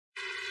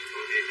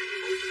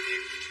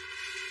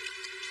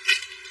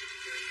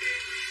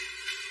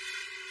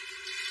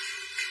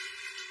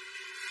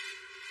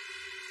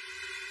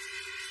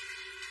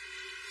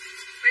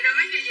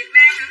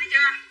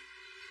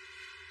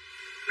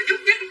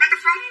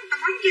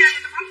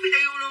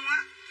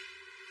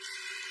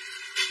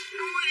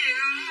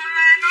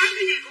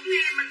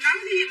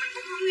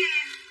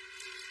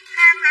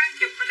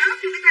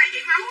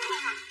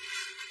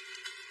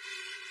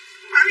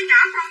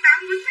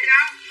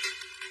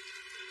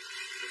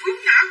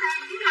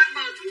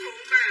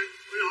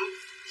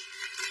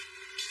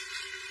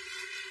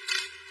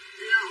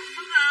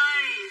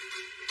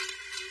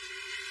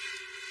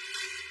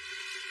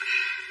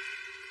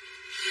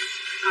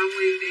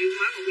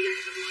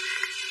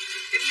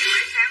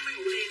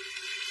mới ngủ đêm.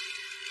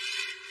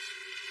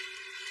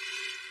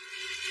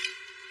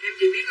 Em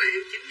chỉ biết là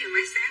em 9 giờ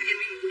mấy sáng em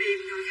mới ngủ đêm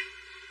thôi.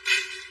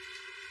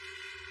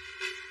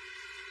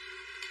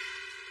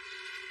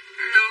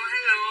 Hello,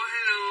 hello,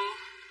 hello.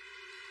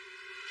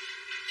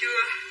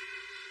 Chưa.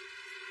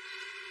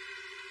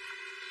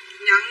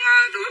 Nhận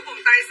đổi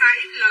quần tay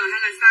size XL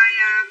hay là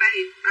size 3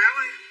 hiệp báo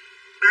ơi.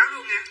 Báo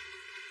luôn nha.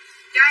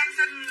 Cho em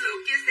xin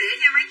lượt chia sẻ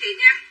nha mấy chị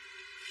nha.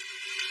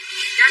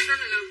 Cho xin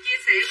lượt chia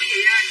sẻ quý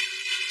vị ơi.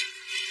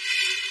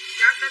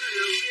 Cho xin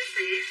lượt chia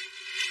sẻ.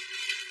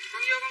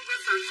 Con vô con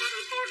search coi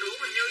thử cô đủ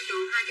mình vô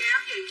chọn hai cái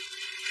áo gì.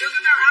 Đưa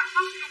cái bao áo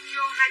phất chung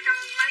vô 200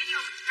 mấy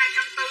vô,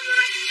 240 vô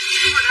đây.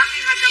 Nhưng mà đó đi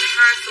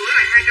 220 sửa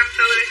lại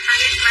 240 đi, 2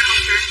 lít mang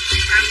không kìa.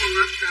 Mang quần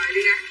ngọt rồi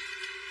đi ra.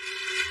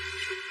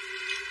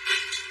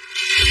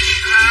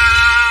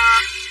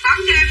 Bấm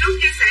cho em nút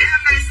chia sẻ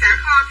hôm nay xả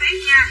kho tiếp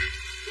nha.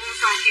 Quần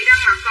sọt chị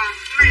đang mặc còn,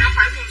 hôm nay không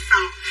phải quần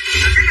sọt.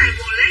 Và cái này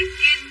quần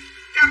legging.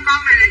 Cho con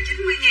này là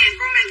 90.000,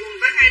 con này quần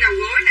tới ngay đầu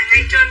gối nè,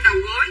 ngay trên đầu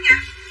gối nha.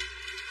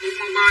 Một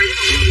màu bò với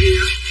một màu gì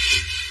nữa?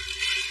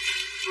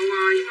 Màu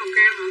bò với màu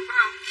cam hả, phải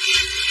không?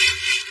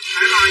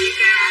 Phải bò với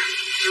cam hả?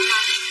 Đúng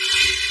không?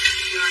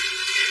 Rồi,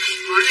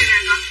 mở đây nè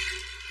con.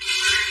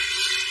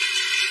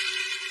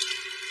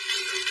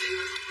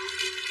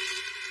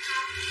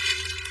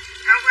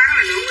 Áo khoác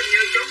là đủ mình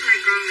như chốt hai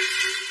con nè.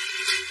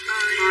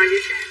 Bò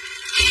với cam.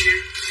 Nè,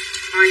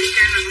 bò với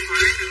cam là không còn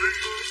lấy nữa.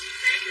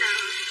 Ít là.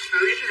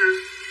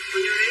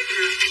 Còn vô lấy nè.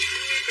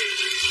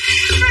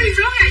 Nó đi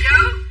xuống nhà chứ.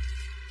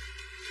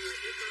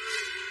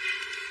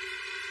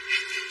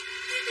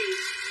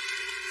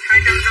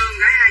 240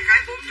 cái, 2 cái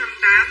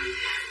 480.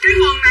 Cái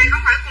quần này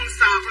không phải quần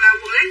sọt, là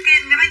quần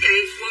legging nha mấy chị.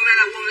 Quần này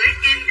là quần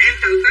legging, em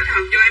tự kết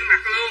hợp vô em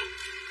mặc luôn.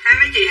 Ha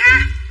mấy chị ha.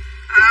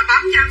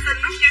 Bấm cho em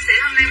xin nút chia sẻ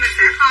hôm nay mình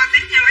sẽ kho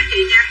tiếp nha mấy chị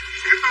nha.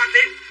 Sẽ kho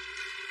tiếp.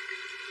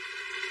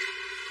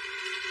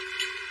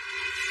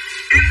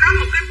 Em có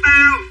một cái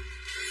bao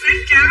xếp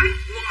trắng,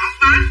 quần ống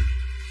bát.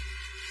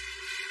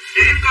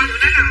 Để em coi tụi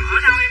nó nằm ở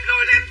đâu em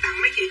lôi ra em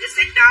tặng mấy chị cái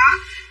set đó.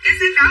 Cái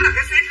set đó là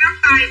cái set rót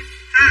tay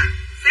ha.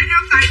 Set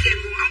rót tay kèm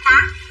quần ống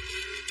bát.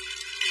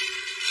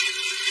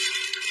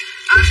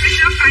 Set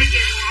rót tay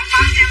kèm quần ống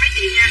bát nha mấy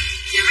chị nha.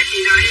 Và mấy chị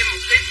đợi em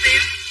một tí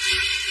xíu.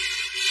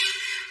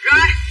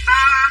 Rồi,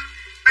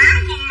 bán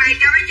quần này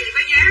cho mấy chị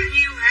với giá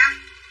nhiêu hả?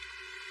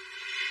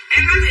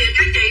 Em nói thiệt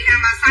các chị nào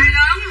mà size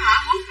lớn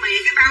họ hút mẹ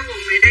cái bao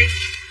quần này đi.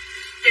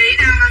 Chị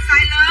nào mà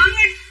size lớn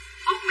ấy,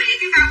 hút mẹ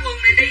cái bao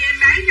quần này đi, em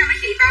bán cho mấy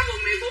chị bao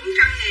quần này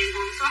 400.000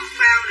 còn sót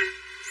bao nè.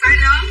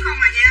 Size lớn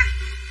không à nha.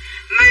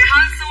 Mà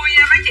hên xui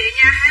nha mấy chị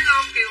nha.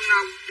 Hello Kiều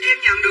Ngọc, em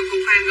nhận được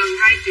cục hàng gần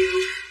 2 triệu.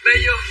 Bây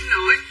giờ không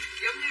nổi,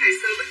 giống như ngày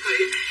xưa Bích Thủy.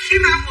 Cái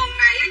bao quần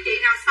này á, chị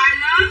nào size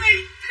lớn ấy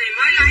thì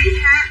mới lấy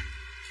ha.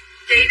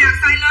 Chị nào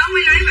size lớn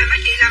mới lấy, vậy mấy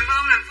chị làm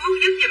ơn làm phước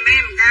giúp giùm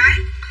em một cái.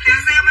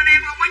 Hàng sale bên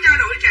em không có cho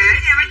đổi trả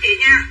nha mấy chị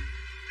nha.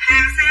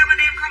 Hàng sale bên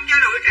em không cho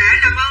đổi trả,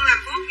 làm ơn làm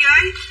phước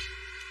với.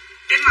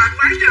 Em mệt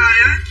quá trời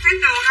á, set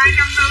đồ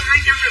 240,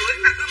 250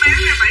 mà cứ bán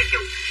ra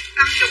 70,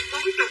 50,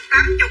 40,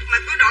 80 mà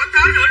cứ đổi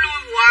tới đổi lui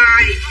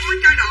hoài, không có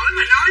cho đổi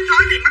mà nói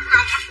thôi thì mất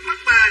lòng mất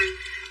bề.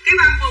 Cái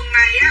bao quần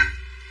này á,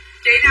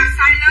 chị nào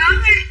size lớn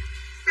ấy,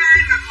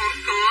 size mà khoảng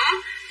cỡ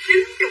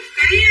 90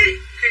 kg ấy,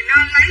 thì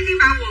nên lấy cái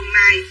bao quần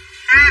này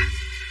ha.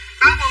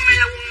 Bao quần này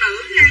là quần nữ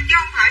nha, chứ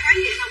không phải thấy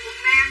vậy mà quần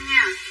nam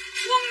nha.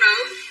 Quần nữ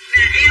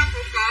nè, eo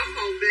cũng cỡ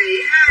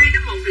 102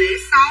 đến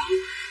 106.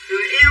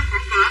 Rồi eo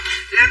khoảng cỡ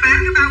là bán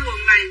cái bao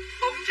quần này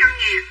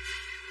 400.000.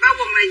 Bao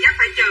quần này chắc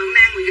phải chờ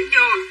Nam Nguyễn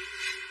vô.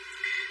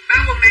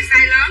 Bao quần này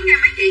size lớn nha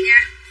mấy chị nha.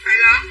 Size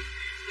lớn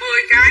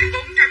 10 cái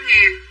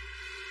 400.000.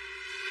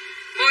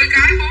 10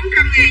 cái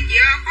 400.000 chị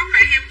ơi. Khóc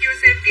nãy em chưa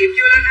xem kịp,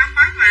 chưa lên áo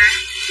khoác mà.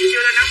 Chị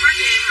chưa lên áo khoác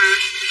cho em mà.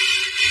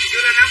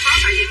 Chưa lên áo khoác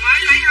tại vì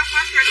mới lấy áo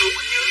khoác cho đủ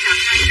Quỳnh Như đặt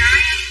 2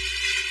 cái á.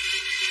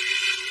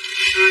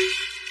 Rồi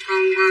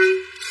còn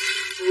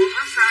ủa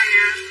hết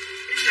size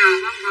XL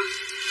không con?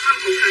 Con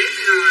cũng là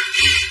XL.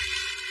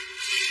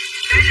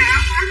 Đây là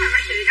áo khoác mà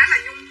mấy chị, đó là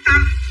nhung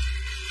tâm.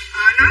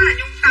 Nó là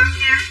nhung tâm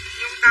nha,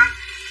 nhung tâm.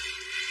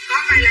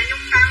 Con này là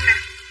nhung tâm nè.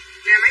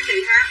 Nè mấy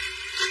chị ha.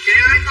 Trời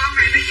ơi con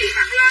này mấy chị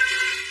mặc lên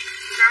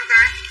sao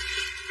ta?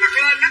 Mặc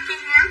lên nó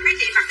cưng lắm, mấy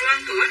chị mặc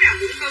lên cửa nào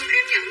cũng cưng.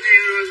 Em nhận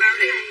hàng rồi bao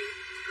đẹp.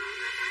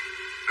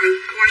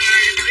 Quanh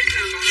này em biết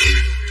rồi còn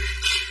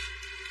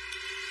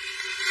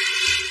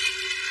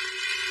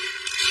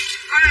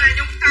con này là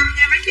nhung tâm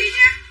nha mấy chị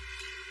nha.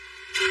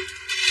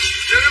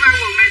 Đưa cái bao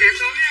quần này để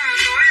tối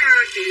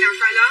chị nào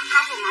size lớn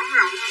có quần ống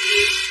rộng không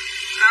chị?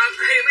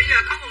 Thì bây giờ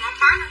có quần ống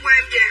bát hôm qua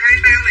em về 2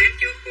 bao mà em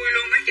chưa khui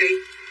luôn mấy chị.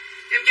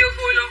 Em chưa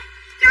khui luôn.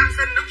 Cho em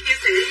xin nút chia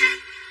sẻ nha.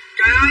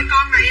 Trời ơi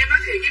con này em nói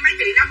thiệt với mấy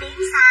chị, nó 4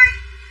 size.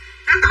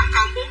 Nó tổng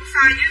cộng 4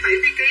 size, dưới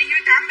 70kg,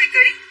 dưới 80kg,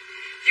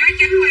 dưới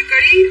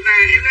 90kg. Và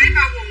em lấy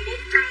bao quần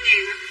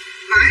 400.000.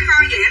 Vải kho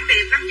giãn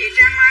đẹp lắm chị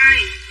Trang Mai.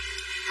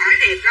 Vải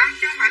đẹp lắm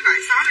chứ không phải vải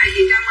 6 này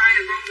chị Trang Mai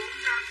là con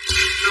 400.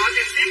 Nội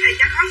tiền ship này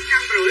chắc hết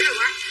 150 rồi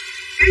á.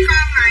 Cái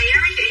con này á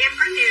mấy chị em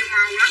có nhiều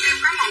màu lắm. Em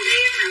có màu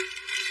đen nè,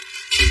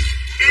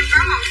 em có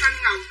màu xanh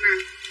ngọc nè,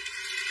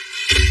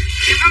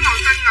 em có màu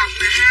xanh ngọc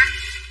nè ha.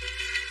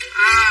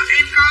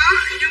 Em có,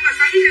 nhưng mà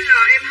size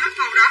XL em hết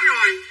màu đó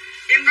rồi.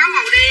 Em có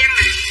màu đen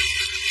nè,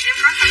 em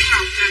có xanh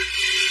ngọc nè,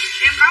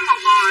 em có màu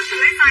bò, sẽ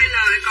lấy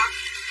size L con.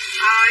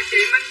 Chị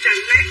Minh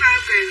Trịnh lấy bao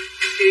kìa,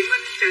 chị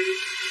Minh Trịnh.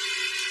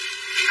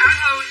 Áo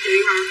thun chị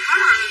mà hết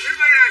rồi Hiếu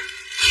Vy ơi.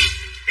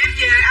 Em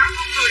về áo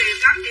thun đồ đẹp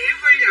lắm, chị Hiếu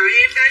Vy đợi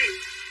em đi.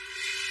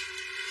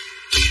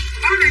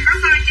 Món này có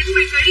size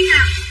 90kg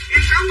nha.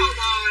 Em có màu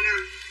bò nè.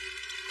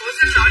 Ủa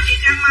xin lỗi chị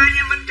Trang Mai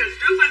nha, Minh Trịnh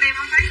trước bên em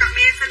không thấy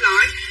comment, xin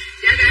lỗi.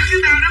 Dạ để cái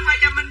bao đó qua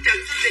cho Minh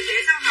Trịnh, xin địa chỉ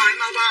số điện thoại.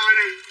 Màu bò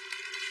nè,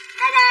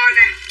 màu bò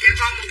nè. Dạ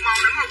còn một màu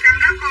nữa, màu cam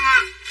đất con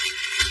ơi,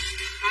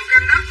 màu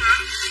cam đất nữa.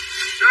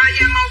 Rồi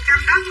và màu cam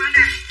đất nữa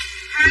nè,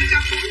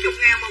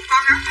 240.000 một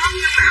con áo khoác.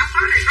 Nhưng mà áo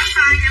khoác này có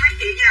size nha mấy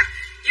chị nha,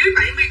 dưới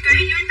 70kg,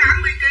 dưới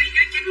 80kg,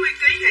 dưới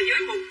 90kg và dưới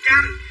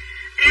 100.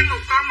 Em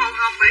một con màu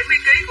hồng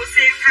 70kg của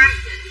Sen Thanh.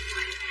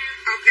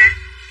 Ok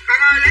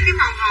con ơi, lấy cái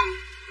màu hồng.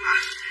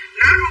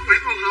 Nó không phải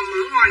màu hồng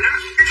ở ngoài, nó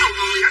cái màu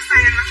hồng này nó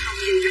sang, nó hồng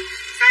gì đó.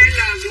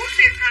 Size L của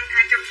Sen Thanh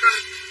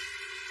 240.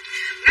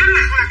 Nó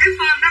mặc là cái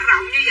form nó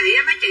rộng như vậy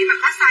á mấy chị, mà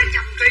có size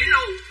 100kg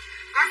luôn,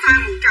 có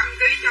size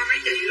 100kg cho mấy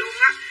chị luôn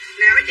á.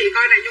 Nè mấy chị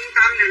coi này, Trung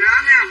Tâm nè, đó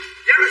thấy không,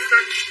 rất là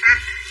xinh.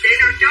 Chị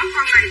nào chốt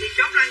con này thì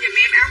chốt lên giùm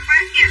em áo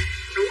khoác nha,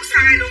 đủ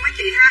size luôn mấy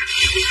chị ha,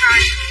 đủ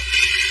size.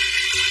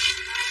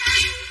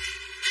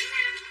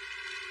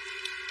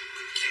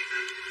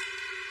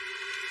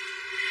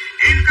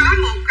 Em có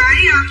một cái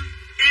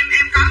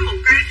em có một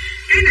cái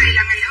này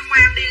là ngày hôm qua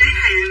em đi lấy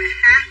hàng nè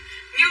ha,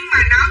 nhưng mà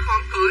nó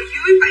khoảng cỡ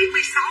dưới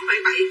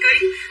 76-77kg,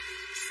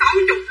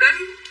 60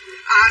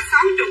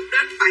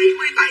 đến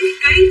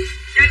 77kg,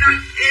 cho nên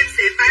em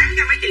sẽ bán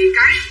cho mấy chị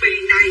cái bì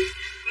này.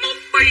 Một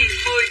bì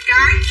 10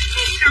 cái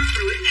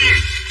 150.000,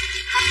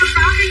 không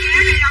có cái giá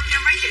đây đâu nha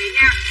mấy chị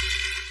nha.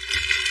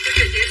 Cho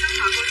chị sắp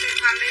hỏi cô Sen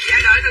Thanh đi. Dạ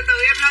đợi từ từ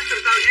em lên,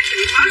 từ từ nha chị,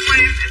 mới qua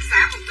em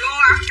xả một lô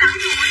áo trắng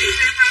luôn á chị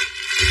Sen Thanh.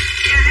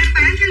 Dạ em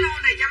bán cái lô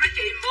này cho mấy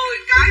chị 10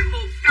 cái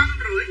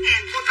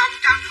 150.000, cô tông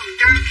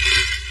 100%.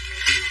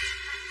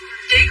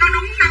 Chỉ có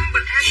đúng 5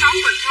 bịch hay 6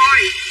 bịch thôi,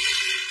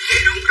 chỉ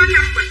đúng có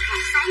 5 bịch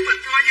hoặc 6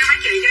 bịch thôi nha mấy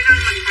chị, cho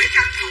nên mình phải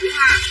tranh thủ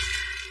ha.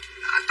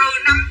 Từ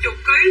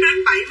 50kg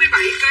đến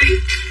 77kg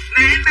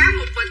mà em bán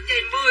một bịch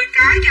vậy 10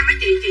 cái cho mấy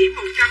chị chỉ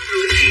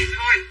 150.000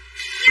 thôi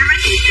nha mấy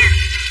chị nha,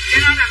 cho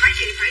nên là mấy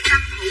chị phải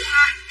tranh thủ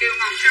ha. Kiều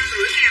Ngọc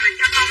 150.000 là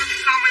cho con nó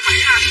biết lo 17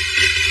 thôi.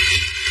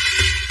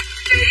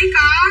 Chỉ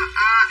có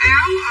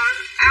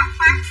áo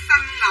khoác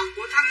xanh ngọc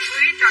của Thanh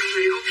Thúy Trần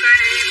Thị. Ok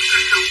em,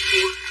 xanh ngọc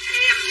của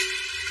em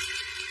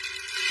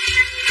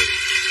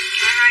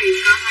hay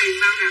có hay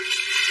sao nè.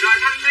 Rồi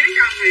Thanh Thúy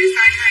Trần Thị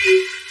size 2.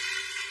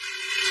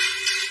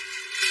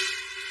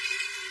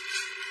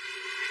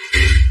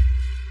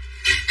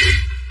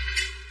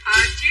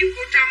 Chip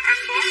của Trâm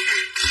Anh Bốt nè.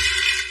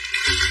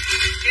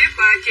 Chip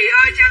chị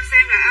ơi cho em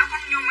xem là áo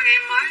khoác nhung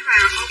em mới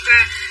vào. Ok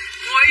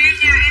ngồi yên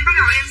nha, em bắt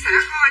đầu em xả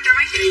kho cho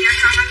mấy chị nha.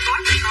 Trâm Anh Bốt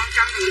thì con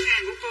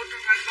 150.000 của cô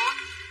Trâm Anh Bốt.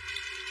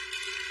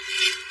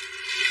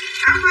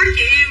 Áo khoác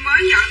chị Yên mới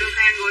nhận được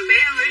hàng rồi, bé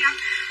ơi lắm.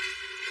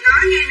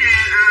 Nói như nè,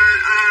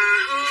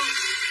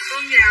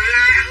 Hương vào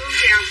like, Hương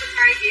vào sân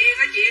bay chị Yên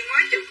á, chị Yên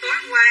mới chụp tối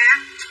qua.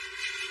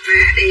 Mã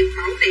đẹp,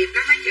 mẫu đẹp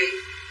đó mấy chị,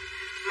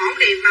 mẫu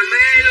đẹp mà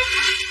mê luôn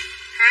á.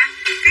 Hả?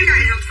 Cái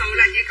này thật sự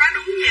là chỉ có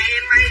đúng nhà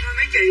em may thôi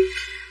mấy chị.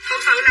 Thật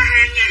sự là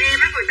hàng nhà em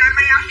á, người ta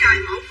may áo dài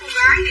mẫu cô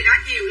gái thì đó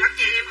nhiều lắm,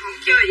 nhà em không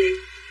chơi vậy.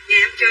 Nhà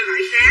em chơi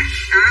loại khác.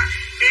 Đó,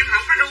 em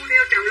không có đu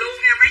theo trào lưu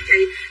nha mấy chị.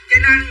 Cho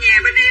nên nhà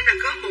bên em là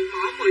có một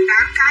mẫu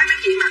 18 cái mấy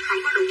chị mặc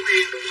không có đụng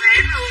hàng, đụng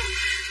hán luôn.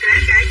 Kể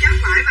cả chất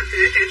vải và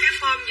kể cả cái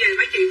form về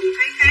mấy chị cũng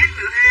thấy khác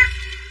nữa ha.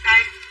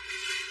 Đây,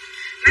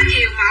 nó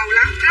nhiều màu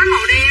lắm. Nó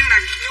màu đen nè,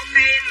 nhung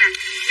đen nè,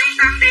 nhung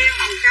tâm đen,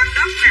 màu cam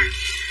đất nè,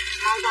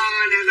 màu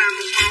bò nè, và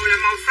một màu là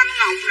màu xanh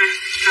ngọc nè.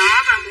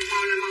 Đó, và một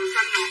màu là màu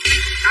xanh ngọc.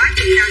 Đó,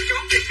 chị nào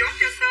chốt thì chốt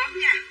cho sớm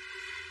nha,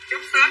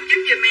 chốt sớm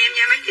giúp giùm em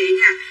nha mấy chị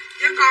nha.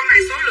 Chứ con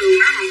này số lượng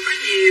nó không có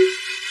nhiều,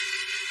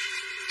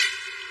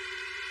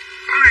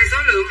 con này số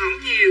lượng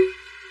không nhiều.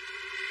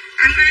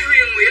 Anh đi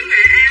Huyền Nguyễn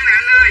Nghệ An nè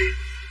anh ơi,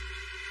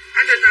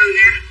 anh từ từ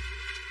nha.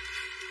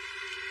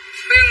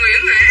 Huyền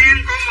Nguyễn Nghệ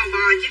An con màu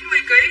bò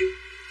 90kg.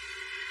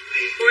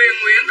 Huyền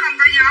Nguyễn không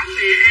có dấu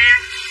Nghệ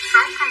An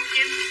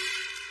 609,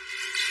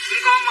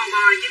 con màu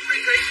bò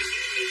 90kg.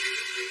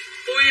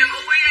 Huyền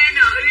UIN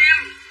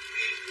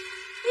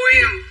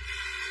Uyên,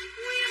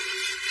 Huyền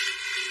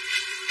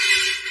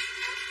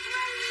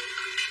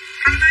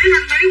Thanh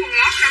Thúy quần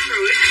lót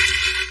 150.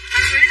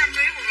 Thanh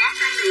Thúy quần lót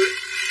 150.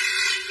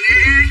 Nghệ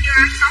An chưa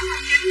anh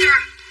 609 chưa?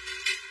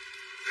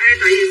 Ê,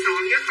 tại vì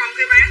sòn chứ không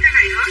cái bán cái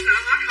này hết nữa,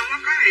 hết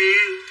không có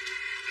hàng,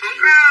 không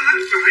có hết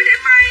sợi để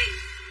may.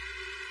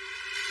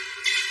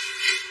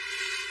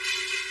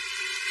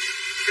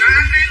 Rồi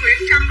anh đi Nguyễn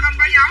Trâm không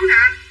có dấu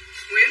nè,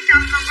 Nguyễn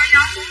Trâm không có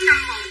dấu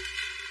 451.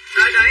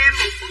 Đợi em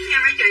 1 phút nha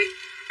mấy chị,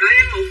 đợi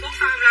em 1 phút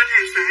sau em lên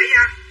hàng xả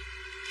nha.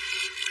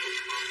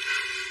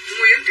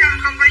 Nguyễn Trâm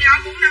không có dấu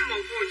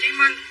 451 Hồ Chí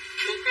Minh,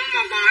 một con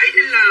màu bò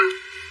XL.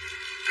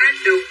 Ê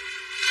đủ.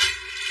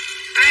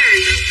 Ê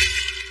đủ.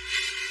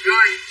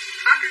 Rồi,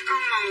 hết cái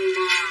con màu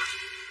bò.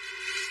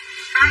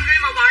 Anh cái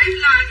màu màu 7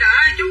 lên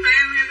để chút nữa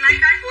em lấy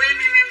cái của em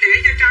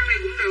để cho trong này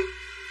cũng được.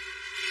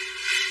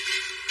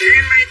 Để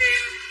em may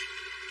thêm.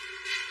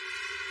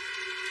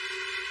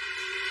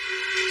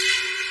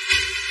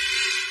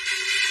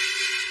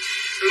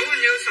 Đủ bao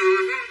nhiêu sò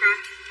phải không con?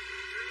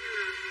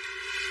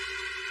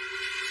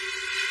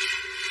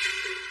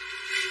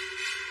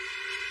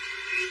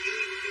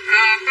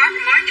 Có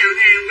mới nhận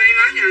hàng, Vy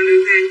mới nhận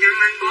được hàng cho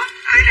anh có.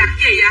 Ai đặt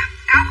gì vậy?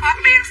 Áo khoác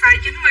đen size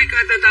 90 cơ,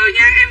 từ từ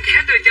nha, em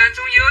kéo từ trên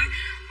xuống dưới.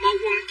 Một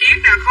quần chiếc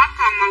là khoác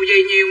còn màu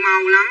gì, nhiều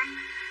màu lắm.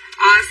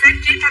 Set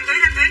chiếc Thanh Thúy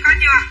có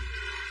chưa?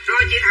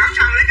 Rồi chị Thảo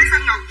Trần lấy cái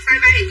xanh ngọc size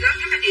 3 hiệp lớn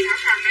giúp cho chị Thảo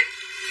Trần đi.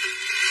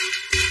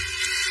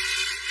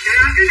 Trời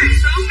ơi cái này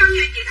sướng lắm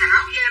nha chị Thảo,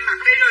 về mặc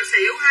đi rồi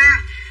xỉu ha.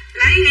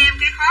 Lấy em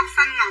cái khoác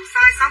xanh ngọc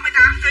size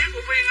 68kg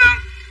của Vy Ngân.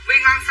 Vy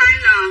Ngân size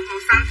L màu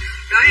xanh.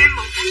 Đợi em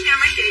một phút nha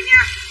mấy chị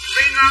nha.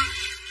 Vy Ngân,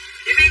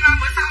 chị Vy Ngân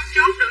bữa sau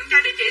chốt đừng cho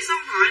địa chỉ số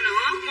điện thoại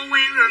nữa, mua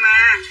quen rồi mà.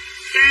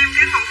 Cho em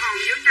cái màu hồng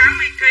dưới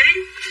 80kg.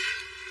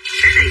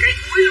 Cái này cây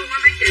cuối luôn á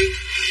mấy chị.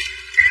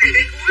 Cái này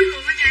cây cuối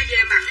luôn á nha,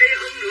 về mặc đi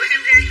ưng nữa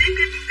em ra tiếp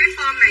cái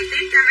form này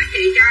tiếp cho mấy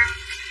chị cho.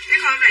 Cái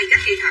form này chắc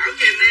chị Thảo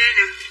về mê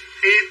nè.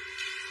 Thiệt.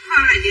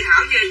 Form này chị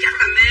Thảo về chắc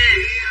là mê.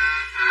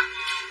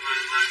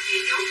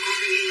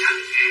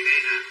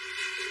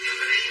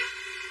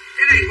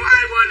 Cái này của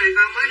ai quên này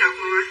con mới đọc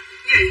mà.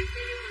 Cái gì?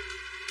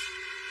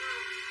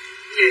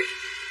 Gì?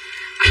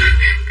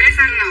 Cái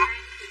xanh ngọc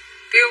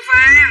Kiều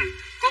Phan,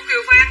 cô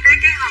Kiều Phan,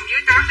 cái hồng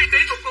dưới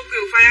 80kg của cô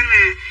Kiều Phan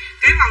nè.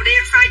 Cái màu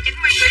đen size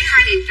 90kg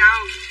 2 hiệp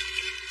trâu.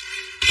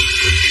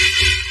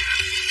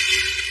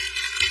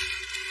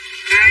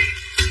 Đây.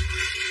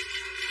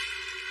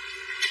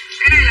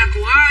 Cái này là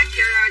của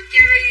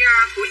Cherry,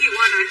 của gì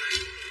quên rồi?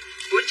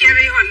 Của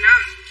Cherry Huỳnh á.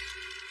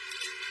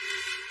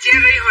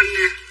 Cherry Huỳnh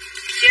nè.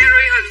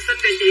 Cherry Huỳnh xin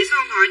địa chỉ số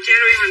điện thoại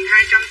Cherry Huỳnh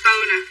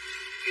 240 nè.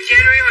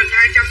 Cherry Huỳnh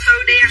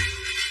 240 đen.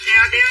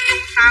 Đen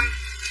nhung xanh.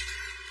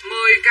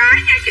 10 cái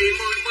nha chị,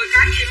 10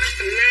 cái gì Minh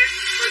Tuệ Lê.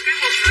 10 cái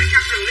hộp nữa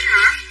 150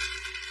 hả?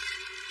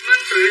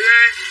 Minh Tuệ Lê.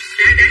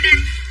 Để đi.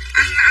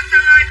 Anh Tư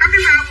ơi, có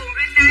cái bao buồn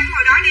riêng đáng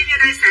hồi đó đi vô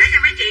đây xả cho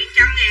mấy chị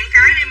 100.000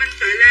 cái đi Minh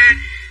Tuệ Lê.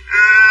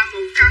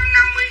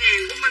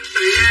 150.000 của Minh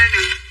Tuệ Lê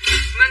nè.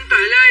 Minh Tuệ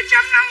Lê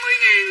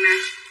 150.000 nè.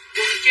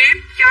 Quần chip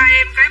cho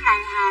em cái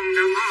màu hồng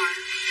đâu mà rồi.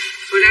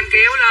 Tôi đang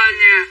kéo lên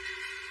nha.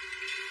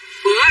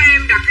 Bữa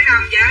em đặt cái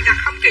đầm dạ đặt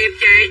không kịp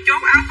chị,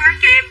 chốt áo khoác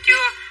cho em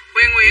chưa?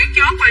 Nguyễn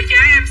chốt rồi chứ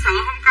em sợ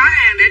không có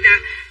hàng để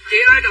chị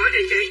ơi đổi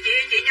địa chỉ,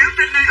 chị nhắn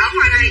tin đây ở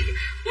ngoài này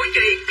của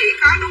chị chỉ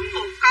có đúng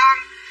một con,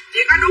 chỉ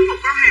có đúng một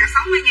con hàng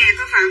 60.000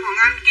 thôi. Phạm Hoàng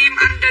Anh Kim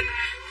Anh Đinh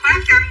khoác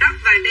cam đất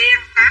và đen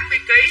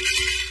 80kg.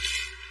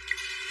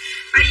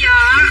 Bây giờ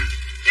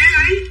cái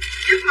lấy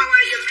giúp màu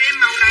này giùm em,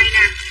 màu này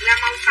nè là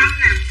màu xanh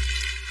nè.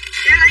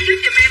 Cái lấy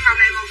giúp giùm em màu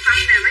này màu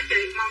xanh nè mấy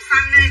chị, màu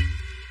xanh đi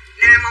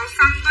nè, màu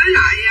xanh với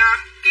lại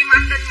Kim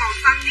Anh Đinh màu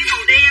xanh với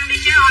màu đen đi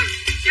chứ ơi,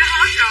 chứ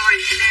hết rồi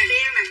nè.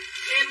 Đen nè,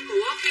 em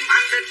của Kim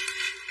Anh Đinh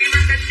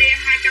đen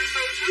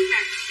 240 trước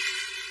nè.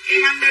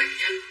 Kim Anh Đinh,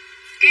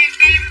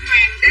 Kim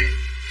Hoàng Đinh,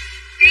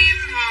 Kim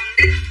Hoàng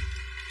Đinh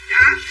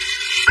đó.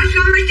 Ít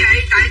lắm mấy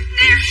chị, tại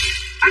nè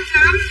ít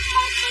lắm,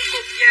 một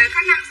cục về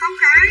có 5-6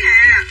 cái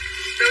à.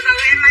 Từ từ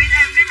em may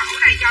thêm cái mẫu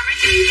này cho mấy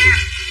chị nha.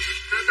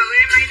 Từ từ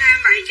em may thêm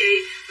vậy chị,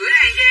 gửi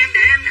hàng cho em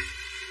để em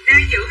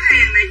đang giữ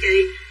hàng này chị.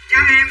 Cho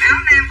em áo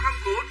nam không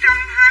cổ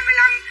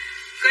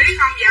 125kg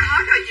không, dạ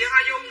hết rồi chị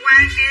Hoa Dung. Qua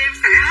kia em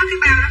xả hết cái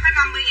bao đó có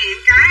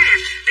 50.000 cái à.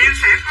 Đang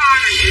xả kho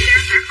nè chị,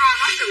 đang xả kho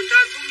hết từ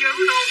trên xuống dưới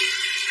luôn.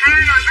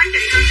 Rồi bác chị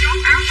lên chốt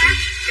áo khác.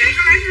 Chị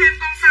có lấy thêm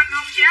con xanh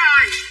không chế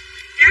ơi?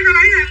 Chế có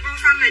lấy thêm con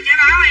xanh này chế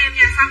báo em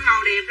nha, xanh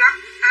màu đẹp lắm.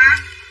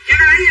 Chế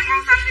có lấy thêm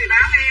con xanh thì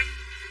báo em.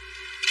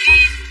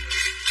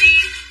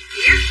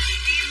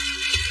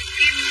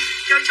 Kim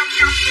cho trong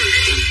rồi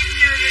kim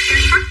như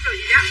mắt rồi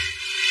gì đó.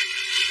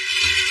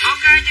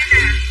 Ok chứ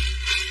nè.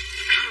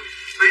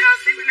 Mày ơi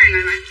xếp cái này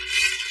lại mày.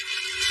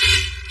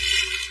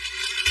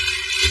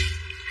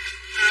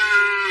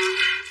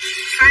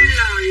 Size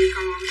L thì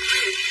còn cái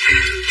gì?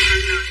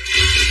 Size L.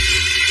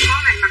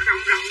 Con này mặc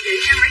rộng rộng vậy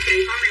nha mấy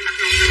chị, con này mặc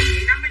rộng rộng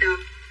vậy nó mới được.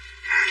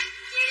 Hả?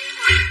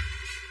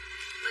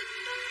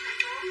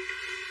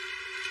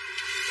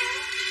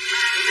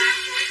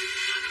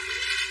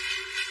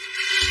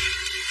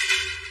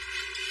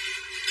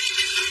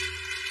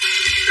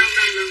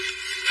 Được.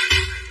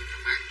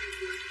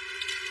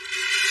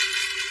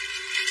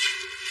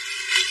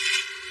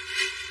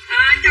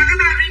 Cho cái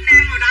bao riêng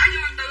nam hồi đó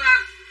vô anh Tư à.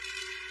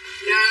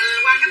 Giờ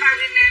quăng cái bao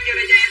riêng nam vô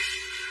đây cho em.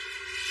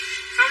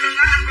 Sau lưng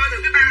đó anh coi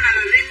được cái bao này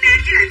là riêng nam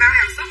với lại bao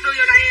hàng xuất, đưa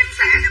vô đây em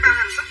xả cái bao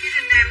hàng xuất với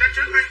riêng nam đó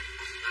trước đi.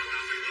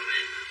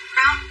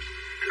 Không,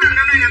 cái thằng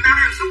trong này là bao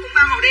hàng xuất cũng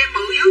bao màu đen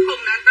bự dưới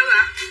cùng nè anh Tư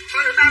ạ.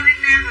 Coi được bao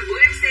riêng nam hồi bữa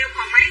em sale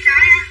còn mấy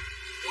cái á.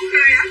 Muốn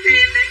cái đây hết cho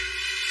em đi.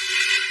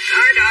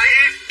 Đợi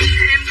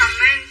em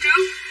comment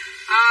trước.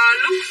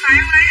 Lúc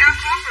sáng lấy áo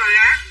khoác rồi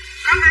á.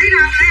 Có thấy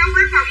đâu, lấy áo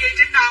khoác màu gì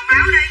trên đòn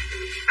báo đi.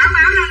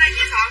 Báo lên đây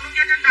chị soạn luôn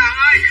cho trên đòn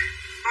ơi.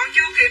 Còn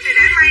chưa kịp thì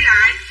để may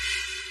lại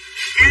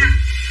nha.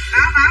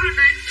 Báo lên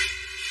đi.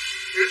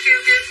 Để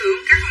kêu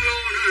xưởng cắt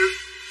lô nữa hả?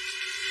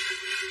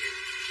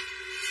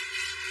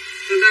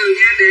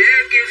 để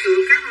kêu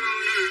xưởng cắt lô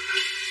nữa.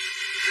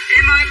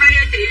 Em ơi, may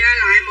cho chị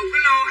lại một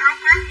cái lô áo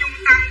khoác nhung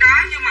tăng đó,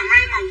 nhưng mà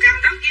may màu cam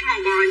đất với màu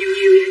bò nhiều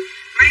nhiều vậy.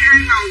 May 2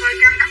 màu thôi,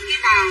 cam đất với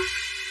bò.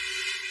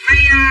 May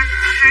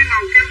 2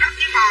 màu cam đất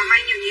với bò,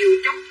 may nhiều nhiều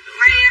chút.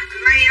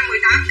 May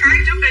 18 cái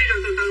trước đi rồi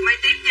từ từ may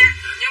tiếp nha.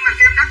 Nhưng mà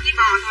cam đất với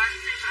bò thôi.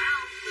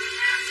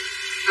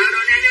 Đồ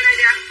này vô đây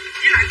đi anh.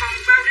 Với lại còn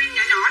bao riêng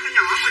nhỏ nhỏ mà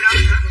đâu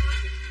nữa.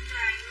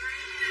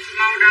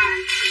 Màu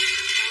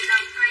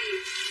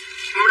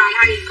đồng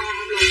hay con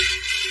không luôn.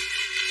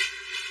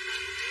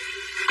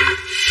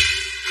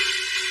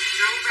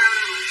 Đâu bao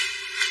đâu rồi.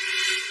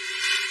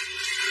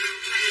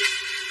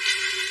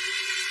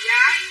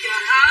 Dạ,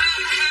 trời ơi.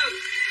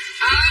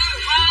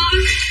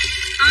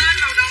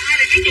 Màu đồng hay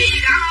là cái chị gì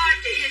đó thôi,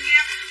 chị gì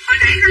kia. Hồi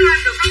nãy nó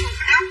lên được có một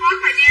cái áo khoác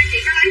mà nha, chị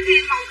có lấy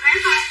thêm màu khác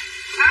không?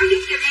 Đó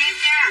giúp giùm em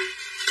nha.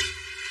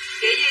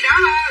 Chị gì đó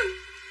ơi.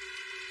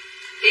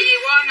 Chị gì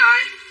quên rồi.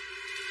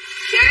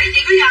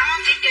 Chị có giận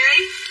không chị?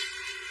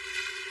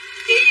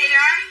 Chị gì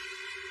đó?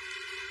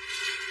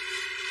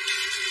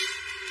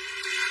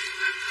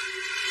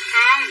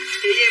 Không,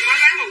 chị gì mới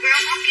lấy một cái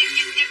áo khoác kim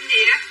dinh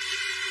gì á.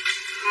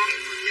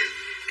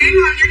 Kim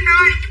Hoàng Vinh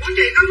thôi. Của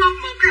chị có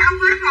một cái áo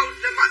khoác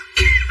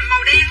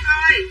màu đen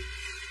thôi.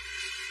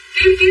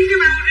 Kiếm cái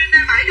bao riêng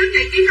đây 7 đứa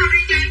chị kiếm bao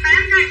riêng cho em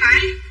bán đây 7.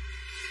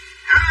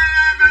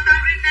 Bao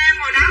riêng đây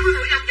ngồi đó có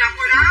thử dọc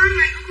ngồi đó,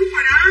 ngay cái khúc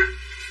ngồi đó.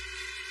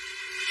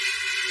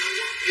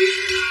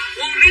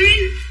 Quần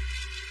riêng.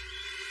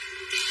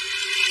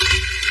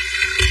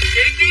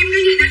 Chị Kim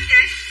cái gì định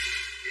vậy?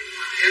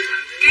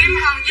 Kim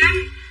Hoàng Vinh.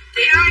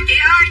 Chị ơi, chị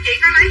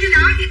có lấy cái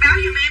đó thì báo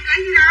giùm em lấy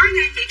cái đó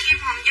nha, chị Kim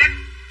Hoàng Vinh.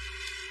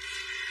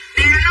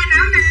 Nè, nó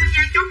áo nam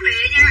nha, chốt lẹ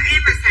nha,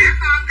 em mà xả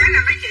con cái là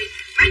mấy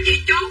chị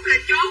chốt là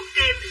chốt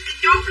kèm, cái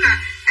chốt là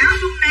áo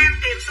thun nam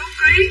kèm số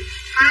ký,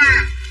 hoặc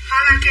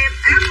là kèm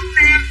áo thun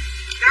nam,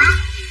 đó.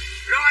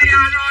 Rồi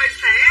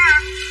sẽ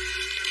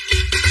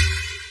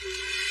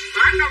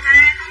bỏ cầu thê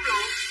không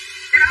lộn,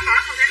 cái đó bỏ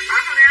cầu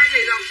thê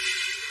gì luôn,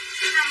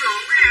 cái không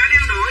lộn cái này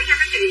đang đổi cho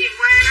cái chị gì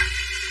qua đó.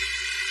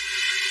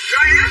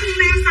 Rồi áo thun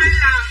nam size L,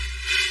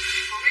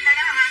 còn bên đây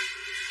đó hả?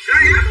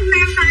 Rồi áo thun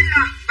nam size L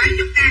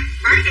 70.000,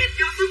 bãi đẹp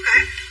vô số kể,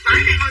 bãi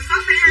này ngồi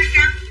sót phải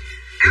 200.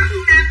 Áo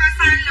thun nam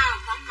size L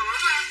khoảng cỡ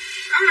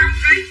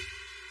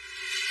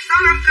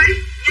 65 kg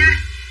nha.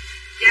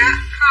 Dạ,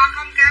 kho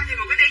không cam thì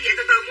một cái đi vậy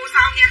từ từ mua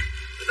sau nha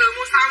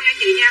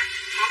chị nha.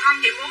 Còn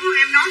không chị muốn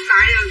em nốt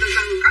lại rồi từ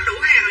từ có đủ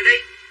hàng rồi đi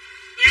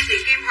nha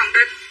chị Kim Hoàng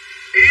Đinh,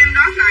 để em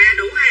nốt lại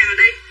đủ hàng rồi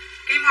đi.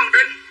 Kim Hoàng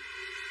Đinh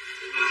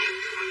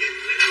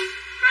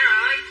có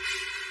rồi,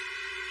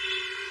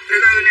 từ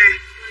từ nè.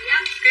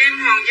 Kim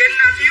Hoàng Vinh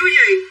thiếu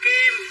gì?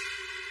 Kim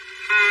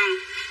Hoàng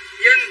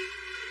Vinh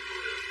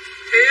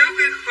thiếu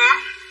cái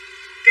khóa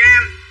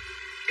cam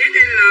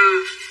XL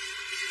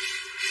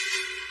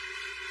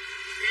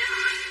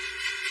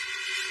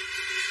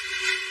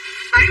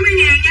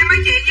 70.000 nha mấy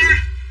chị nha.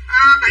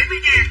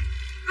 70.000.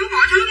 Cứ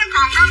mỗi thứ nó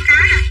còn có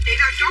cái à. Chị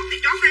nào chốt thì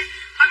chốt đi.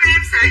 Hôm nay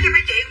em xả cho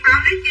mấy chị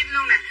bao lít zin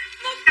luôn nè.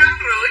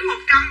 150,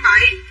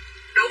 170.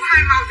 Đủ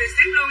 2 màu thì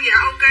ship luôn. Dạ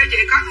ok chị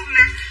có luôn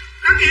nè.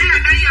 Có nghĩa là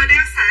bây giờ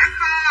đang xả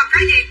kho,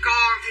 cái gì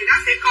còn thì nó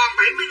sẽ còn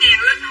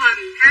 70.000 lên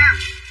hình ha.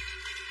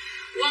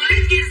 Quần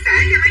lít zin xả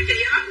cho mấy chị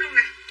hết luôn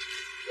nè.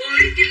 Quần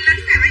lít zin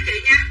lính nè mấy chị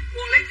nha.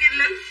 Quần lít zin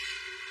lính.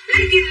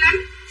 Lít zin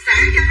lính xả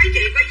cho mấy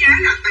chị có giá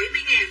là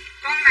 70.000.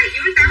 Con này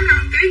dưới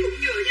 85 kg cũng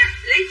vừa nha.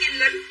 Lít zin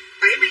lính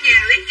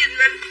 70.000 lít zin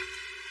lính.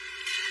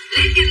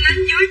 Lít zin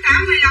lính dưới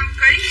 85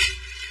 kg.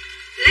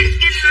 Lít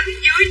zin lính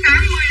dưới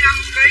 85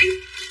 kg.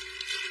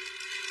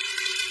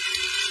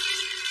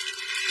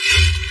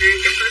 Nè,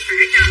 chút nữa sẽ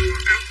cho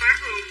áo khoác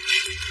luôn.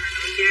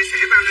 Nội cha sẽ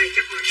bao này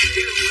chắc mọi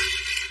người luôn á.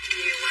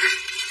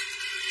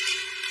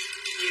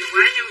 Nhiều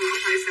quá nhưng mà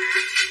không phải xả.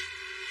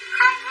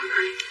 Không hết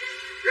rồi.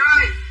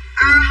 Rồi,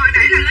 hồi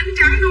nãy là lính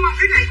trắng đúng không?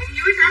 Cái này cũng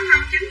dưới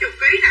 85-90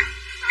 kg nè.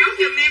 Chốt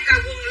giùm em là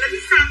quần lính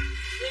xanh.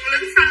 Quần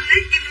lính xanh, lấy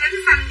kim lính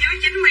xanh dưới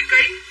 90 kg.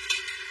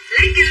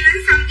 Lấy kim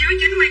lính xanh dưới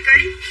 90 kg.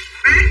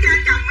 Bán cho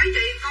chồng mấy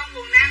chị con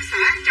quần nam xả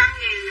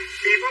 100.000 nè.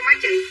 Đẹp không mấy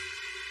chị?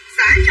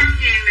 Xả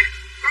 100.000 nè.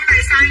 Con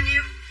này size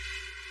nhiêu?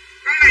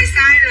 Con này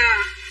size L.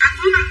 Anh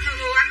Phước anh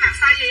thường anh mặc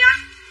size gì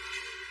anh?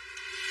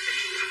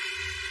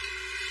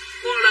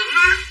 Quần lửng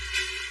á.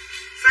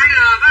 Size L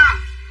phải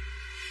không?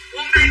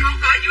 Quần này còn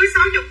cỡ dưới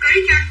 60 kg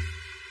nha.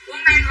 Quần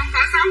này còn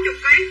cỡ 60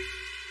 kg.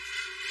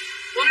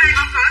 Quần này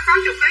còn cỡ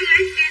 60 kg.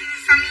 Lấy kim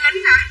xanh lính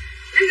hả?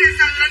 Lấy kim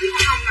xanh lính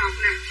của Hồng Ngọc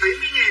nè.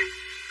 70.000.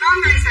 Con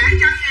này xả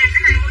 100.000.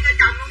 Cái này mua cho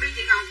chồng luôn đi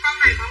chị Ngọc. Con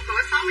này còn cỡ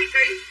 60 kg.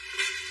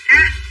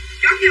 Ha.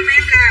 Chốt giùm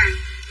em là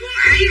quần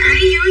ấy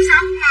dưới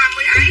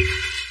 60 ấy.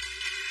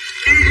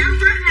 Nè áo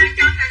khoác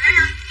 200 nè thấy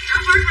không? Áo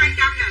khoác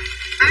 200 nè.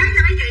 Bán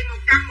cho mấy chị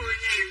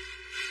 110.000.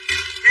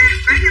 Nè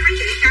bán cho mấy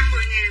chị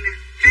 110.000 nè.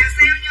 Hàng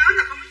sale nhớ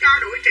là không cho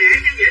đổi trẻ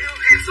nha, dễ thương.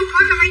 Hàng xuất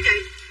hết đó mấy chị.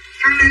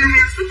 Thằng này là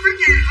hàng xuất hết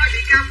nha, hơi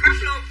bị cao cấp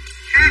luôn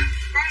ha.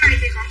 Con này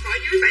thì còn cỡ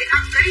dưới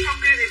 75 kg, con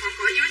kia thì còn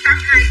cỡ dưới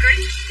 82 kg.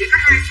 Chỉ có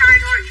 2 size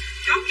thôi.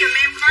 Chốt giùm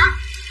em có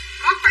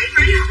 7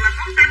 mấy hoặc là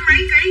có 8 mấy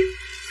kg.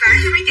 Xả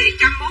cho mấy chị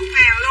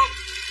 140.000 luôn.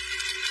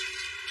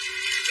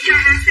 Giờ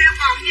hàng sale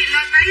còn gì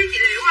lên lấy chị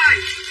Liễu ơi.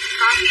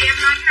 Còn gì em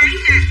lên lấy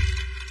nha.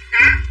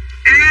 Đó.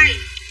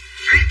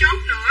 Ai chốt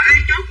nữa,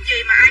 ai chốt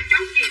gì mà ai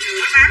chốt gì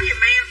nữa báo giùm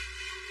em.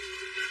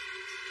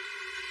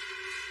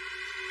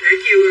 Để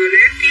chiều rồi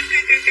ráng kiếm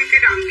cái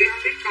đồng kia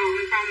không biết còn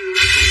hay không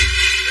nữa.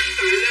 Minh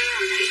Tuệ Lê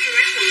hồi nãy kêu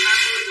lấy quần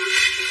 30 nữa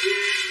Minh Tuệ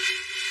Lê.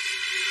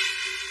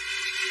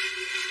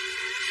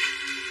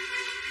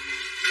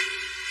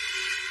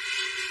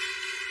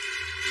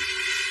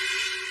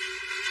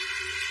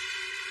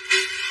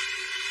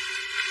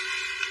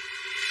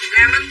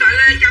 Là Minh Tuệ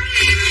Lê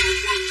 100.000 là một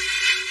quần.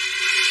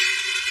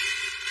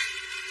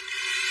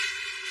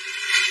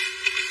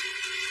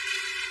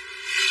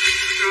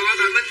 Rồi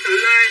bà Minh Tuệ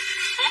Lê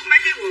hốt mấy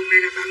cái quần này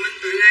là bà Minh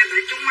Tuệ Lê bà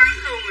trúng mắng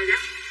luôn rồi đó.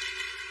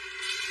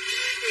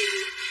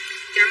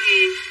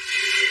 100.000.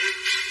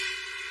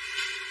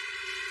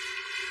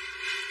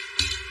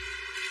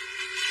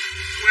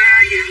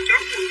 Qua dạng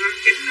chốt quần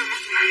 29 nó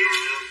mất mẹ.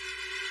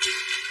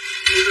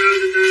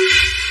 Từ từ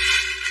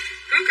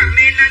cứ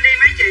comment lên đi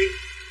mấy chị.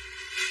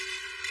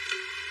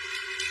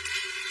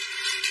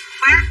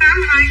 Phát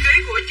 82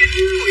 kg của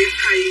chính Nguyễn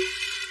Thị.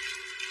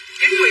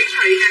 Chính Nguyễn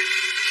Thị nè.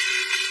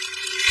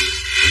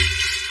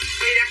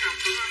 Huy đang học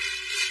đúng không?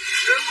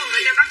 Đưa quần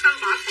lên cho bác Tư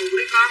bỏ phụ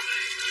đi con.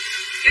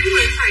 Chính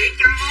Nguyễn Thị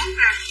 101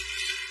 nè.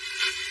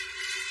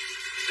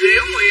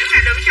 Liễu Nguyễn nè,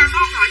 đừng cho số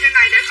điện thoại trên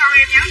này để con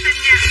em nhắn tin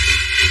nha.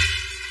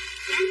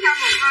 Nhắn cho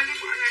một thôi cái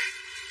quả này.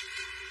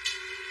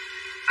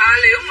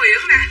 Liễu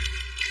Nguyễn nè.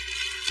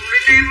 Còn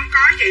Linh Nam không có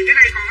chị, cái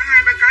này còn có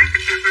 2-3 cái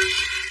cạch cạch rồi.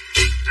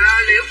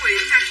 Liễu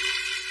Nguyễn nè.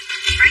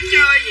 Bán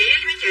chơi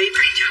vậy mấy chị,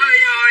 bán chơi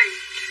thôi.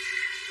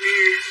 Nè.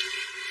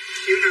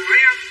 Chịu nổi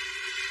không?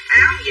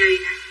 Áo gì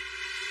nè.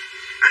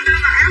 Anh Tư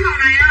mặc áo màu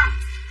này không?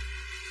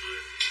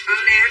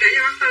 Nè, để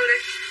cho bác Tư đi.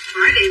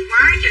 Hỏi đẹp quá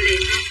trời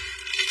đẹp luôn.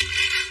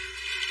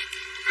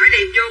 Hỏi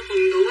đẹp vô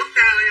cùng đủ bác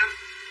trời không?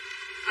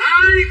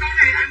 Ơi, con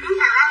này anh bước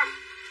vào không?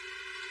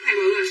 Này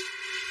bự rồi.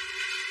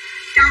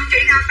 Chồng chị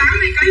nào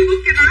 80kg quất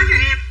cho nó cho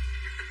em.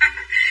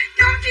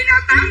 Chồng chị nào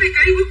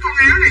 80kg quất con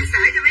áo này xả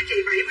cho mấy chị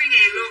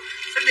 70.000 luôn.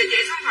 Xin địa chỉ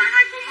số điện thoại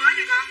 2 cô mới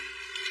đi con.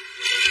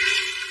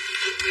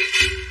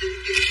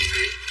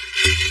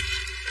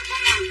 Có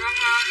một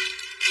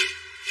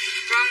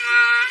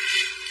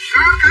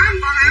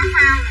con áo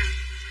phao nè.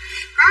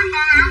 Có một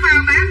con áo phao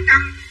bán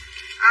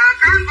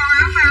có một con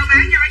áo phao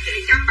bán cho mấy chị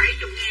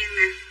 170.000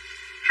 nè.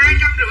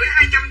 250,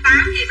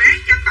 280 gì bán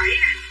 170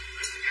 nè.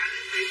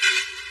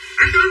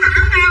 Anh đưa mặc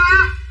áo phao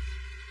không?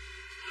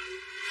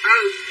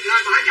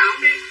 Rồi bỏ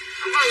chọn đi.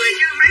 Không có người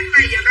chứ mấy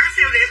này giờ bán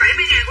sale để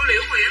 70.000 của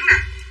Liễu Nguyễn nè.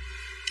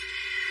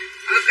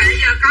 Kệ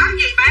giờ có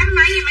gì bán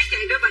mấy chị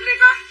đưa bệnh đi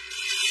con.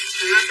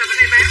 Sao bên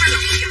đây bán mà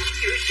lòng chọn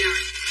chữ trời.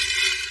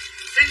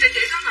 Xin địa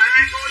chỉ số điện thoại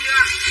 2 cô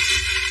chưa?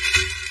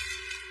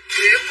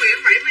 Liễu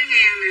Nguyễn 70.000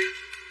 nè.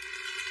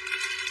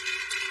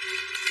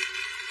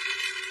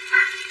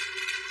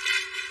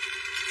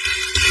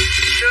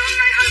 Trưa hôm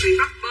nay hơi bị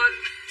bấp bênh.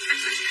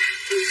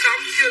 Cuộc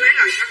sống chưa lấy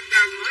lại thăng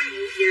trầm mới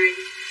ngủ về.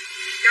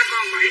 Cho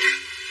con vậy nè.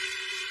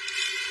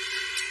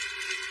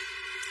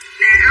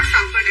 Nè áo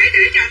tộc hồi nãy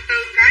để cho anh Tư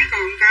cái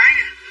còn cái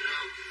nè.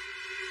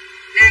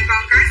 Nè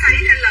còn cái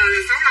size L là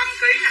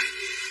 65kg nè.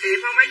 Đẹp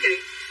không mấy chị?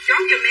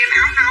 Chốt giùm em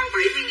áo nâu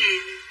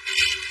 70.000.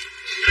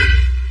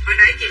 Hồi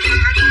nãy chị Trân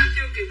Anh Bó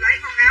chưa kịp lấy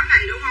con áo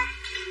này đúng không?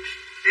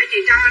 Nãy chị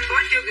Trân Anh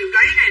Bó chưa kịp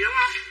lấy này đúng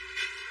không?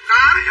 Có,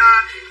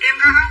 em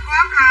có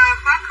áo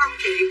khoác không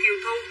chị Kiều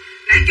Thu?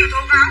 Nãy Kiều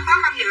Thu có áo khoác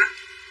không vậy?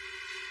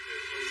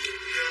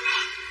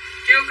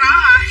 Chưa có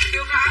hả?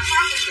 Chưa có áo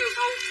khoác của Kiều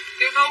Thu.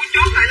 Kiều Thu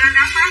chốt lại lên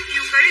áo khoác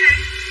nhiêu ký đi.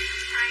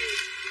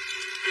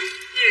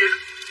 Gì vậy?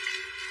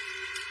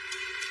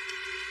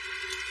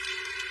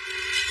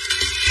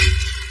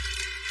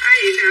 Ai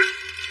vậy hả?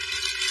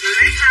 Bà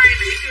lấy size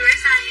nãy chưa lấy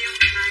size nhiêu?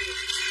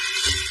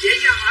 Vậy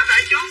giờ hỏi bà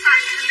chốt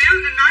size, nếu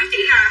nên nói chỉ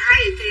là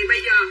hay thì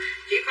bây giờ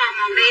chỉ còn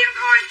màu đen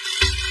thôi.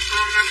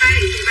 Còn là hay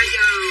thì bây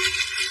giờ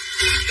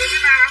đưa cái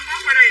bao áo khoác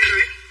qua đây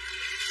rồi.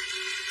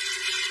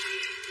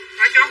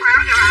 Nó chốt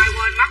áo cho ai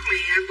quên mất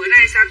mẹ. Bữa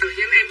nay sao tự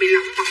nhiên em bị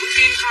lỏng bỏng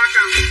tim kho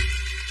tròn.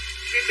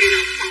 Em bị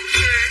lỏng bỏng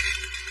ghê.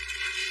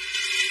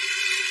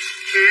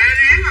 Kệ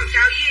ráng vào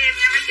trao với em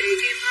nha mấy chị.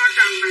 Kim kho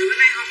tròn tại bữa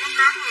nay không có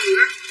người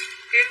á.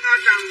 Kim kho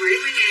tròn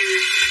 70.000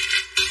 nè.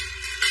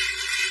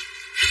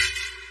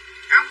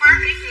 Áo khoác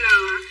XL.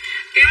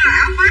 Kêu là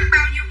áo khoác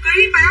bao nhiêu ký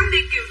báo đi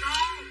Kiều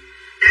Thu.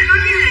 Để nói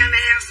cái hàng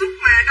này hàng xúc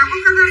mà đâu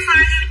có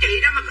size như chị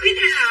đâu mà có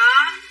XL.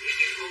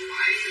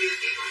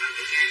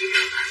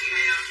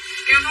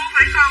 Kiều Thu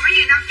phải còn cái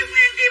gì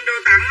 50.000 kìm đồ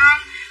tặng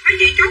không? Mấy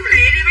chị chốt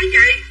lẹ đi mấy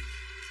chị.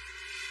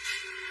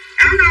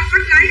 Áo đâu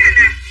khách lấy rồi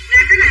nè. Nè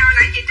cái này hồi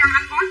nãy chị Trân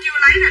Anh Bó chưa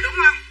lấy nè đúng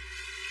không?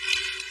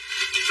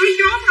 Cứ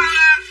chốt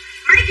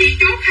mấy chị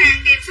chốt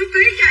hàng kìm số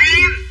ký cho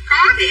em. Có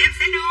thì em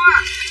sẽ đưa.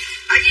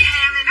 Tại vì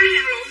hàng này nó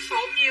hàng lộn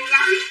xộn nhiều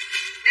lắm.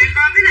 Nè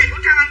con cái này của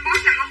Trân Anh Bó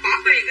là không bỏ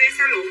bì ghê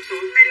sao lộn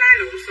xộn. Đây lai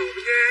lộn xộn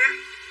ghê á.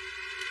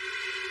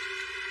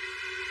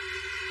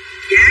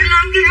 Dạ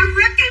lên cái áo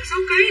khoác kèm số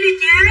ký đi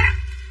chế.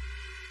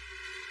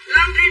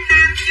 Lên Linh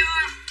Nam chưa?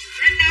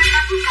 Linh Nam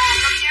đâu có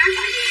còn đâu chế.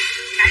 Tại vì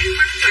nãy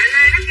Minh Tuệ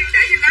Lê nó kêu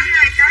để cho nó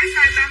 2 cái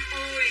size 30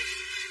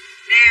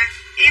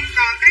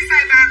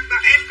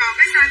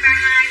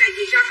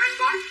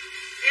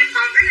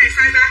 Cái này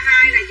size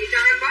 32 này, chị cho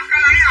em bóp có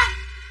lấy không?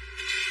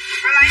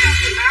 Có lấy không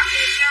thì báo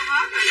em cho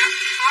hết rồi đó,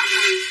 hết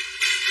rồi.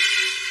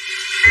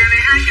 Hàng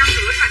này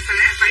 250 mà sẽ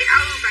phải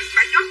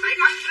phải chốt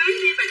 75 kg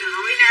đi bà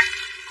nội nè.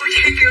 Cô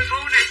chị kêu thu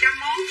này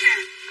 101 nè.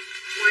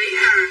 Quỷ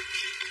à.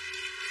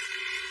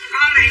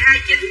 Con này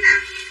 29 nè.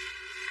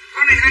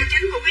 Con này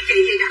 29 của cái chị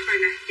gì đặt rồi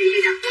nè. Chị gì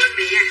đặt quên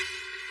mẹ.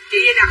 Chị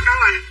gì đặt đâu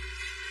à?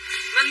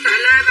 Minh Tuệ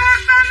Lê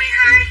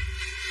 32.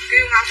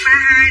 Kiều Ngọc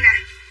 32 nè.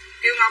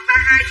 Kiều Ngọc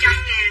 32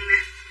 100.000 nè.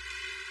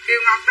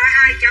 Kiều Ngọc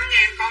 32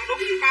 100.000. Còn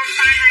đúng con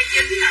size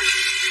 29 nè.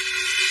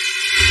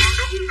 Còn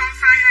đúng con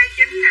size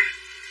 29 nè.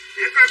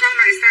 Để coi con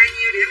này size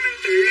nhiêu để Minh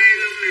Tuệ Lê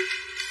luôn nè.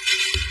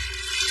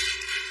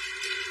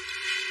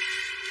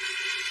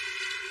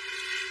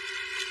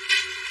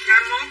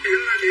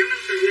 Để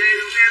Minh Tuệ Lê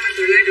luôn ha. Minh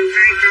Tuệ Lê được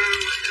 2 con.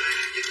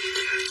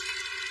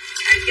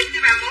 29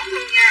 tới 31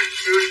 luôn nha.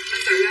 Rồi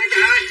Minh Tuệ Lê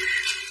trời ơi.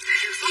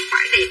 Xuất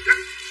vải đẹp lắm.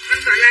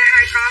 Minh Tuệ Lê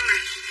 2 con nè.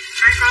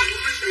 2 con của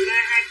Minh Tuệ Lê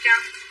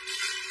 200.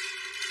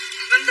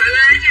 Minh Tuệ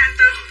Lê nha anh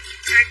Tư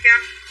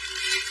 200.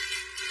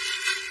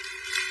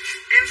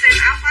 Em xem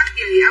áo khoác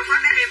gì, áo khoác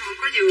đó em không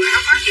có vừa.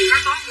 Áo khoác chị có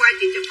tối hôm qua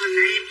chị chụp hình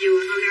này em vừa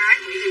thôi gái.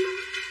 Nguyễn Thị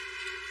Bụng.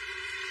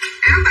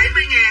 Áo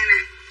 70.000 nè.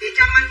 Chị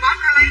trong anh bóp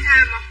có lấy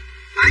thêm không?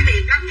 Vải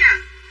đẹp lắm nha.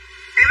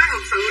 Em nói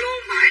thật sự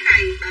luôn, vải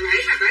này bà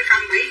Bảy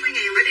cầm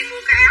 70.000 bà đi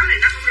mua cái áo này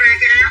nó không ra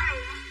cái áo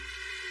luôn á.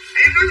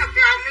 Em nói thật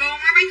lòng luôn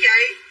á mấy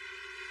chị.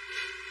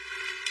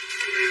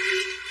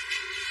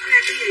 Nó ra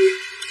cái gì?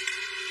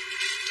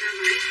 Ra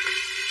vậy.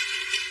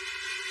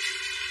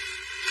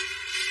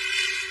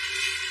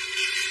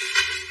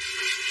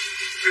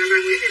 Bà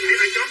Nguyễn Thị Bảy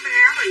bà chốt cái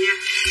áo rồi nha.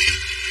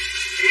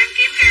 Để em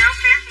kiếm cái áo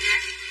khác nha.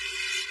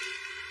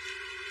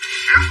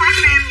 Áo khoác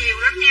nam nhiều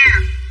lắm nha.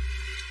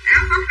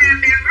 Áo khoác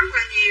nam đang rất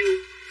là nhiều.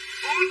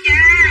 Ôi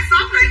cha,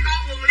 sót lại con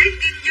quần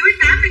legging dưới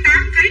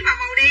 88kg mà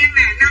màu đen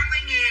nè,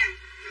 50.000.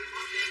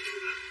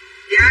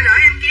 Dạ đợi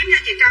em kiếm cho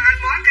chị Trâm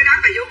anh bó cái đó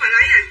bà Vũ bà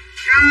lấy rồi.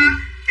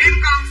 Em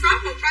còn sót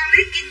một con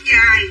legging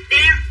dài,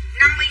 đen,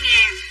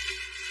 50.000.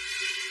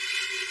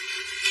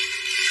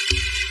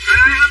 Trời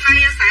ơi, hôm nay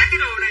xả cái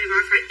đồ này mà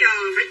phải chờ,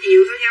 phải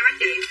chịu thôi nha mấy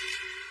chị.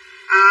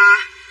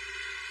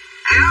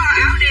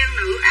 Áo đen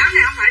nữ, áo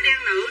này không phải đen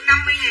nữ,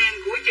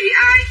 50.000 của chị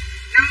ai?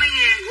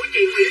 50.000 của chị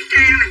Nguyễn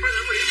Trang này, có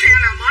nữ Nguyễn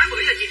Trang nào mới,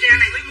 bữa giờ chị Trang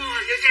này mới mua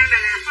hình như Trang Đà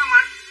Lạt phải không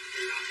anh?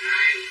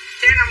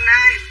 Trang Đồng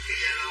Nai.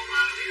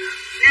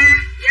 Nè,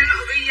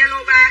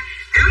 Zalo 3.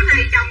 Áo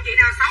này chồng chị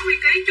nào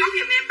 60kg chốt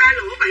giùm em 3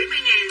 lỗ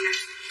 70.000 nè.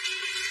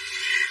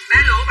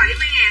 3 lỗ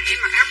 70.000, em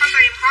mặc áo có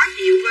tay em khó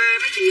chịu ghê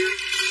mấy chị ơi.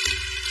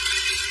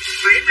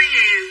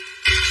 70.000.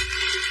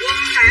 Quần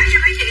xả cho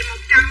mấy chị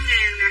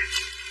 100.000 nè.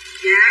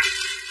 Dạ,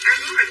 anh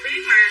Phước anh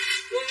biết mà.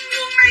 Quần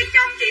này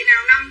chồng chị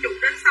nào 50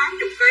 đến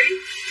 60kg.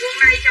 Quần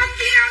này chồng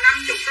chị nào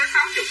 50 tới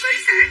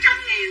 60kg xả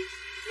 100.000.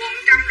 Quần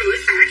 150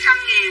 xả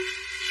 100.000.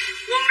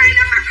 Quần này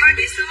là mặc hơi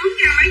bị sướng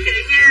nha mấy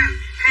chị nha.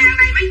 Hàng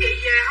này mấy chị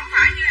về không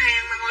phải như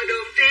hàng mà ngoài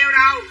đường treo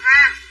đâu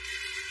ha.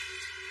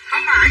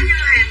 Không phải như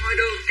hàng ngoài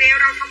đường treo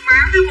đâu. Thông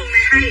báo cái quần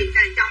này hay.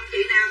 Này chồng chị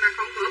nào mà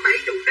không cỡ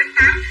 70 đến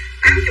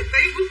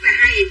 80kg quất này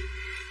hay.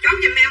 Chốt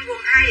giùm em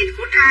quần hay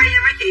của trai nha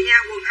mấy chị nha.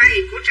 Quần hay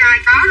của trai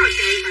có rồi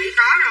chị, 7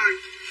 có rồi.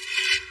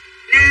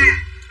 Nè,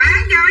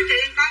 bán cho mấy chị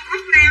con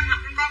khóc nam hoặc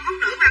con khóc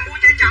nữ mà mua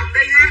cho chồng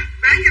đi ha.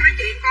 Bán cho mấy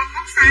chị con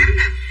khóc xám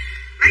nè.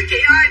 Mấy chị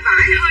ơi,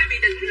 vải hơi bị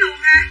đỉnh luôn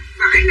ha.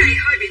 Vải này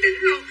hơi bị đỉnh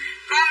luôn.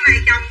 Con này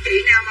chồng chị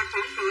nào mà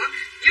khoảng cỡ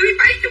dưới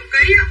 70kg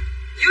á.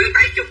 Dưới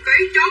 70kg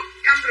chốt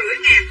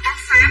 150.000 khóc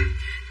xám.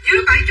 Dưới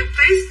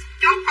 70kg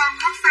chốt con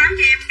khóc xám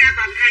cho em ca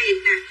bành hay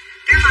nè.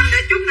 Ca bành để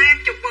chút nữa em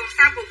chụp quần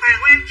sao cuộc hàng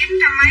của em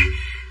 900 mấy.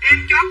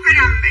 Em chốt cái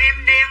đầm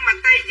em đen mà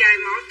tay dài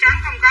màu trắng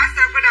không có.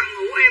 Sao cái đầm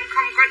ngủ em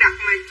không có đặt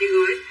mà chị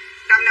gửi.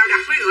 Đầm nào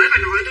đặt mới gửi bà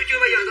nội, tôi chưa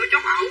bao giờ tôi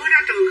chốt ẩu hết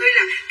đó, trừ khi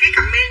là cái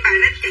comment bà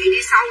nó chạy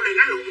đi sâu là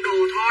nó lộn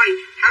đồ thôi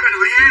hả bà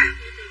nội ha.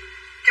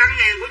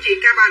 100.000 của chị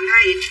ca bành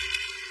hay.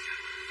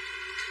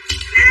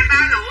 Nè 3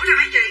 lỗ nè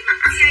mấy chị, mặc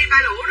áo dây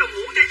 3 lỗ đồ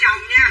ngủ cho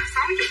chồng nha,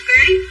 60kg.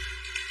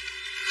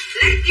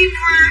 Legging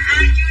hoa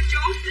ai chưa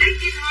chốt.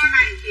 Legging hoa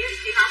này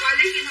chị Ngọc ơi,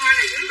 legging hoa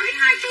này dưới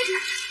 72kg nè,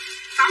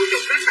 60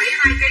 đến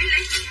 72kg.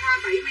 Legging hoa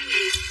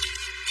 70.000.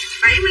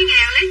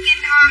 70.000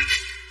 legging hoa.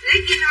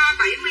 Legging hoa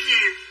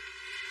 70.000.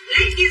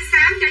 Legging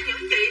xám cho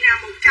những chị nào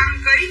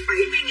 100kg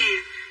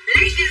 70.000.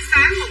 Legging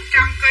xám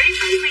 100kg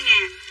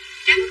 70.000.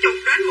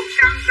 90 đến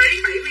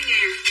 100kg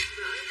 70.000.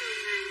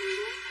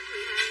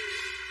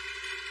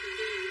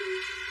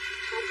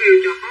 Cô Kiều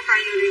cho có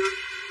tay vô đi con.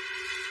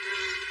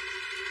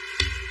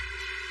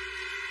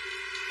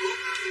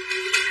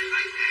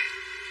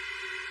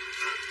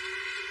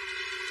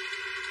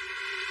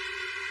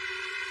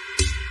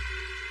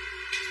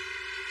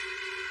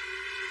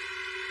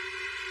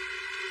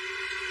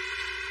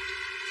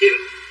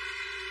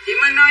 Chị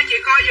Minh ơi, chị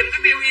coi dùm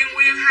cái bill Yên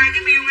Nguyên, 2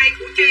 cái bill ngay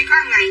Củ Chi có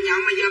ngày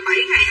nhận mà giờ 7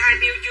 ngày 2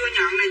 bill chưa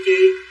nhận nè chị.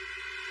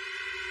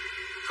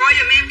 Coi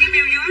dùm em cái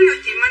bill dưới rồi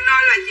chị Minh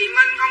ơi, là chị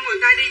Minh không người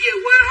ta đi về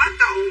quê hết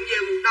tàu về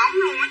một đống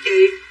luôn á chị.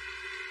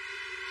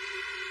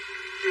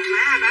 Trời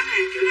má ơi, bán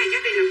hàng kiểu này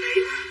chắc đi làm bể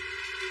quá.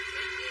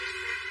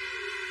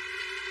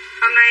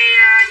 Hôm nay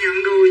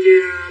nhận đồ về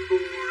bù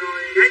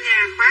rồi đó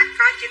nha. Khoác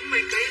có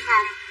 90kg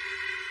không?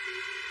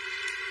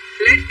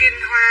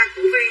 Legging hoa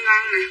của Vi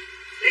Ngân nè.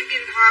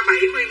 Legging hoa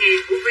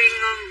 70.000 của Vi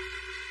Ngân.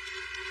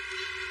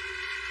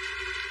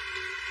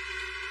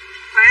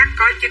 Khoác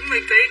có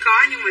 90kg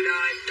có nhưng mà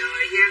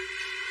đời nha.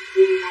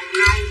 Quần màu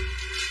nâu.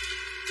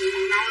 Quần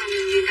màu nâu là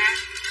quần gì ta?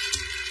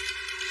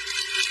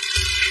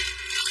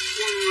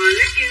 Quần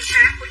legging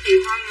sáng của chị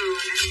Hoa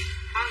Ngừa nè.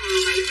 Hoa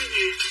Ngừa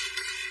 70.000.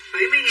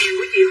 70.000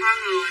 của chị Hoa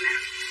Ngừa nè.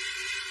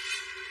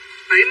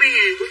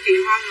 70.000 của chị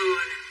Hoa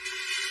Ngừa nè.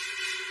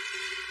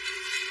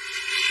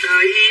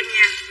 Đợi em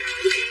nha.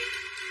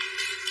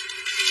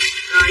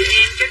 Đợi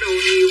em chứ đồ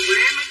nhiều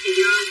quá mấy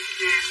chị ơi.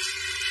 Nè.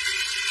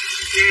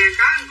 Nè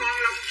có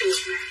con lông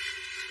chuột nè.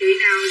 Chị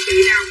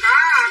nào có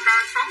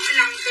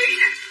 65kg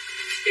nè.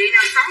 Chị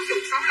nào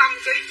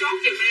 65kg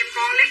chốt giùm em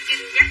con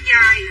legging dắt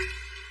dài nè.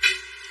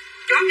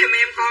 Chốt giùm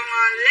em con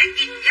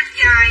legging dắt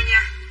dài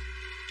nha.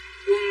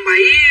 Quần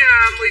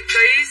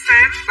 70kg,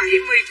 xám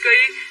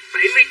 70kg,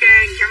 70k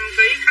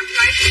 100kg khách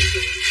lấy rồi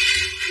chị.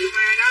 Chị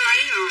Hoa đã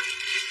lấy rồi.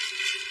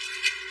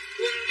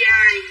 Quần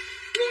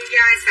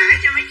dài xả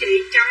cho mấy chị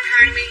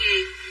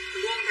 120.000.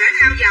 Quần thể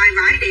thao dài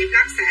vải đẹp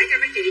lắm xả cho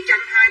mấy chị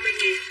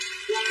 120.000.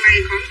 Quần này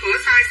khoảng cỡ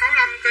size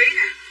 65kg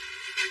nè.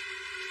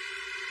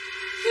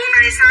 Quần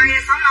này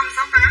size 65,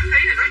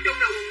 68kg nè. Nói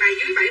chung là quần này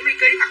dưới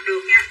 70kg mặc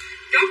được nha.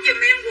 Chốt giùm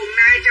em quần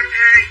nai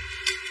 120.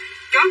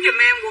 Chốt giùm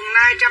em quần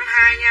nai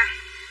 120 nha.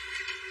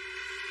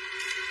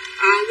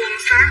 Quần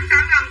sáng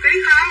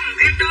 85kg không?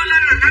 Em đưa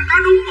lên là nó có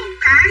đúng một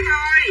cái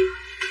thôi.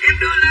 Em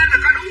đưa lên là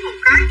có đúng một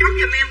cái. Chốt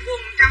giùm em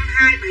quần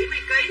 120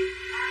 70kg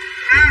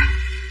ha.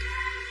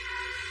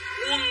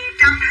 Quần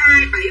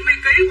 120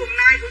 70kg. Quần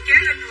nai của chế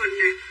Linh Huỳnh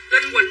nè.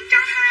 Linh Huỳnh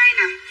 120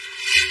 nè.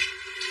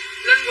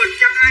 Linh Huỳnh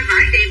 120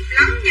 vải đẹp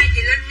lắm nha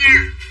chị Linh nha.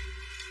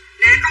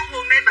 Nè con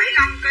quần này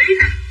 75kg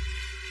nè.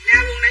 Nè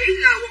quần này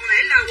XL, quần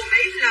này L, quần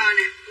này XL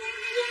nè.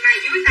 Quần này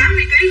dưới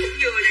 80kg cũng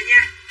vừa nè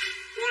nha.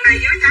 Quần này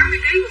dưới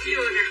 80kg cũng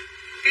vừa nè.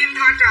 Kim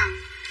Tho Trần.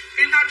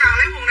 Kim Tho Trần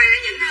lấy quần này để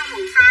nhỉnh hơn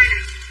một size nè.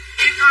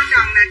 Kim Tho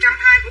Trần là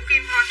 120 của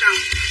Kim Tho Trần.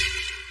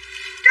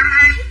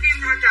 120 của Kim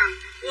Tho Trần.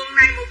 Quần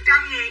này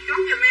 100.000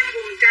 chốt giùm em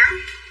quần trắng.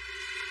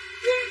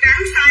 Quần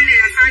trắng size này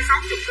là size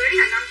 60kg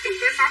là 50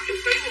 tới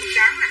 60kg quần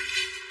trắng nè.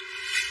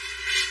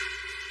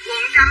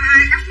 Quần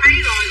 120 khách lấy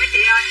rồi mấy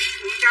chị ơi.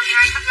 Quần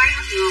 120 khách lấy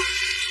hết rồi.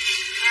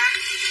 Nha.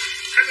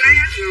 Khách lấy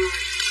hết rồi.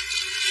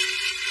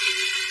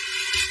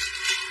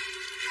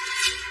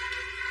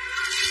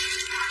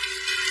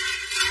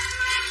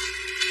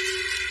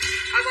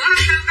 Hồi bữa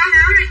anh Tư có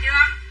áo này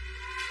chưa?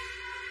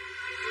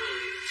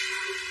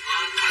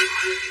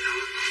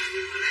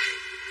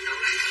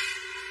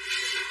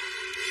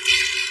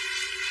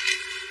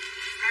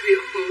 Ai bị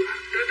ốc bự hả?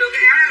 Đưa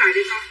cái áo đó lại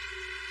đi con.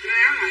 Đưa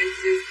áo lại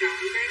chọn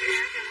cái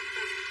áo cho nó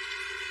Tư.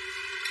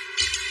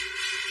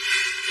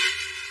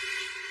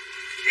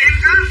 Em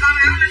có một con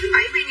áo lính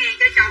 70.000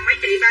 cho chồng mấy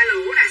chị ba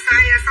lũ là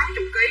size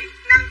 60kg,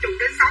 50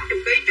 đến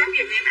 60kg chốt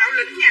giùm em áo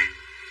lính nha.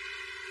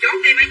 Chốt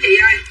đi mấy chị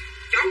ơi.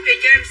 Chốt đi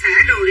cho em xả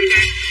đồ đi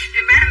ra.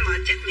 Em bán em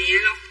mệt chết mẹ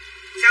luôn.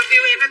 Sao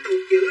view em nó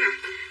tụt dữ à?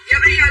 Giờ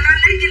bây giờ lên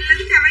lấy kinh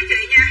lính cho mấy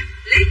chị nha.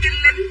 Lấy kinh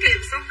lính kèm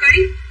số ký.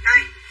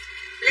 Đây.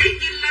 Lấy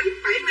kinh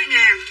lính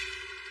 70.000.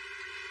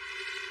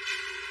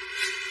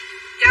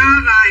 Cho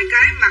vài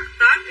cái mặt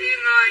Tết Yên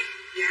ơi.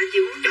 Dạ chị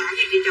muốn chọn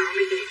gì chị chọn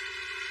đi chị.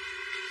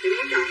 Chị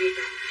muốn chọn gì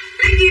chọn.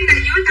 Lấy kinh này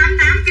dưới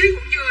 88kg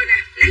cũng vừa nè.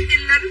 Lấy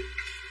kinh lính.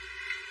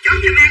 Chốt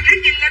cho em lấy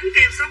kinh lính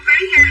kèm số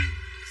ký nha.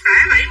 Xả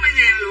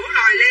 70.000 lỗ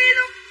lòi lê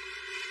luôn.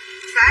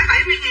 Xả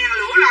 70.000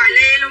 lỗ lòi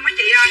lê luôn mấy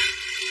chị ơi.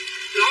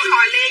 Lỗ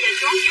lòi lê và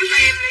chốt giúp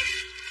em đi.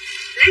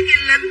 Lấy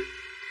kinh lính.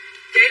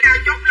 Chị nào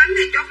chốt lính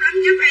thì chốt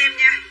lính giúp em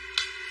nha.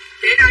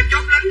 Chị nào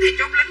chốt lính thì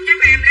chốt lính giúp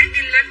em. Lấy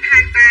kinh lính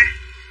 2 ta.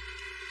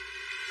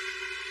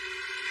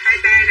 2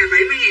 ta nè.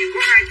 70.000 của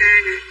 2 ta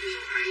nè.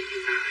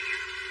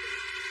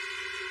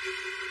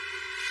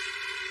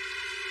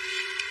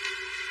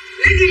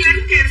 Lấy kinh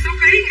lính kèm số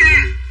ký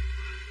nha.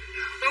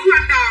 Tú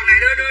anh đòn này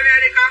đưa ra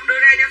đi con. Đưa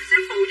ra cho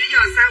xếp phụ chứ giờ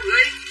sao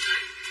gửi.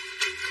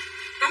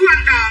 Tú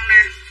anh đòn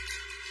nè.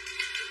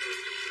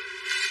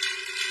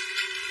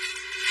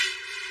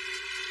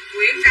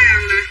 Nguyễn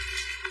Đào nè.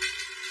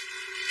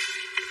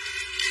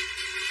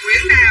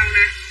 Nguyễn Đào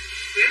nè.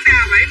 Nguyễn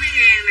Đào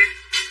 70.000 nè.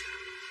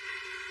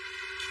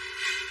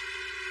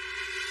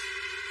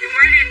 Nhưng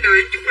mấy đêm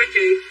đợi chút coi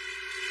chị.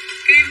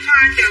 Kim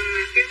Thoa Trần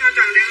nè. Kim Thoa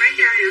Trần đang lấy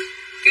chai hả?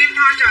 Kim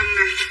Thoa Trần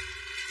nè.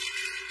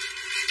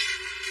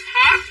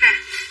 Hot nè.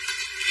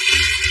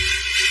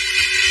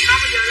 Xong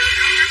bây giờ lên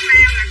áo ngắn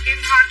nam nè. Kim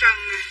Thoa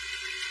Trần nè.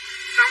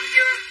 Xong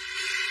chưa?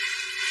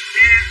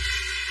 Nè.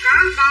 Có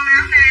con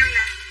áo nam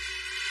nè.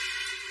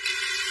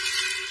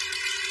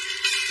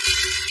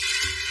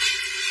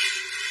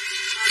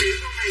 Điểm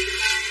con này cho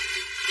ba.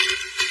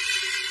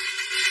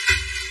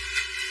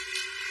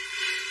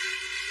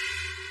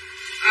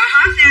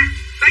 Hết nha.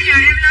 Bây giờ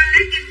em lên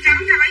lấy kim trắng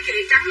cho mấy chị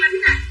trắng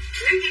lính nè.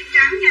 Lấy kim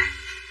trắng nha.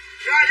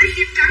 Rồi lấy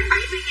kim trắng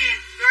 70.000.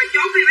 Rồi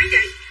chốt đi mấy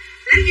chị.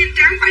 Lấy kim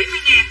trắng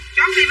 70.000.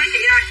 Chốt đi mấy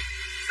chị ơi.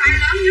 Size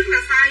lớn nhất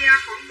là size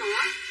khoảng cỡ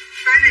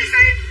Size này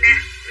size nè,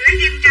 lấy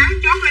kim trắng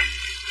chốt đi.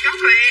 Chốt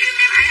rồi em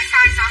ấy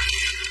size xong.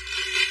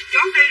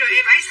 Chốt đi rồi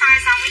em ấy size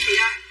xong mấy chị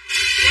ơi.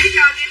 Lấy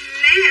cho kim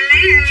lấy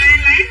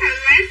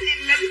kim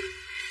lính.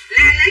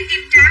 Lấy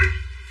kim trắng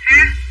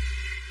ha.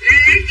 Lấy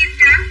kim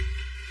trắng.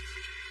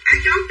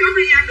 Chốt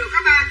đi nha, được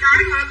có 3 cái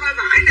thôi, coi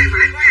vải này,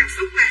 vải của hàng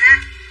xúc nè ha.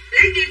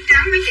 Lấy kim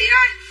trắng mấy chị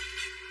ơi.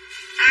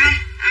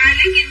 Ai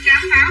lấy kim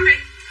trắng báo đi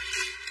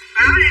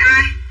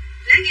ai.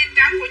 Lấy kim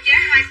trắng của chế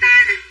 2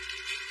 ta nè.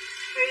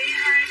 Thì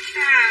 2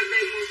 ta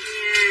về một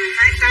nhà,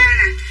 2 ta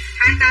nè,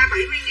 2 ta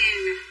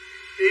 70.000 nè.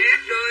 Để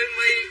đôi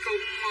mi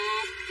cùng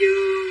một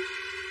giường.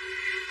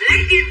 Lấy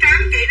kim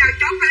trắng, chị nào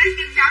chốt có lấy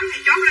kim trắng thì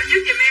chốt lên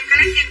giúp giùm em cái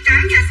lấy kim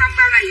trắng nha, xong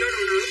bao này vô đồ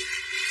nữa.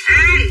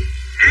 Ai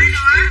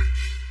nữa?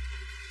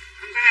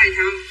 Không có ai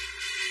không?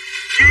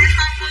 Nè,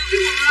 con 10 cái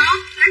quần lót,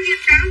 lấy kim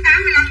trắng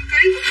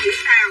 85kg của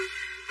Nguyễn nào.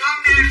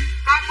 Con nè,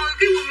 con 10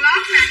 cái quần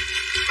lót nè.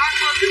 Con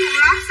 10 cái quần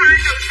lót size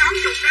từ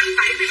 60 đến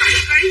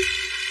 77kg.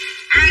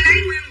 Ai lấy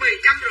nguyên bì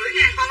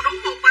 150.000, con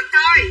đúng một bịch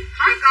thôi.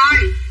 Hết rồi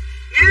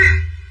nha.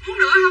 Muốn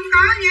nữa không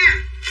có nha.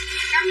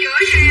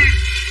 150 nè.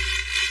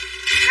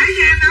 Lấy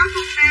cho em áo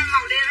thun nam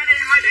màu đen ở đây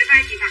thôi, để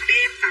tay chị mặc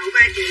đen. Tậu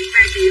ba chị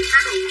có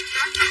đồ mặc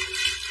tết tậu.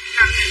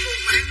 Thằng này buôn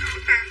bán nó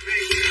tăng, ba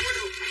chị không có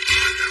đồ mặc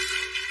tết tậu.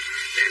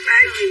 Để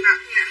tay người mặc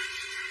nha.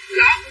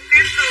 Lót cũng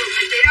cát tường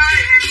mà chị ơi,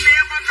 hàng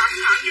sale có cẩn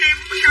thận với em,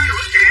 không trao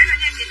đổi trẻ nữa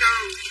nha chị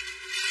Tường.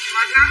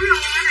 Mệt lắm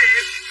luôn á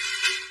thiệt.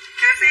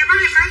 Hàng sale bắt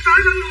em bán tối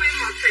bán lui em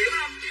 1 triệu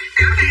luôn.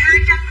 Áo này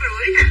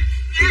 250 nè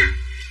nha.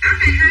 Áo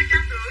này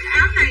 250,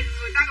 áo này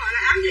người ta gọi là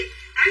áo gì?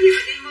 Áo gì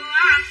mà đi mưa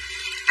á anh?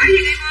 Áo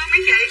gì đi mưa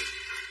mấy chị?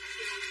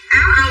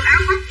 Áo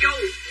khoác dù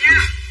nha.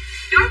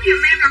 Chốt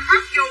giùm em là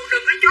khoác dù,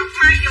 đừng có chốt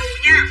mai dù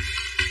nha.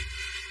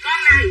 Con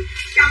này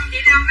chồng chị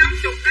nào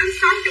 50 đến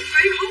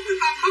 60kg, hút cái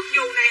con khoác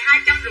dù này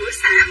 250,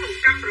 xả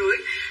 150.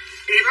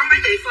 Đẹp không mấy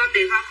chị? Phơm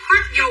đẹp không?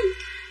 Khoác dù.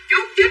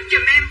 Chốt giúp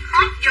giùm em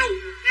khoác dù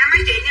nha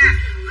mấy chị nha.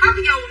 Khoác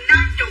dù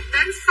 50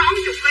 đến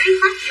 60kg,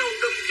 khoác dù,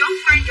 đừng chốt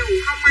mai dù,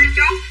 không ai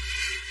chốt.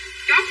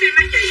 Chốt đi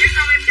mấy chị, chắc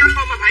không em cho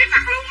con mà 7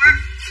 mặt luôn á.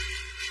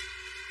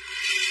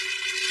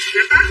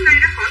 Là Tết nay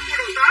đã khỏi mua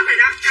đồ Tết rồi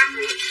đó,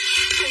 150.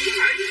 Cũng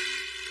phải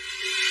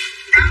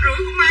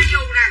 150 của mai dù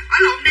nè, ở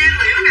lộn đen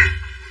liễu nè.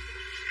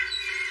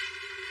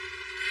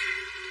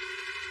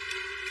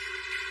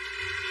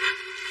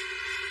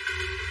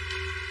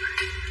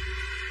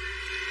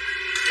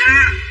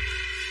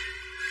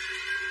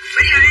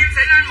 Bây giờ em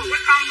sẽ lên một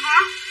cái con khó.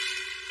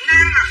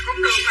 Nam mặc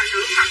cũng được mà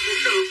nữ mặc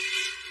cũng được.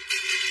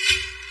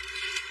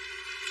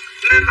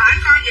 Mà bãi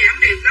con giảm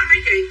đẹp lắm mấy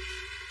chị.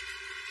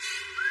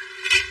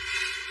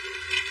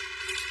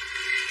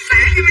 Xả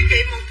cho mấy chị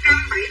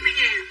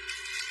 170.000.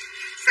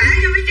 Xả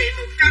cho mấy chị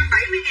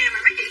 170.000 mà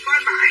mấy chị coi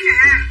vải nè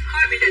ha.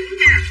 Hơi bị đỉnh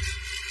nha.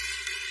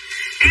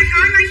 Em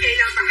nói mấy chị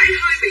là vải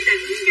hơi bị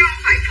đỉnh chứ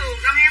không phải thường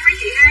đâu em mấy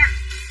chị ha.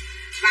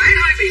 Vải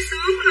hơi bị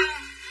sướng luôn.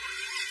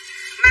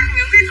 Mặc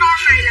những cái con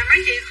này là mấy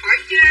chị khỏi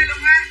chê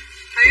luôn ha.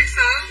 Thật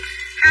sự,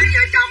 hai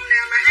vợ chồng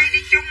nào mà hay đi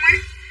chung ấy,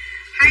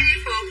 hay đi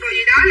phượt rồi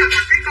gì đó là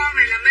mặc cái con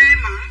này là mê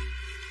mẩn.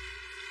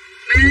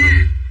 Mê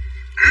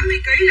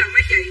 80kg rồi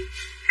mấy chị.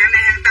 Hàng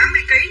này hàng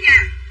 80kg nha.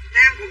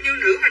 Nam cũng như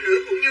nữ và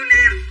nữ cũng như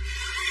nam.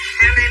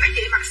 Hàng này mấy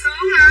chị mặc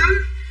sướng lắm.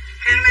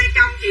 Hàng này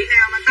chồng chị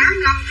nào mà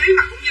 85kg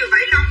mặc cũng vừa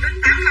 75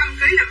 đến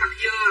 85kg là mặc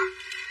vừa.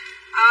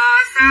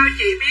 Sao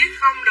chị biết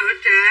không đỡ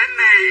trẻ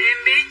mà em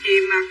biết chị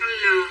mặc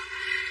lờ.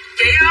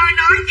 Chị ơi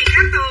nói chị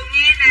Cát Tường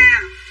nghe nè.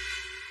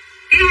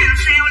 Cái hàng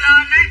sale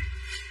lên ấy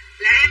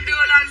là em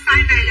đưa lên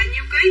size này là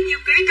nhiêu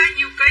ký tới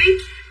nhiêu ký.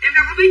 Em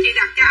đâu có biết chị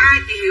đặt cho ai,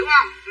 chị hiểu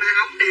không? Mà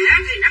không để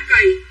thì nó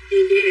kỳ. Chị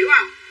hiểu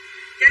không?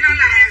 Cho nên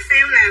là hàng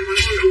sale là mọi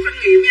người rút kinh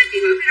nghiệm nha. Chị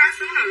gửi cái đó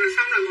xuống rồi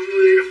xong là mọi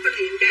người lại rút kinh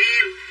nghiệm cho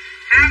em.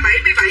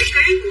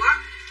 77kg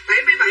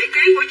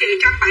của chị,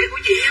 170 của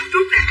chị Hiếu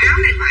Trúc là áo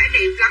này vải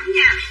đẹp lắm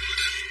nha.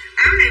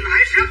 Áo này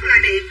vải rất là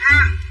đẹp ha.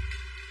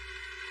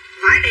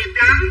 Vải đẹp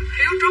lắm.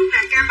 Hiếu Trúc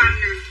nè, ca bằng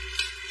nè.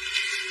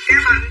 Ca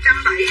bằng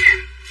 170 nè.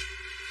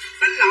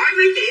 Xin lỗi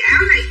với chị,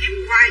 áo này kiếm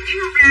hoài kiếm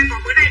không ra.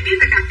 Còn bữa nay biết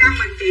là đặt cho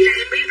mình chị là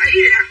em biết ý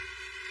rồi đó.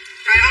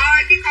 Trời ơi,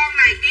 cái con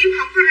này kiếm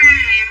không có ra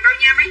hàng đâu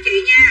nha mấy chị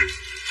nha.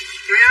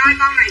 Trời ơi,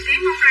 con này kiếm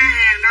không ra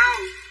hàng đâu.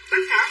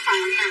 Bích Thảo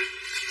Phạm nè.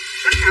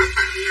 Bích Thảo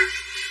Phạm nè.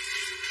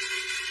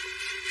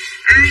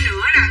 Ai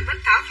nữa nè,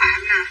 Bích Thảo Phạm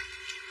nè.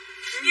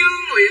 Như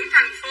Nguyễn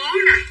Thành Phố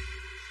nè.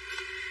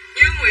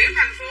 Như Nguyễn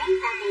Thành Phố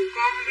còn một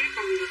con không biết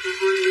còn được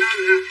hồi nữa đâu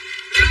rồi.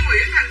 Như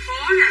Nguyễn Thành Phố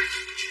nè.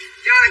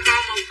 Rồi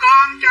còn một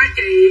con cho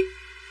chị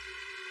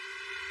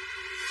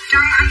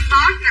Trân Anh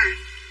Boss nè.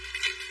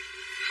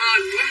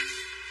 Hên quá.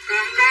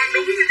 Còn con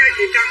đúng cho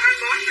chị Trân Anh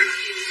Boss nè.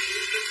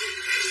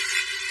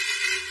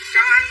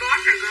 Trân Anh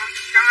Boss nè con.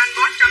 Trân Anh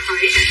Boss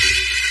 170 nè.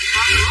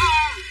 Còn nữa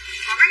không?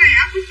 Còn cái này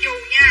áo phúc dù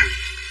nha.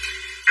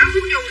 Áo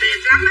phúc dù đẹp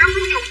lắm. Áo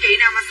phúc dù chị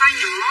nào mà size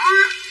nhỏ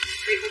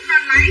thì cũng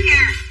nên lấy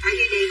nha. Tại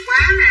vì đẹp quá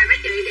mà mấy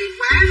chị, đẹp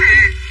quá mà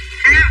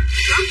ha.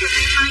 Chốt cho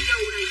em mai dù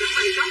này, chuẩn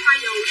bị chốt mai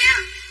dù nha.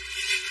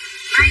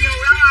 Mai dù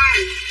đâu rồi?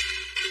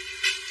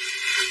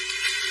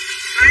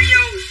 Mai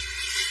dù.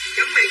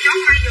 Chuẩn bị chốt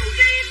mai dù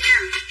cho em nha.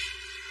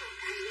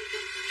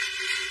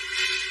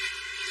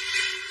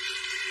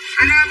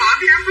 bỏ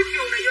cái áo khoác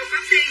dù này vô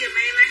cốp xe giùm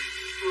em ấy.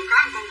 Còn có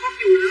một con khoác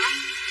dù lớn.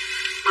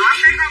 Bỏ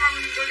cái con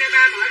đôi da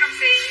ba bỏ trong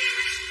xe nha.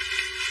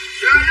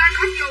 Rồi lên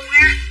khoác dù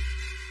nha.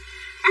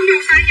 Khoác dù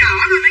size nhỏ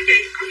thôi mấy chị,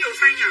 khoác dù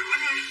size nhỏ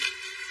thôi.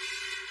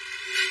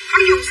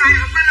 Khoác dù size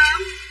không có lớn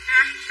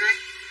ha. Đây.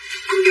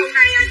 Khoác dù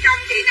này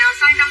chồng chị nào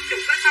size 50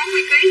 tới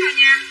 60 kg thôi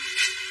nha.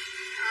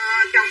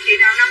 Chồng chị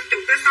nào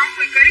 50 tới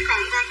 60 kg,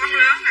 còn con khoác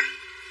lớn nè.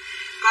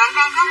 Còn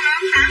con khoác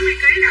lớn 80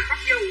 kg là khoác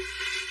dù.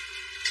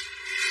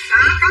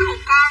 Đó, có một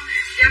con.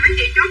 Giờ mấy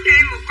chị chốt cho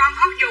em một con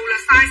khoác dù là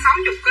size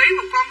 60 kg,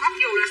 một con khoác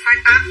dù là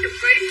size 80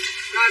 kg.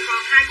 Rồi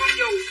còn hai con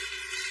dù.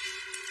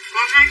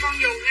 Còn hai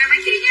con dù nha mấy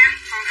chị nha.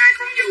 Còn hai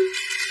con dù.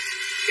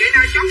 Chị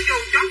nào chốt dù,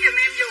 chốt giùm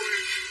em dù nè.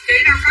 Chị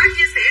nào có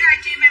chia sẻ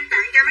livestream em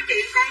tặng cho mấy chị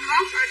con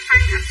khóc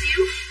size nhỏ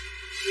xíu.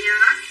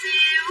 Nhỏ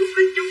xíu,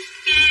 có chút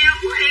keo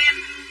của em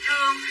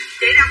thương.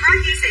 Chị nào có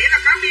chia sẻ là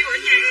có view ở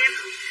nhà em.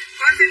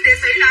 Con xin địa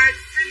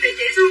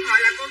chỉ số điện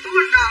thoại là cô Tú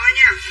Anh Đòn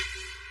nha.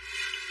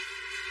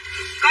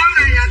 Con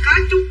này là có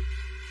chút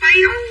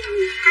béo,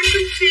 có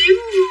chút xíu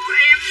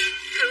em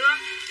thương.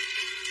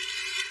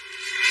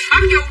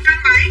 Con dù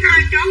 170 có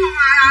ai chốt không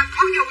à?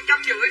 Con dù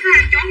 150 có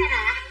ai chốt không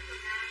ạ?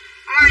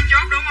 Không ai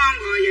chốt đúng không?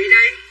 Rồi vậy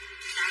đi.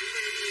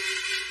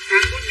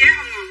 Tặng của chế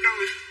không ngọt đâu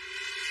rồi.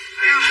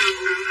 Thấy không?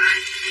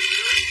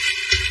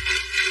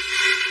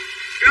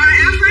 Rồi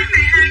áo khoác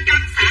này 200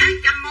 xả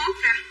 101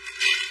 nè.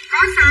 Có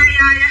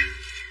size,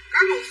 có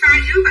một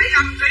size dưới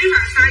 75 kg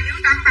và size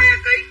dưới 83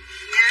 kg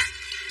nha.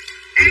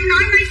 Em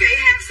nói mấy chị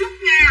hàng xuất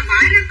nha,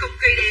 vải nó cực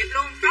kỳ đẹp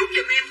luôn. Chốt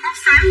giùm em khoác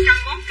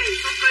 601 kìm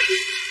số kg.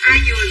 Ai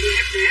vừa thì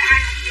em để, ai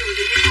không vừa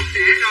thì em không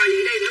để. Rồi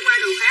vậy đây để qua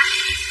đồ khác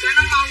cho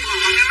nó mau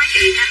gọn nha mấy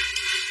chị nha.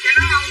 Cho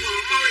nó mau gọn,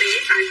 mau lẹ.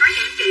 Tại có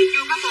những chị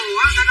chưa có bồ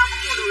á, ta đâu có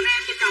mua đồ nam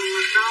cho chồng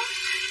mặc đâu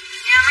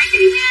nha mấy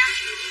chị nha.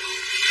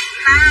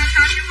 Ta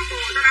sao chưa có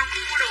bồ, ta đâu có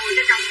mua đồ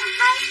cho chồng mặc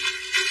đâu.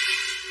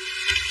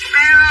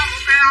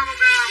 Ok không?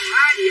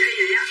 Đó,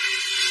 vậy á.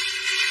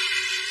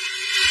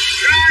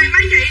 Rồi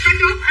mấy chị có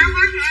chốt áo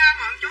khoác nữa không?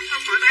 Không chốt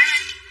không khỏi bán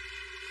đi.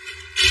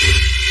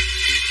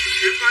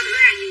 Để coi thử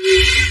hàng gì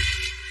nha.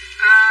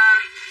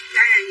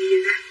 Cái hàng gì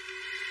ta?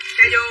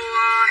 Cho vô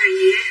hàng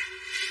gì á?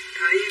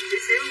 Đợi em tí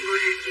xíu coi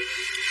hàng gì.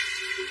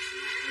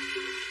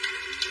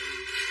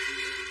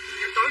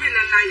 Tối nay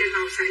lên live trên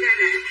đầu xảy ra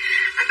nè.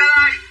 Anh Tư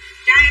ơi,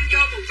 cho em vô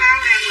một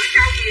bao hàng Quảng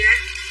Châu gì vậy?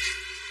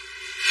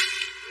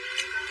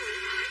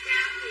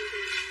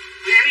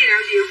 Áo gì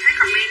đâu gì không thấy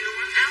comment luôn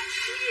á. Áo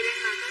cái gì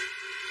đang mặc á?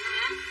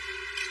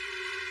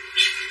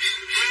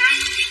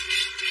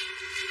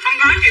 Không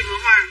có chuyện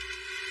Phượng Hoàng.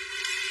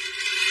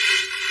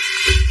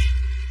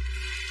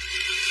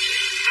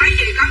 Mấy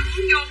chị có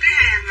muốn vô cái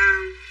hàng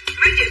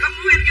mấy chị có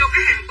muốn em vô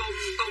cái hàng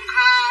tồn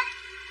kho?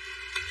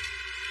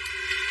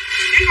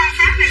 Cái con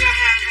pháp này là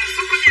hàng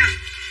xuất đó nha.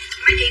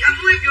 Mấy chị có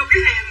muốn em vô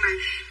cái hàng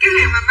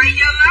mà bay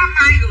dư á,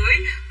 mai gửi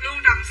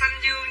luôn đầm xanh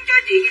dương cho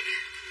chị.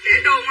 Để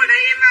đồ ngoài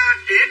đây em,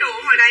 để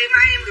đồ ngoài đây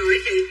mai em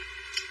gửi chị.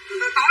 Rồi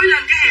tôi tối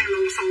lên cái hàng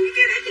lộn xộn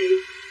kia để chị.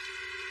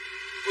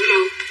 Ủa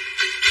lộn.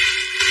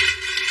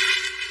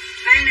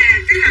 Đây nè,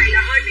 cái này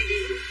là hơi bị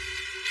điểm.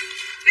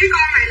 Cái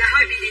con này là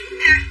hơi bị điểm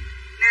nha.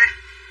 Nè.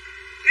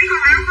 Cái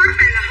con áo khoác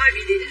này là hơi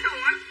bị điểm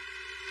luôn á.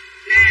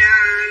 Nè,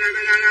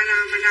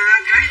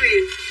 là Thái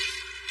Huyền.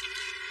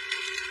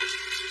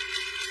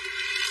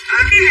 Ở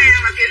cái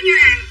hàng mà kiểu như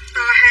hàng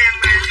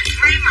mà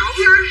may mẫu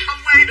á, hôm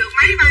qua được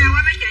mấy bao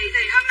á mấy chị,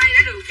 thì hôm nay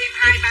đã được thêm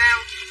 2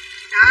 bao.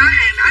 Đó,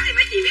 hàng đó thì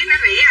mấy chị biết nó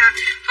rẻ à.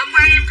 Hôm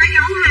qua em có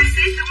dấu 2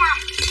 set đúng không?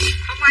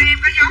 Hôm qua em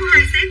có dấu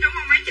 2 set đúng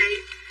không mấy chị?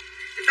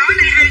 Thì tối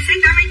nay 2 set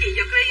đó mấy chị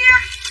giật đi nha.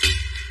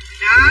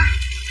 Đó.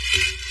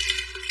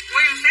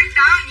 Nguyên set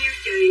đó nhiêu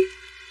chị?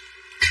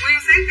 Nguyên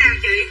set nào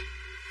chị?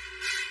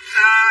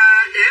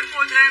 Để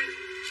mua thêm.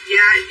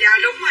 Dạ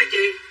đúng rồi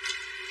chị.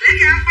 Lấy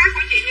cái áo khoác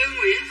của chị Như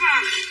Nguyễn phải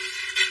không?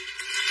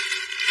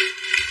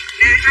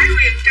 Nè Thái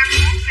Huyền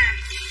 101 nè.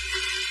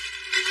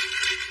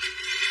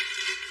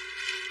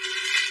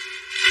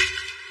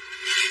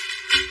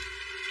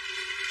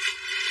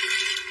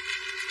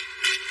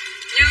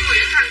 Như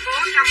Nguyễn thành phố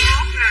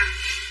 101 nè.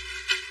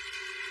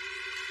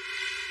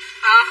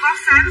 Khoác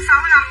sáng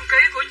 65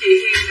 kg của chị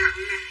Hiền Đặng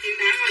nè. Hiền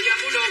Đặng ngồi giờ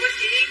mua đồ bên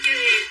chị Yên chứ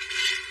Hiền.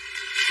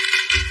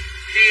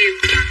 Hiền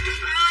Đặng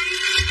ơi.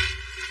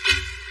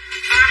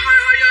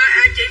 Hồi giờ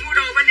chị mua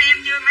đồ bên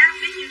em chưa má,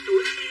 không biết nhiêu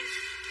tuổi đi.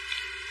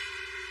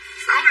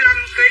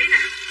 65 kg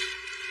nè.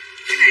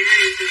 Cái này hay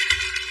rồi.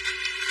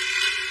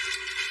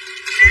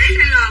 Để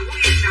cái L của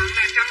Hiền Đặng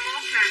là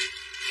 101 nè.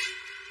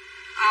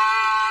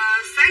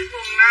 Set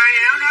quần nai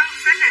áo đó.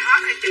 Set này hết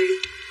rồi chị.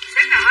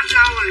 Set này hết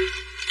lâu rồi.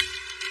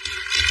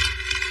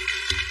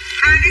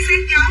 2 cái set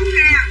dấu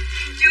nha.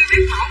 Chưa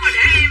biết mẫu mà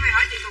để em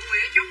hỏi chị Thuận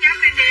Nguyễn chút nhắn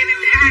lên cho em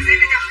để 2 set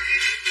ở trong.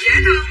 Dễ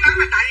thương lắm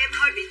mà tại em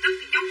hơi bị tức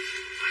một chút.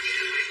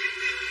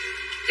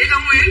 Chị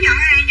Thuận Nguyễn nhận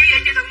hàng như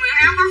vậy. Chị Thuận Nguyễn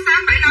áo khoác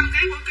sáng 75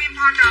 kg của Kim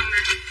Thoa Trần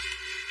nè.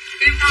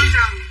 Kim Thoa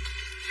Trần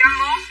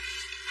 101.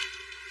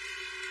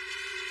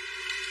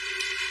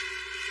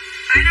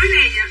 Nói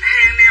nè,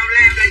 hàng nào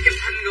làm là chụp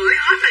hình gửi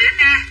hết rồi đó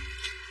nha.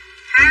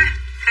 Ha,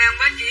 hàng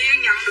bên chị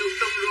Yên nhận được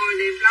tuần rồi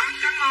đẹp lắm.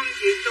 Cảm ơn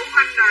chị Tú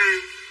Anh Đoàn.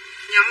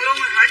 Nhận luôn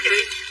rồi hả chị?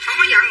 Không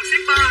có giận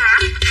shipper hả?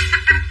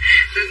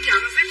 Đừng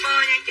giận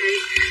shipper nha chị.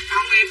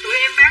 Đồng nghiệp tụi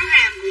em bán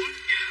hàng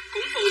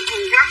cũng phụ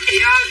thuộc lắm chị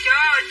ơi,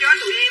 chứ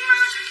tụi em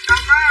đâu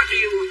có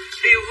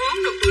điều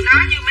hướng được tụi nó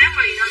như bán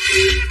mì đâu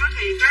chị. Em nói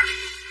thiệt á,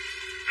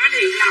 nói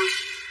thiệt lòng.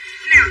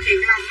 Cái nào thiệt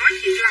lòng nói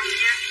thiệt lòng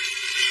nha.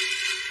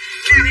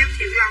 Cái nào em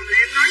thiệt lòng là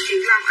em nói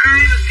thiệt lòng. Ai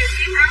mà kêu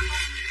kiếm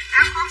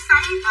áo khoác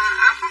sống và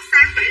áo khoác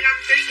sáng 75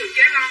 kg của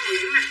chế Loan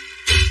Nguyễn nè,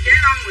 chế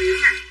Loan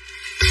Nguyễn nè.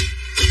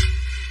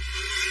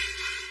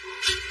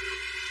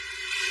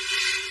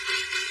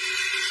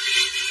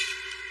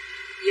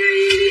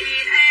 Vậy đi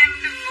em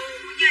đừng ngủ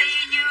dây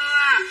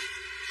dưa.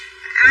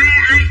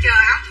 Ai chờ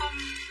áo thun,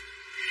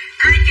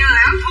 ai chờ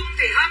áo thun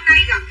thì hôm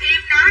nay gặp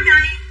em đó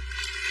đây.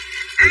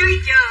 Ai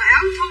chờ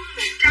áo thun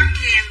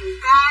 100.000 một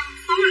con,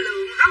 số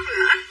lượng rất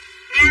là ít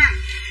nha.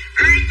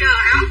 Ai chờ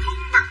áo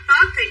thun bạc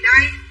Tết thì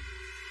đây.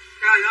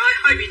 Trời ơi,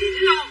 hơi bị đỉnh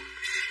luôn.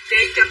 Chị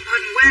chụp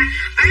hình qua.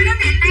 Ê nó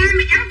nè nè,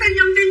 mày nhắn tin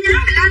trong tin nhắn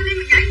mày lên đi,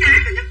 mày nhảy nhảy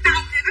tao nhức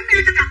đầu thì nó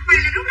nè, tao gặp mày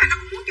là lúc nào tao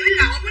cũng muốn chửi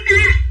lộn nữa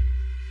nè.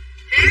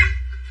 Thiệt.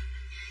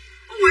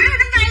 Con quỷ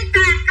nó ngay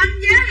tàn canh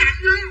giá lạnh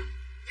luôn.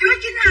 Dưới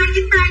 92,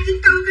 93,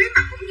 94 kg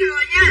mặt cũng vừa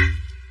nha.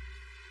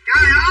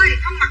 Trời ơi,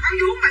 không mặc áo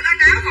vuốt mà lên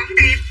áo vẫn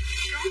đẹp.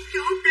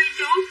 Chốt đi.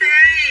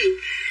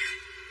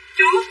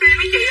 Chốt đi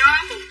mấy chị ơi,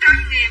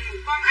 100.000 một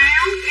con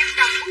áo. Em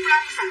cầm bút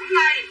lông sẵn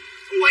đây.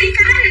 Con quỷ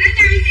cái này nó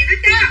nhanh gì đó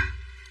chứ.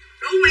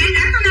 Đủ mẹ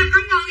đã tao làm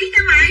không ngờ ý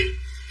cho mày.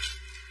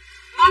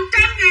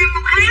 100.000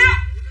 một áo.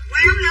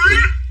 Quẹo nữa.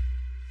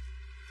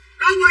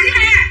 Đồ quỷ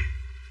nè.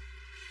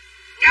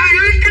 Trời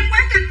ơi, trong quá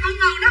trình con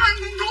ngừ nó hơn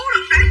con thú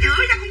đừng để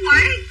chửi cho con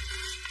quỷ.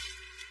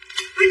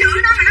 Tôi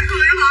chửi nó mà nó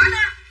cười nó bỏ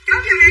nó.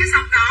 Chốt cho em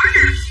sọc đỏ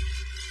nè.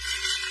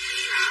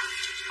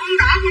 Con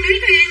đỏ của Lý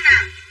Thiên nè.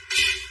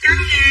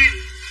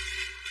 100.000.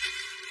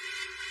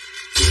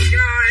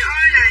 Trời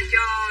ơi là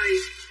trời.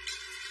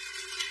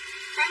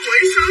 Con quỷ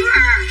sứ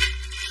à.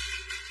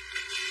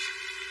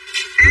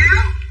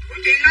 Áo của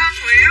chị Loan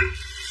Nguyễn.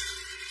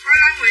 Coi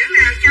Loan Nguyễn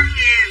nào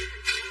 100.000.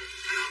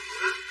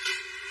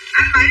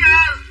 Anh Bảy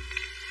ơi.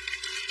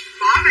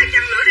 Bỏ này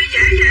chằn lửa đi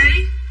dễ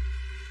vậy.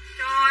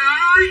 Trời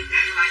ơi.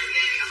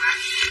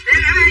 Để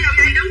cả hai đầu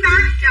dây đứng đó.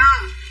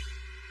 Chờ.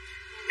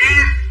 Nè,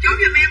 chốt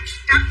giùm em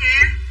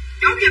 100.000.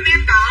 Chốt giùm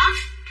em đỏ.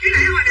 Cái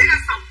này hồi nãy là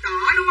sọc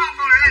đỏ đúng không?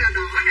 Con này là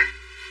đỏ nè.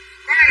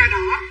 Con này là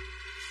đỏ.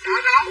 Đỏ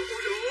gấu.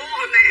 Ôi dồi,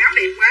 hôm nay áo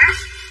đẹp quá.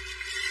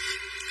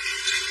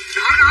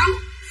 Đỏ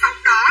gấu.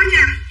 Sọc đỏ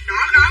nha.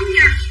 Đỏ gấu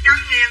nha.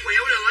 100.000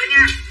 quẹo lựa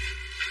nha.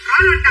 Có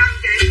lên đầm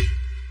chị.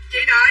 Chị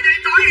đợi đi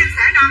tối em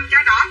sẽ đầm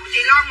cho. Đỏ của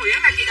chị Loan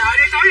Nguyễn là chị đợi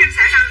đi tối em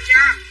sẽ đầm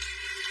cho.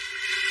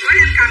 Tối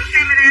em cầm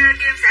camera lên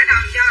kia em sẽ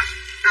đầm cho.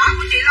 Đỏ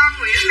của chị Loan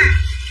Nguyễn nè.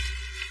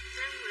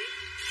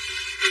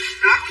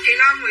 Đỏ của chị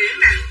Loan Nguyễn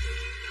nè.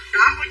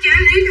 Đỏ của chế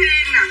Lý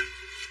Thiên nè.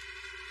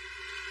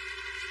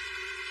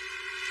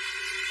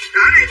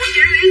 Đỏ này của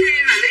chế Lý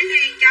Thiên là Lý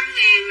Thiên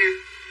 100.000 nè.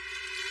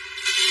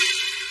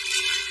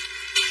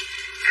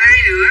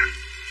 Ai nữa?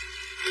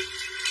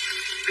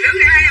 Đứng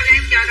để hai đầu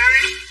em chờ tao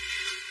đi.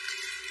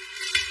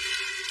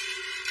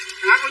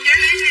 Đỏ của chế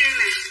Lý Thiên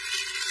nè.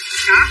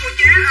 Đỏ của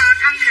chế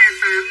Thanh Hà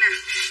Phạm nè.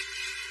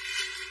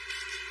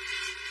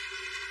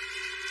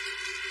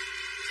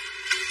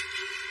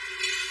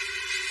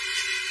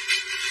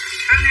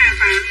 Thanh Hà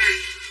Phạm nè.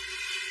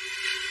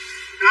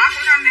 Đỏ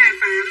của Thanh Hà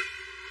Phạm.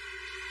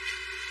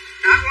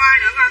 Đỏ của ai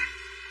nữa con?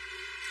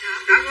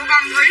 Đỏ của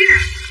con Thúy nè.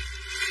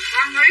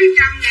 Con Thúy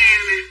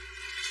 100.000 nè.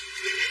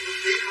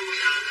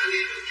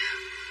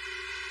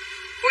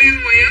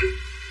 Huyền Nguyễn.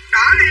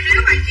 Đỏ này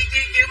nếu mà chị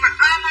chịu mặc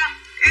ôm không?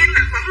 Em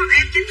mặc vẫn một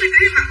em 90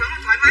 kg mặc vẫn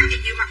thoải mái, chị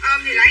chịu mặc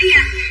ôm thì lấy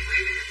nha.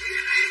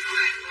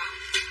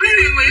 Với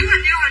Huyền Nguyễn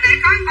hình như hồi nãy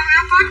có con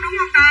áo khoác đúng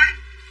không ta?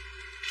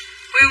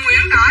 Huyền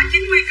Nguyễn đỏ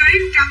 90 kg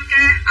 100k.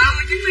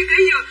 90 kg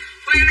vừa.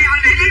 Huyền này hồi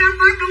nãy lấy áo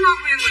khoác đúng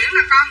không? Huyền Nguyễn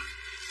là con.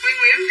 Huyền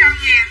Nguyễn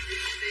 100.000.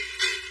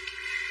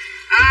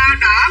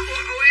 Đỏ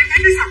của em thấy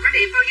cái sọc nó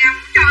đẹp hơn nha.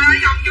 Trời ơi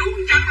dòng vú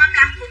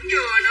 125 cũng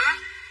vừa nữa.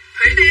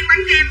 Thủy Tiên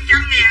bánh kem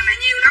 100.000 là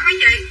nhiều lắm mấy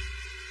chị.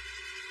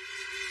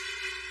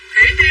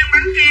 Thủy Tiên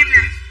bánh kem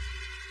nè.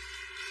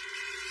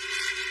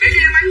 Thủy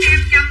Tiên bánh kem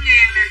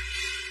 100.000 nè.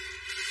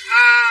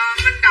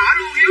 Mình đỏ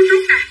luôn Hiếu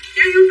Trúc nè.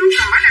 Chế Hiếu Trúc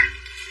đỏ nè.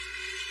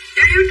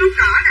 Chế Hiếu Trúc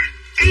đỏ nè.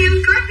 Em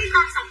kết cái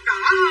con sọc đỏ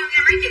hơn nha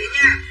mấy chị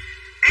nha.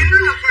 Em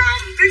nói thật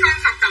lòng, cái con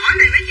sọc đỏ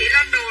này mấy chị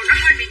lên đồ nó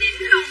hơi bị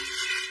đỉnh luôn.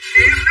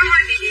 Em nó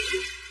hơi bị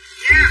đỉnh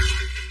nha.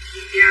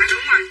 Dạ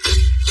đúng rồi.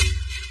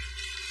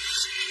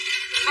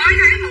 Mới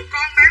thấy một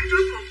con bán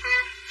trước một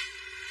con.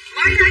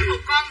 Mới thấy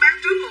một con bán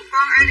trước một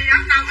con. Ai đi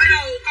đánh đâu. Ở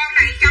đâu con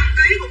này 100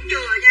 kg cũng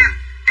vừa nha.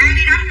 Ai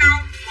đi đánh đâu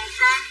một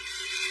con.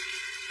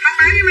 Không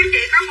bán với mấy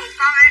chị có một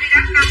con ai đi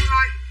đánh đâu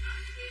thôi.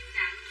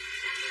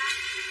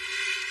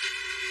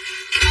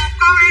 Một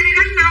con ai đi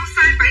đánh đâu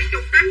size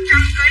 70 đến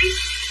 100 kg.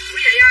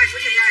 Quý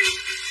vị ơi.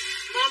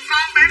 Một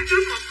con bán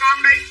trước một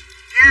con đi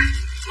nha.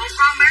 Một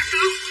con bán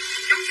trước.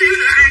 Chút xíu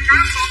nữa ai có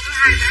con thứ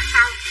hai bán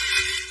sau.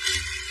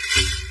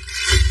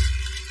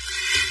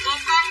 Một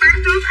con bán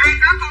trước ai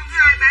có con thứ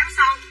hai bán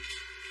sau.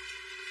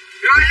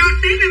 Rồi lên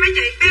tiếp đi mấy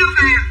chị. Beo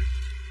vàng.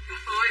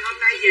 Ôi hôm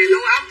nay về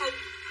lô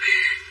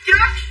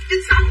Chứ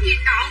sống gì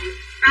đậu.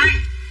 Đây,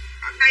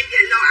 hôm nay về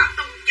lô áo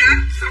tung chết,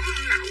 sống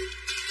không đậu.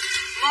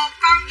 Một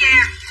con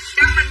vàng,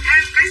 cho mình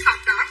thêm cái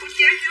sọc đỏ của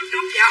chế Hiếu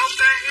Trúc. Dạ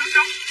ok, Hiếu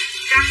Trúc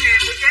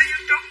 100.000 của chế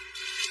Hiếu Trúc.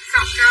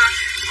 Sọc đỏ,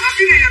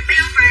 cái này là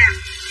beo vàng.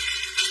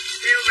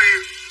 Beo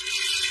vàng.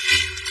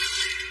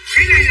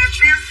 Cái này là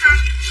beo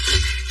xanh.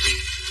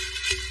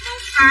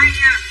 Một size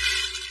nha.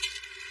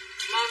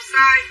 Một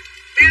size.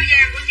 Beo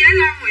vàng của chế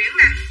Lo Nguyễn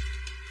nè.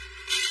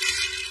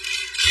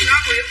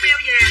 Lo Nguyễn beo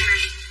vàng nè.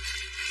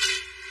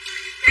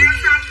 Beo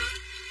xanh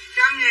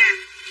 100.000.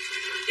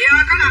 Chị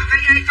ơi có lần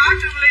hai dây có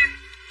Trương Liên.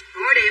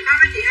 Ôi đẹp ha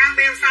mấy chị ha,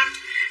 beo xanh.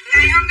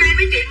 Ngày hôm nay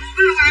mấy chị mua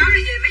cái lô áo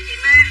này về mấy chị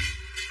mê.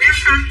 Beo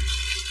xanh.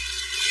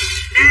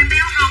 Nè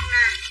beo hồng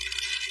nè.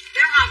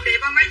 Beo hồng đẹp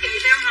không mấy chị?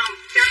 Beo hồng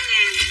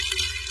 100.000.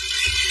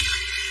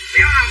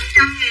 Beo hồng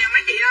 100.000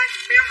 mấy chị ơi.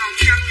 Beo hồng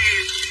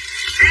 100.000.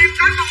 Em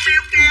có con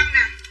beo cam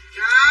nè.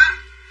 Đó.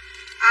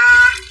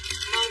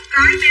 Một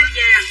cái beo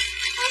vàng.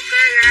 Ok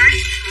gái.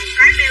 Một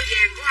cái beo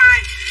vàng của ai?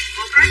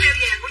 Một cái beo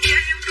vàng của chế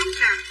Hiếu Trúc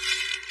nè.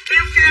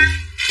 Beo cam.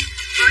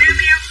 Rồi em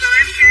beo, rồi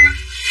em cam.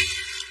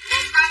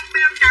 Một con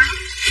beo trắng.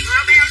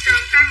 Rồi beo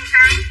tròn trắng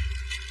trắng.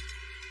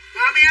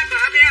 Rồi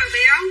beo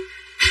béo.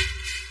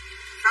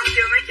 Xong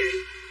chưa mấy chị?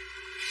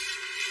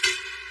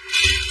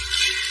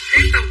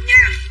 Tiếp tục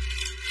nha.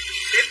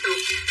 Tiếp tục.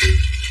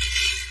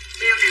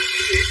 Beo nào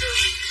cũng dễ thương.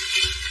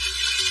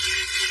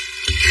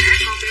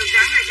 Con beo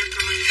trắng này cho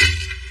con.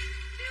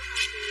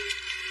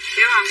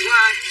 Beo hồng của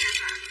ai?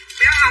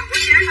 Beo hồng của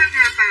chế Thanh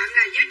Hà Phạm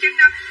nè. Dưới chân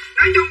đó.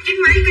 Nói chung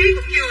 9 mấy ký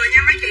cũng vừa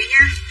nha mấy chị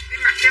nha. Em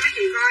mặc cho mấy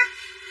chị coi.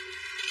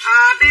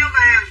 Beo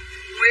vàng.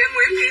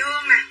 Nguyễn Thị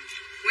Hương nè.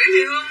 Nguyễn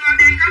Thị Hương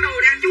đang có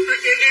đồ đang chúc nữa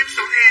chị em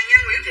soạn hàng nha.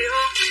 Nguyễn Thị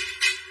Hương.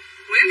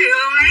 Nguyễn Thị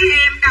Hương lấy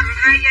em đầm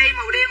 2 dây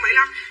màu đen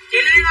 75. Chị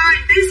Liên ơi,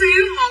 tí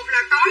xíu, một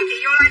là tối chị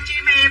vô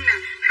livestream em nè,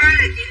 hai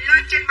là chị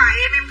lên trên bài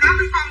em có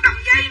cái con đầm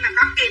dây mà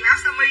có kèm áo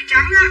sơ mi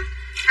trắng á.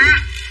 Ha,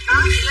 đó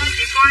chị lên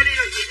chị coi đi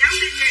rồi chị nhắn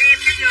tin cho em,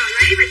 cái giờ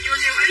lấy mà chưa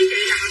theo ý chị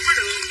là không có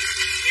được.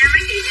 Nha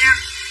mấy chị nha.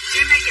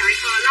 Em hay dạy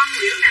cờ Long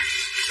Nguyễn nè,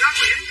 Long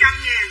Nguyễn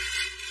 100.000.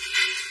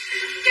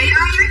 Chị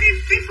ơi, mấy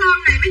cái form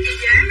này mấy chị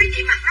dễ, mấy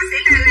chị mặc nó sẽ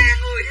là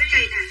người thế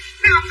này nè,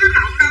 nó không có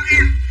rộng đâu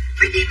nha.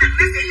 Mấy chị mặc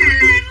nó sẽ là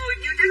người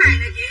như thế này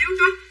nè chị Hiếu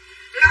Trúc.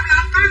 Lâu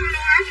lâu có lô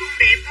áo thun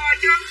đẹp thôi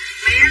chứ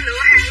mẹ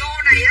lựa hàng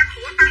lô này á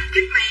khổ tăng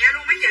chết mẹ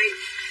luôn mấy chị.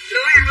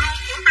 Lựa hàng lô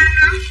khổ tăng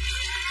lắm.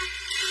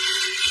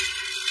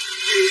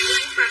 Gì cũng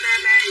muốn ba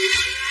vậy.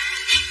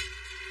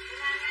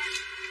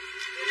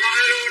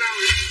 Ngồi lô đâu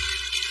rồi.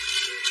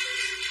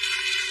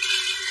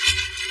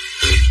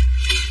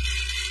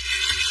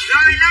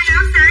 Rồi lên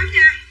áo xám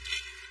nha.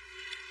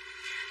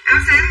 Áo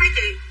xám mấy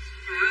chị.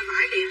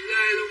 Vải đẹp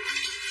ghê luôn.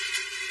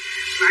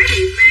 Vải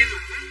đẹp mê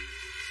mỏng.